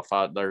myself,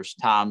 there's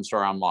times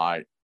where I'm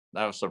like,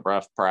 that was a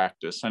rough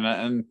practice.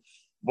 And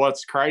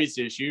what's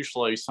crazy is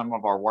usually some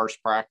of our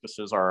worst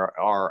practices are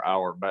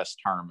our best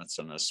tournaments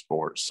in this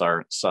sport.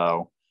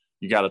 So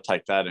you got to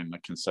take that into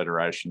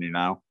consideration, you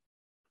know.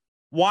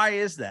 Why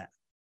is that?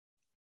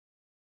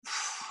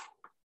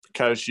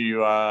 Because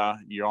you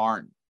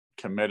aren't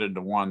committed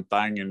to one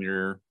thing and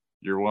you're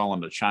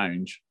willing to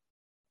change.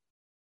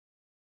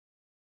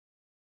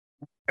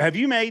 Have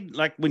you made,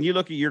 like, when you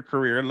look at your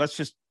career, and let's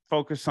just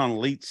focus on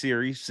Elite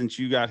Series since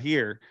you got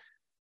here,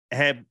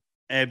 have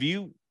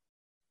you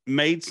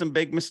made some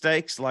big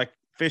mistakes, like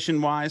fishing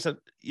wise?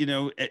 You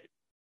know,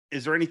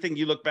 is there anything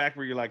you look back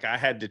where you're like, I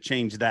had to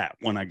change that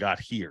when I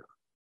got here?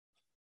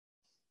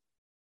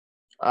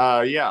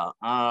 I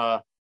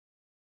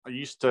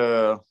used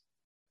to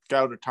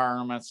go to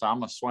tournaments.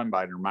 I'm a swim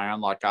baiter,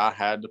 man. Like, I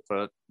had to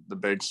put the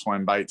big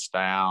swim baits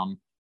down.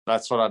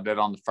 That's what I did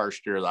on the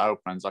first year of the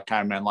Opens. I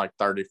came in like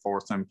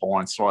 34th in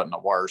points. Wasn't the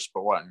worst,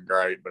 but wasn't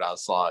great. But I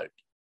was like,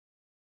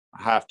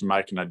 I have to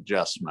make an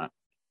adjustment.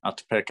 I have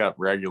to pick up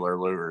regular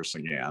lures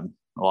again.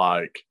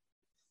 Like,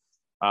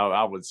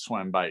 I would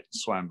swim bait,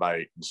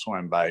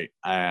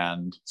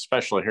 and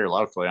especially here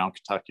locally on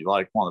Kentucky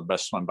Lake, one of the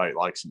best swim bait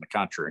lakes in the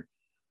country.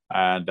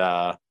 And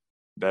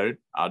dude,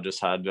 I just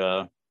had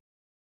to,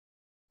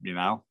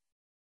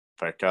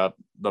 pick up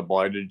the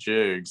bladed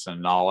jigs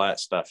and all that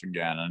stuff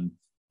again. And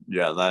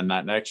yeah, then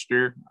that next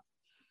year,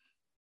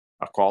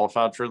 I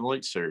qualified for the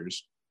Elite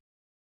Series.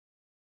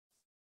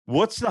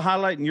 What's the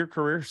highlight in your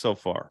career so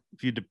far?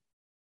 If you had to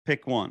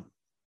pick one.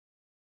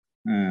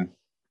 The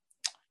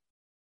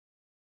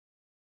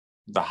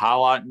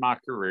highlight in my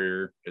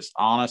career is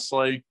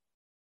honestly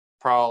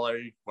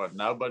probably what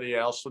nobody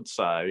else would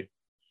say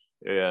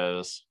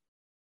is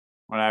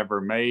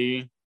whenever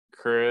me,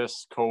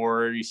 Chris,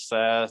 Corey,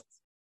 Seth,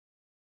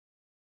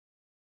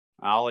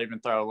 I'll even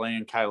throw Lee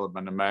and Caleb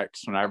in the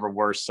mix, whenever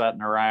we're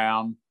sitting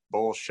around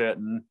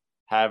bullshitting,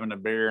 having a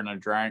beer and a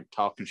drink,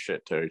 talking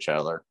shit to each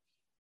other.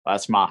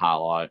 That's my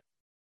highlight.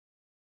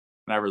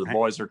 Whenever the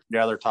boys are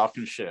together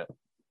talking shit.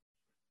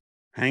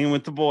 Hanging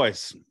with the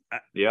boys.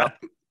 Yeah.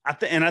 I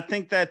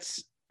think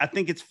it's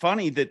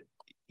funny that,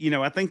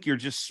 I think you're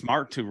just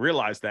smart to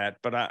realize that,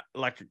 but I'll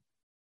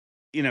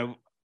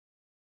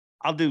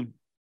do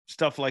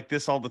stuff like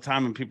this all the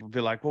time and people be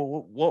like, well,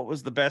 what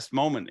was the best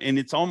moment? And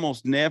it's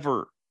almost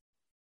never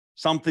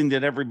something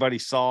that everybody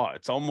saw.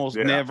 It's almost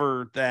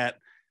never that,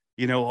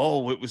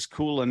 oh, it was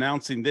cool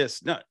announcing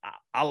this. No,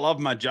 I love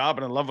my job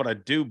and I love what I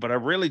do, but I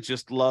really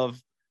just love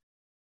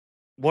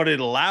what it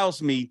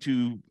allows me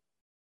to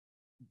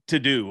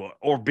do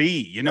or be,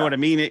 you know what I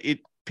mean?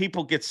 It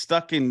people get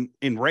stuck in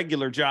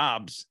regular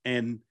jobs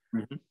and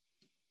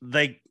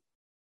they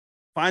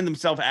find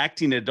themselves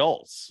acting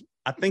adults.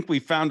 I think we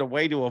found a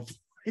way to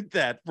avoid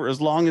that for as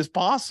long as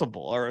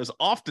possible or as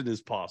often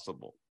as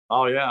possible.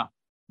 Oh yeah.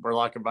 We're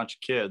like a bunch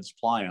of kids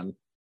playing.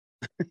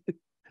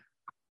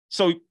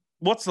 So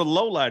what's the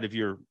low light of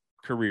your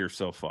career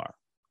so far?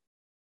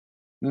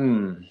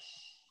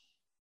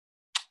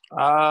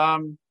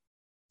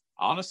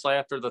 Honestly,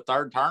 after the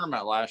third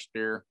tournament last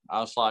year,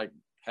 I was like,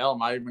 hell,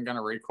 am I even going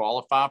to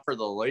requalify for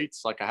the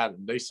elites? Like, I had a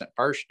decent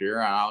first year,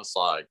 and I was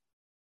like,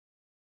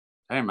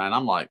 hey, man,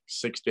 I'm like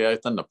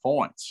 68th in the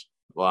points.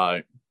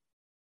 Like,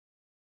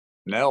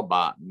 nail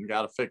biting. You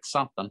got to fix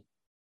something.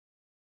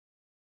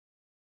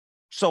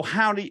 So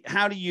how do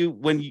you,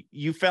 when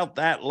you felt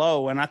that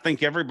low, and I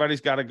think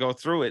everybody's got to go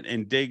through it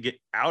and dig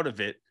out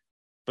of it,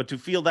 but to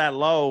feel that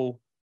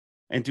low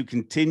and to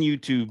continue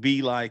to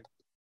be like,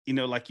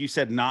 like you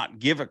said, not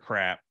give a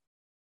crap,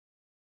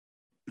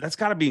 that's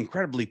got to be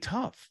incredibly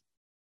tough.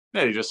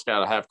 Yeah, you just got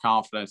to have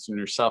confidence in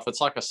yourself.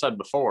 It's like I said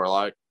before,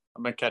 like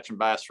I've been catching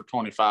bass for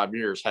 25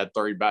 years, had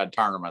 3 bad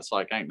tournaments.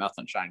 Like, ain't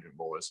nothing changing,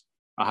 boys.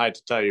 I hate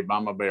to tell you, but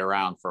I'm going to be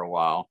around for a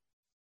while.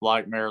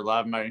 Like me or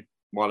love me,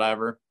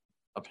 whatever.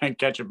 I've been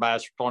catching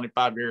bass for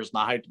 25 years,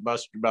 and I hate to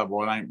bust your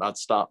bubble. It ain't about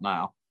to stop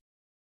now.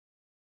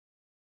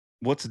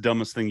 What's the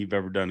dumbest thing you've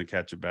ever done to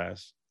catch a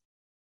bass?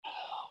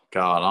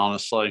 God,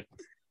 honestly,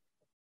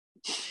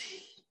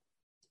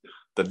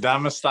 the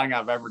dumbest thing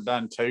I've ever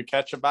done to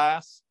catch a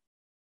bass?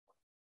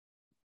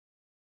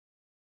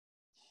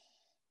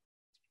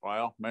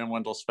 Well, me and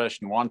Wendell's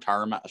fishing one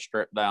tournament. I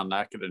stripped down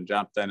naked and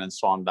jumped in and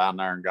swam down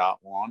there and got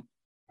one.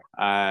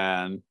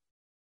 And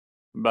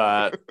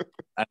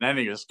then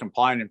he was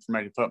complaining for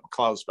me to put my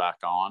clothes back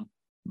on.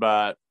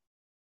 But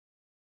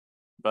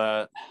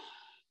man,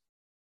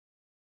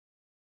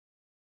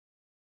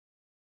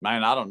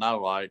 I don't know.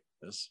 Like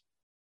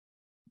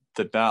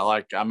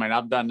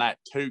I've done that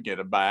to get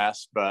a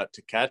bass, but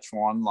to catch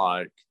one,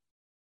 like,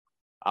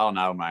 I don't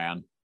know,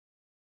 man.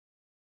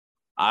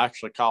 I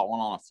actually caught one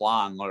on a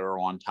flying lure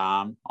one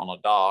time on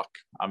a dock.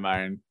 I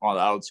mean, one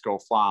of the old school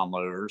flying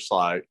lures,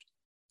 like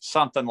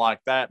something like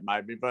that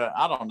maybe, but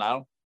I don't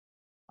know.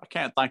 I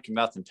can't think of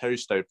nothing too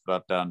stupid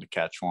I've done to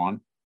catch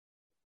one.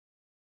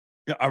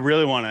 Yeah, I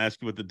really want to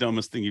ask you what the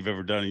dumbest thing you've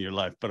ever done in your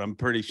life, but I'm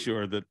pretty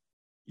sure that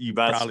you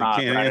probably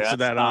can't answer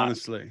that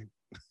honestly.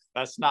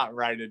 That's not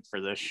rated for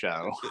this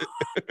show.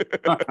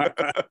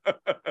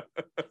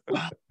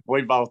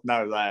 We both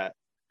know that.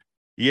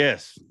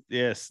 Yes.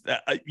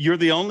 You're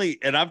the only,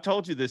 and I've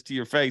told you this to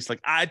your face. Like,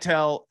 I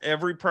tell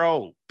every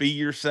pro, be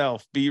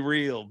yourself, be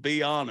real,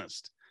 be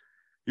honest.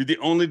 You're the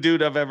only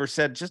dude I've ever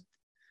said, just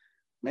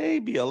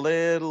maybe a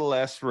little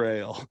less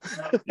rail.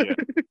 Yeah.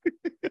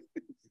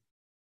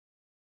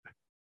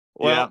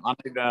 Well,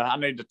 yeah, I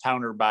need to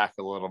tone her back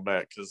a little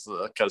bit because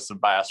the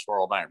bass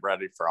world ain't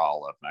ready for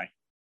all of me.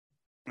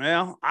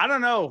 Well, I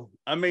don't know.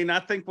 I mean, I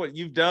think what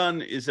you've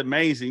done is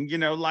amazing.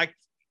 Like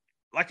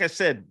I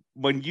said,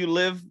 when you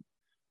live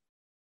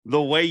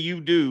the way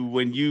you do,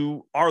 when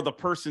you are the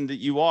person that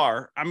you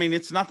are, I mean,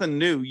 it's nothing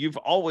new. You've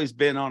always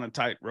been on a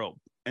tightrope,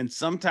 and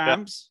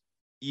sometimes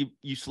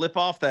you slip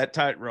off that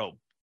tightrope.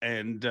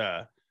 And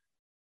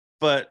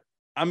but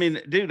I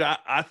mean, dude,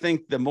 I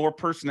think the more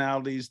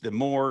personalities, the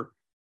more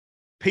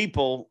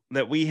people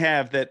that we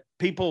have, that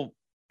people,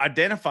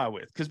 identify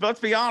with. Because let's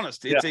be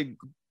honest, it's a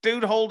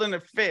dude holding a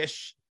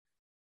fish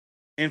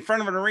in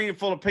front of an arena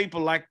full of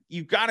people. Like,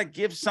 you got to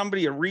give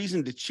somebody a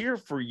reason to cheer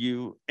for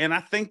you. And I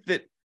think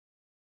that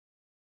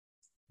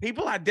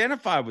people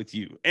identify with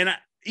you. And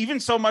even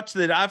so much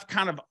that I've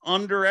kind of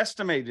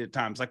underestimated at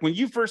times. Like when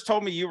you first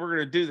told me you were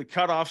going to do the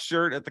cutoff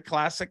shirt at the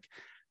Classic,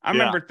 I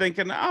remember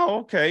thinking,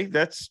 oh, okay,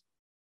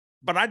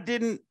 but I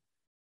didn't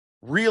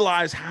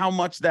realize how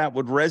much that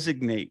would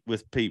resonate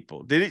with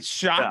people. Did it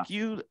shock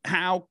you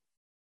how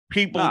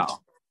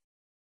people?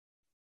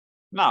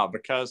 No,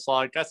 because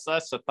like that's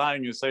the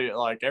thing. You see,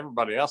 like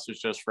everybody else is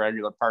just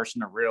regular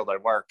person and real. They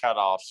wear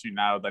cutoffs,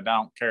 they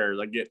don't care.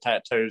 They get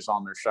tattoos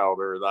on their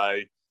shoulder.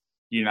 They,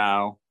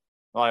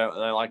 they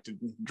like to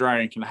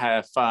drink and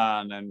have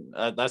fun. And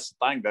that's the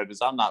thing, dude,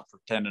 is I'm not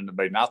pretending to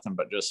be nothing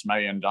but just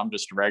me. And I'm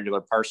just a regular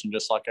person,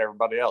 just like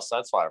everybody else.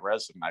 That's why it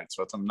resonates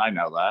with them. They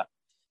know that.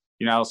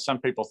 Some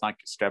people think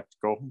it's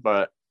skeptical,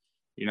 but,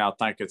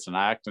 think it's an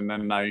act. And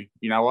then they,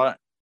 what?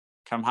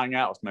 Come hang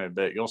out with me a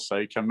bit. You'll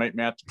see. Come meet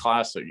me at the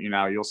Classic.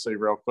 You'll see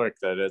real quick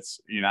that it's,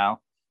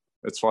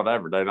 it's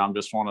whatever, dude. I'm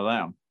just one of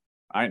them.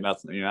 I ain't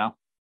nothing,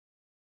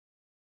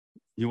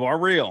 You are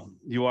real.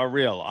 You are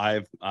real.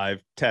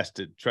 I've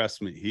tested.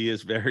 Trust me. He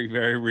is very,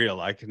 very real.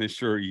 I can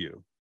assure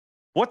you.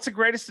 What's the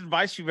greatest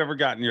advice you've ever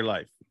gotten in your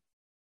life?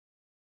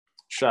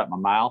 Shut my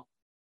mouth.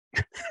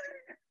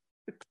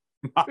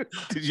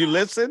 Did you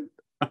listen?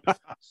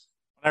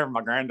 Whenever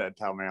my granddad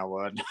told me I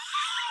would.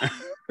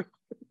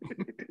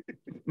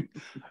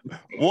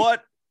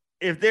 What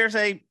if there's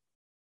a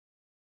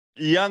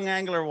young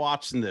angler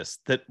watching this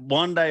that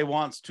one day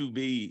wants to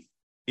be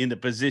in the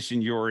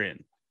position you're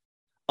in?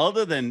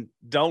 Other than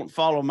don't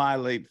follow my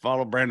lead,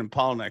 follow Brandon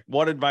Palaniuk,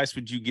 what advice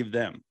would you give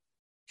them?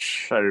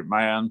 Shoot,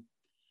 man.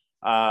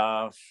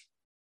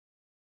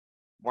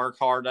 Work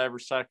hard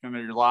every second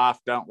of your life.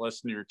 Don't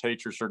listen to your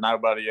teachers or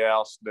nobody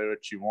else. Do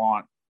what you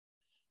want.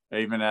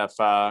 Even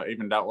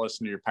don't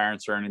listen to your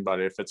parents or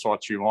anybody. If it's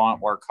what you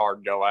want, work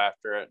hard, go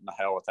after it, and the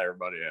hell with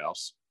everybody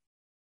else.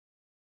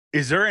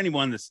 Is there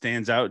anyone that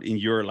stands out in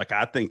your,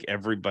 I think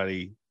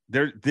everybody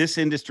there, this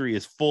industry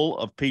is full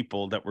of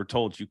people that were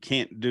told you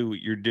can't do what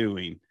you're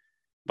doing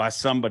by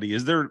somebody.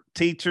 Is there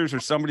teachers or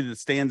somebody that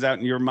stands out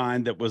in your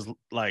mind that was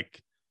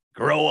like,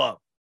 grow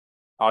up?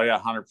 Oh yeah,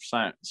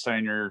 100%.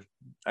 Senior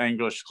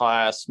English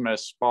class,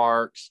 Miss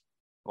Sparks.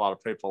 A lot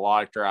of people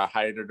liked her. I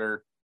hated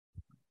her.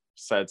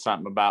 Said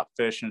something about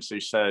fishing. She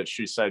said,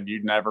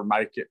 you'd never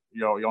make it.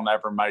 You'll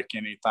never make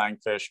anything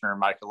fishing or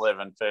make a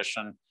living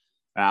fishing.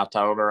 And I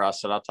told her, I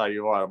said, I'll tell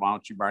you what, why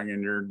don't you bring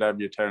in your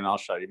W-2 and I'll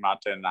show you my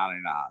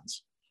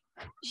 1099s.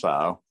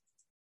 So.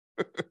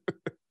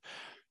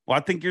 Well, I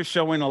think you're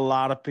showing a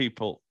lot of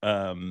people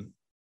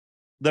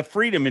the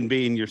freedom in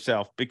being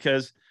yourself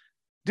because,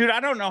 dude, I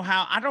don't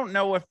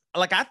know if,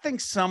 I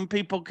think some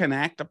people can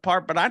act a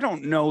part, but I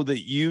don't know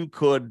that you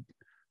could,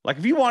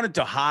 if you wanted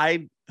to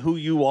hide who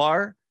you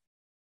are,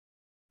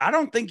 I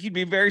don't think you'd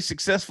be very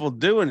successful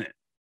doing it.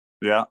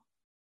 Yeah.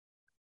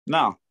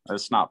 No,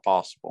 it's not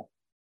possible.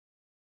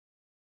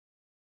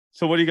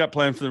 So what do you got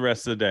planned for the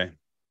rest of the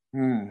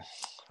day?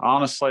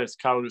 Honestly, it's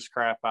cold as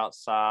crap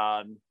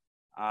outside.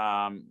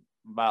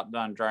 About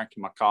done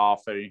drinking my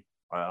coffee.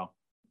 Well,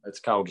 it's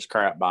cold as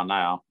crap by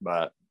now,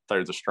 but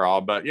through the straw.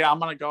 But yeah, I'm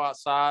going to go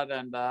outside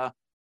and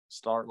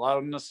start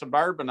loading the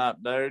Suburban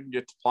up, dude.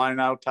 Get the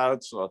Plano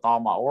totes with all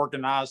my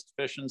organized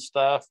fishing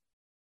stuff.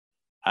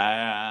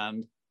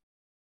 And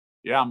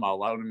yeah, I'm going to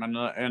load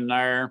them in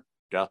there.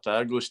 Got the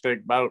Ugly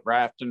Stick boat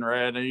rafting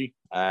ready.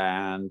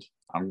 And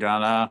I'm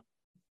going to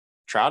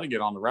try to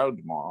get on the road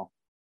tomorrow.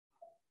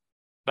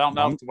 Don't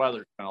know if the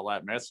weather's going to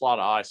let me. It's a lot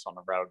of ice on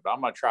the road, but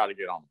I'm going to try to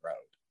get on the road.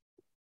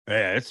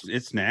 Yeah,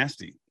 it's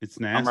nasty. It's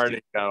nasty. I'm ready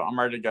to go. I'm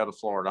ready to go to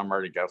Florida. I'm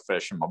ready to go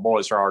fishing. My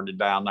boys are already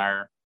down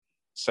there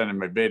sending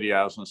me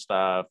videos and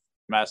stuff,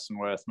 messing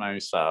with me.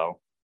 So,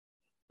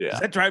 yeah.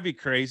 Does that drive you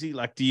crazy?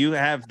 Do you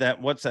have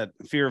that? What's that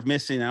fear of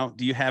missing out?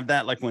 Do you have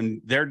that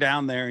when they're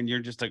down there and you're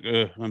just like,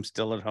 I'm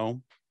still at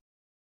home?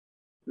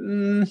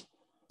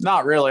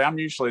 Not really. I'm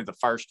usually the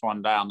first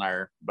one down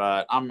there,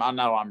 but I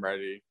know I'm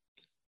ready.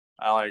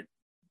 I'm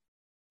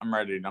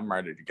ready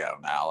to go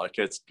now.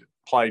 It's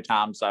play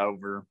time's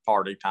over,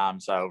 party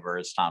time's over.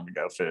 It's time to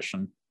go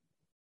fishing.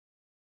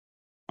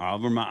 I'll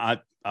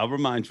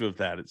remind you of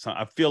that.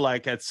 I feel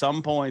like at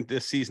some point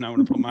this season, I'm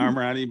going to put my arm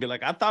around you and be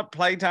like, I thought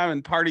playtime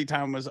and party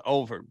time was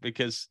over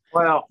because.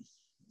 Well,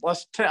 we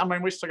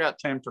still got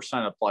 10%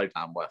 of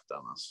playtime left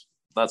on us.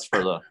 That's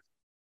for the,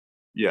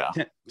 yeah.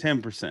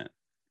 10%.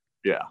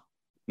 Yeah.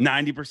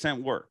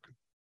 90% work.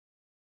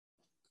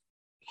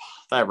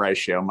 That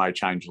ratio might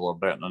change a little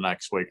bit in the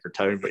next week or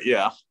two, but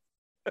yeah,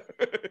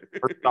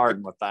 we're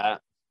starting with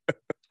that.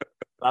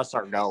 That's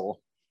our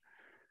goal.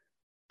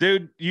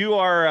 Dude, you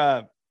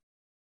are,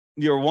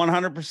 you're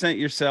 100%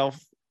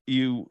 yourself.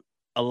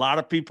 A lot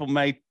of people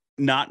may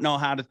not know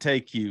how to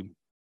take you,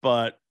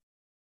 but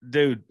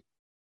dude,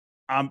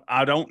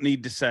 I don't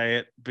need to say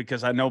it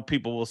because I know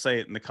people will say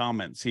it in the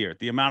comments here.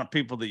 The amount of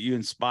people that you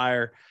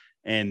inspire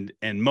and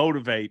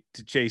motivate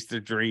to chase their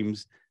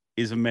dreams,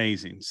 is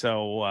amazing.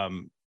 So, I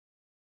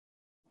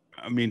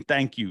mean,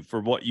 thank you for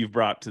what you've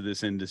brought to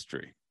this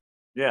industry.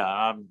 Yeah,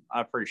 I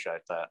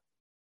appreciate that.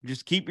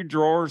 Just keep your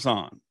drawers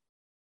on.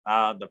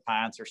 The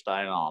pants are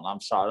staying on. I'm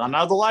sorry. I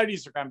know the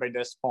ladies are going to be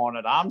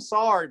disappointed. I'm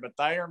sorry, but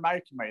they are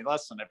making me.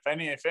 Listen, if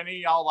any of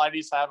y'all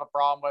ladies have a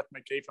problem with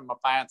me keeping my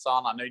pants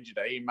on, I need you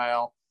to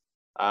email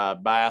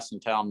Bass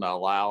and tell them to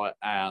allow it,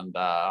 and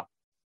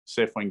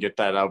see if we can get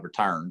that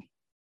overturned.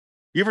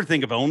 You ever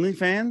think of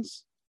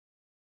OnlyFans?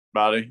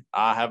 Buddy,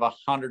 I have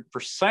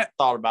 100%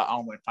 thought about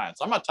OnlyFans.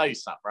 I'm going to tell you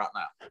something right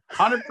now.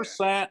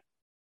 100%,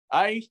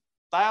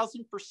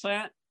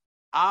 1,000%.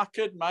 I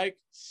could make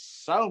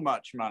so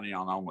much money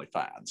on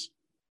OnlyFans.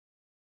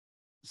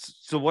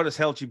 So what has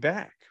held you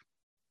back?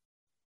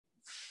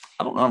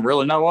 I don't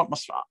really know what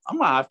I'm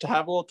going to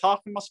have a little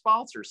talk with my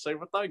sponsors, see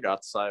what they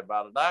got to say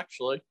about it,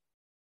 actually.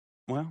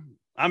 Well,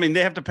 I mean,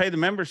 they have to pay the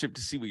membership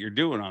to see what you're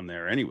doing on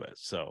there anyway,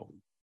 so.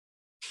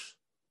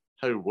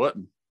 Who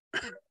wouldn't?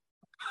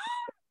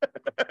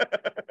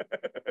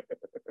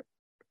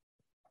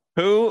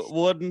 Who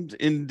wouldn't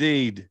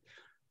indeed?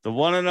 The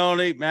one and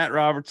only Matt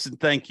Robertson.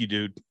 Thank you,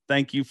 dude.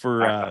 Thank you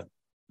for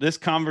this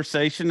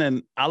conversation.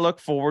 And I look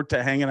forward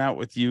to hanging out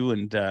with you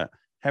and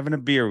having a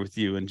beer with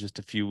you in just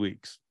a few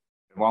weeks.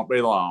 It won't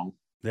be long.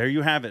 There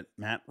you have it,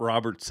 Matt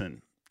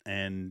Robertson.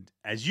 And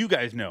as you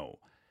guys know,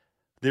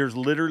 there's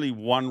literally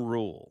one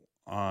rule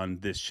on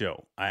this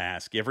show. I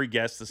ask every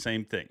guest the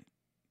same thing.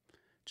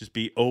 Just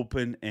be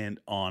open and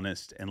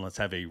honest, and let's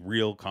have a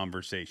real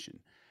conversation.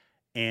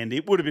 And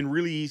it would have been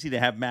really easy to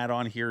have Matt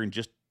on here and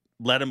just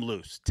let him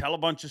loose. Tell a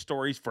bunch of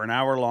stories for an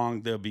hour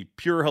long. There'll be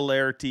pure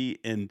hilarity,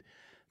 and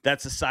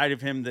that's a side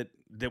of him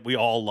that we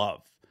all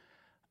love.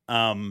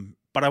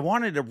 But I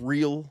wanted a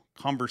real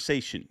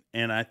conversation,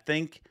 and I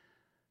think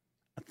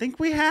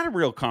we had a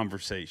real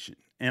conversation.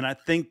 And I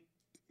think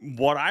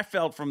what I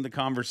felt from the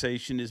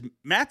conversation is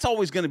Matt's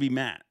always going to be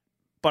Matt,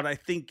 but I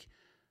think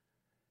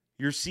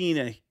you're seeing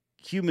a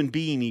human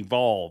being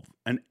evolve,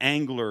 an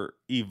angler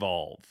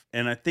evolve.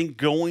 And I think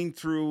going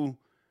through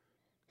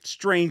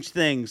strange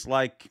things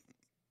like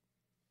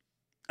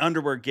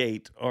underwear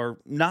gate or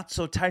not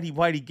so tidy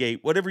whitey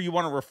gate, whatever you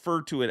want to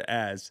refer to it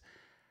as,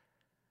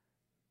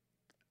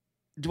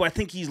 do I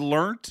think he's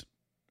learned?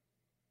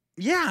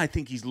 Yeah, I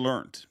think he's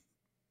learned.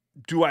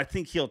 Do I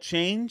think he'll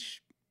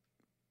change?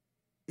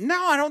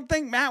 No, I don't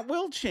think Matt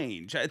will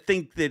change. I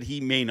think that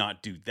he may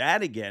not do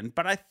that again,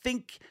 but I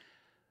think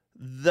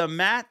the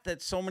Matt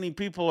that so many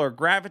people are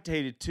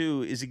gravitated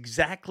to is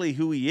exactly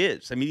who he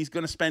is. I mean, he's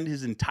going to spend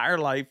his entire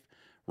life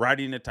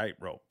riding a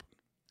tightrope,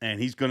 and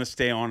he's going to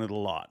stay on it a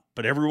lot.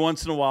 But every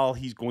once in a while,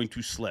 he's going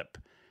to slip.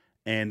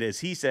 And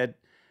as he said,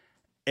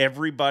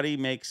 everybody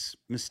makes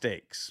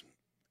mistakes.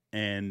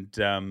 And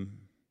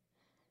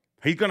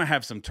he's going to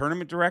have some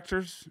tournament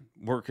directors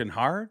working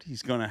hard.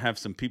 He's going to have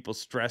some people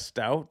stressed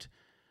out.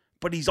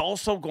 But he's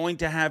also going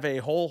to have a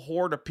whole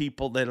horde of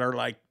people that are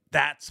like,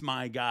 that's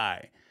my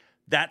guy.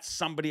 That's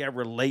somebody I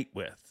relate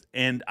with.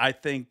 And I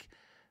think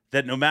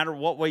that no matter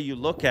what way you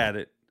look at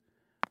it,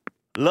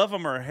 love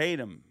him or hate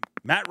him,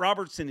 Matt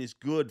Robertson is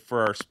good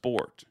for our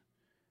sport.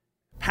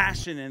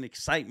 Passion and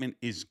excitement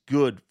is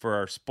good for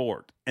our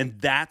sport. And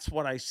that's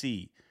what I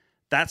see.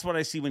 That's what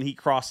I see when he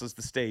crosses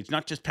the stage.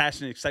 Not just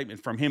passion and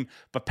excitement from him,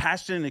 but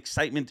passion and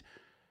excitement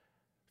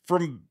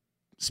from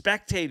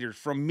spectators,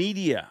 from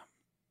media.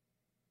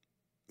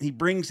 He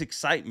brings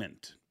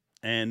excitement.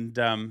 And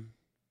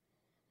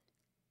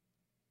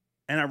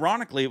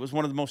ironically, it was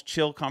one of the most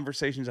chill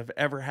conversations I've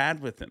ever had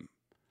with him.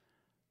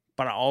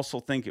 But I also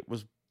think it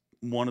was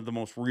one of the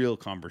most real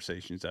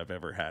conversations I've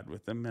ever had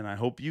with him. And I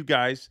hope you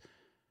guys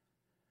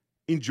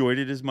enjoyed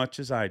it as much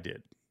as I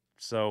did.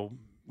 So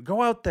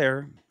go out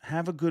there,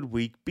 have a good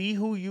week, be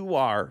who you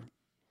are,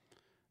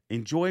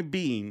 enjoy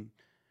being.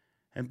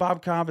 And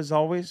Bob Cobb, as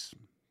always,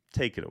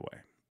 take it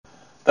away.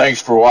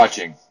 Thanks for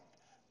watching.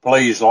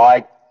 Please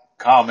like,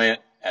 comment,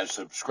 and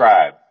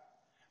subscribe,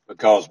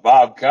 because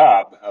Bob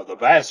Cobb of the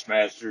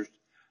Bassmasters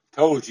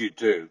told you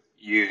to.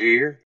 You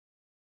hear?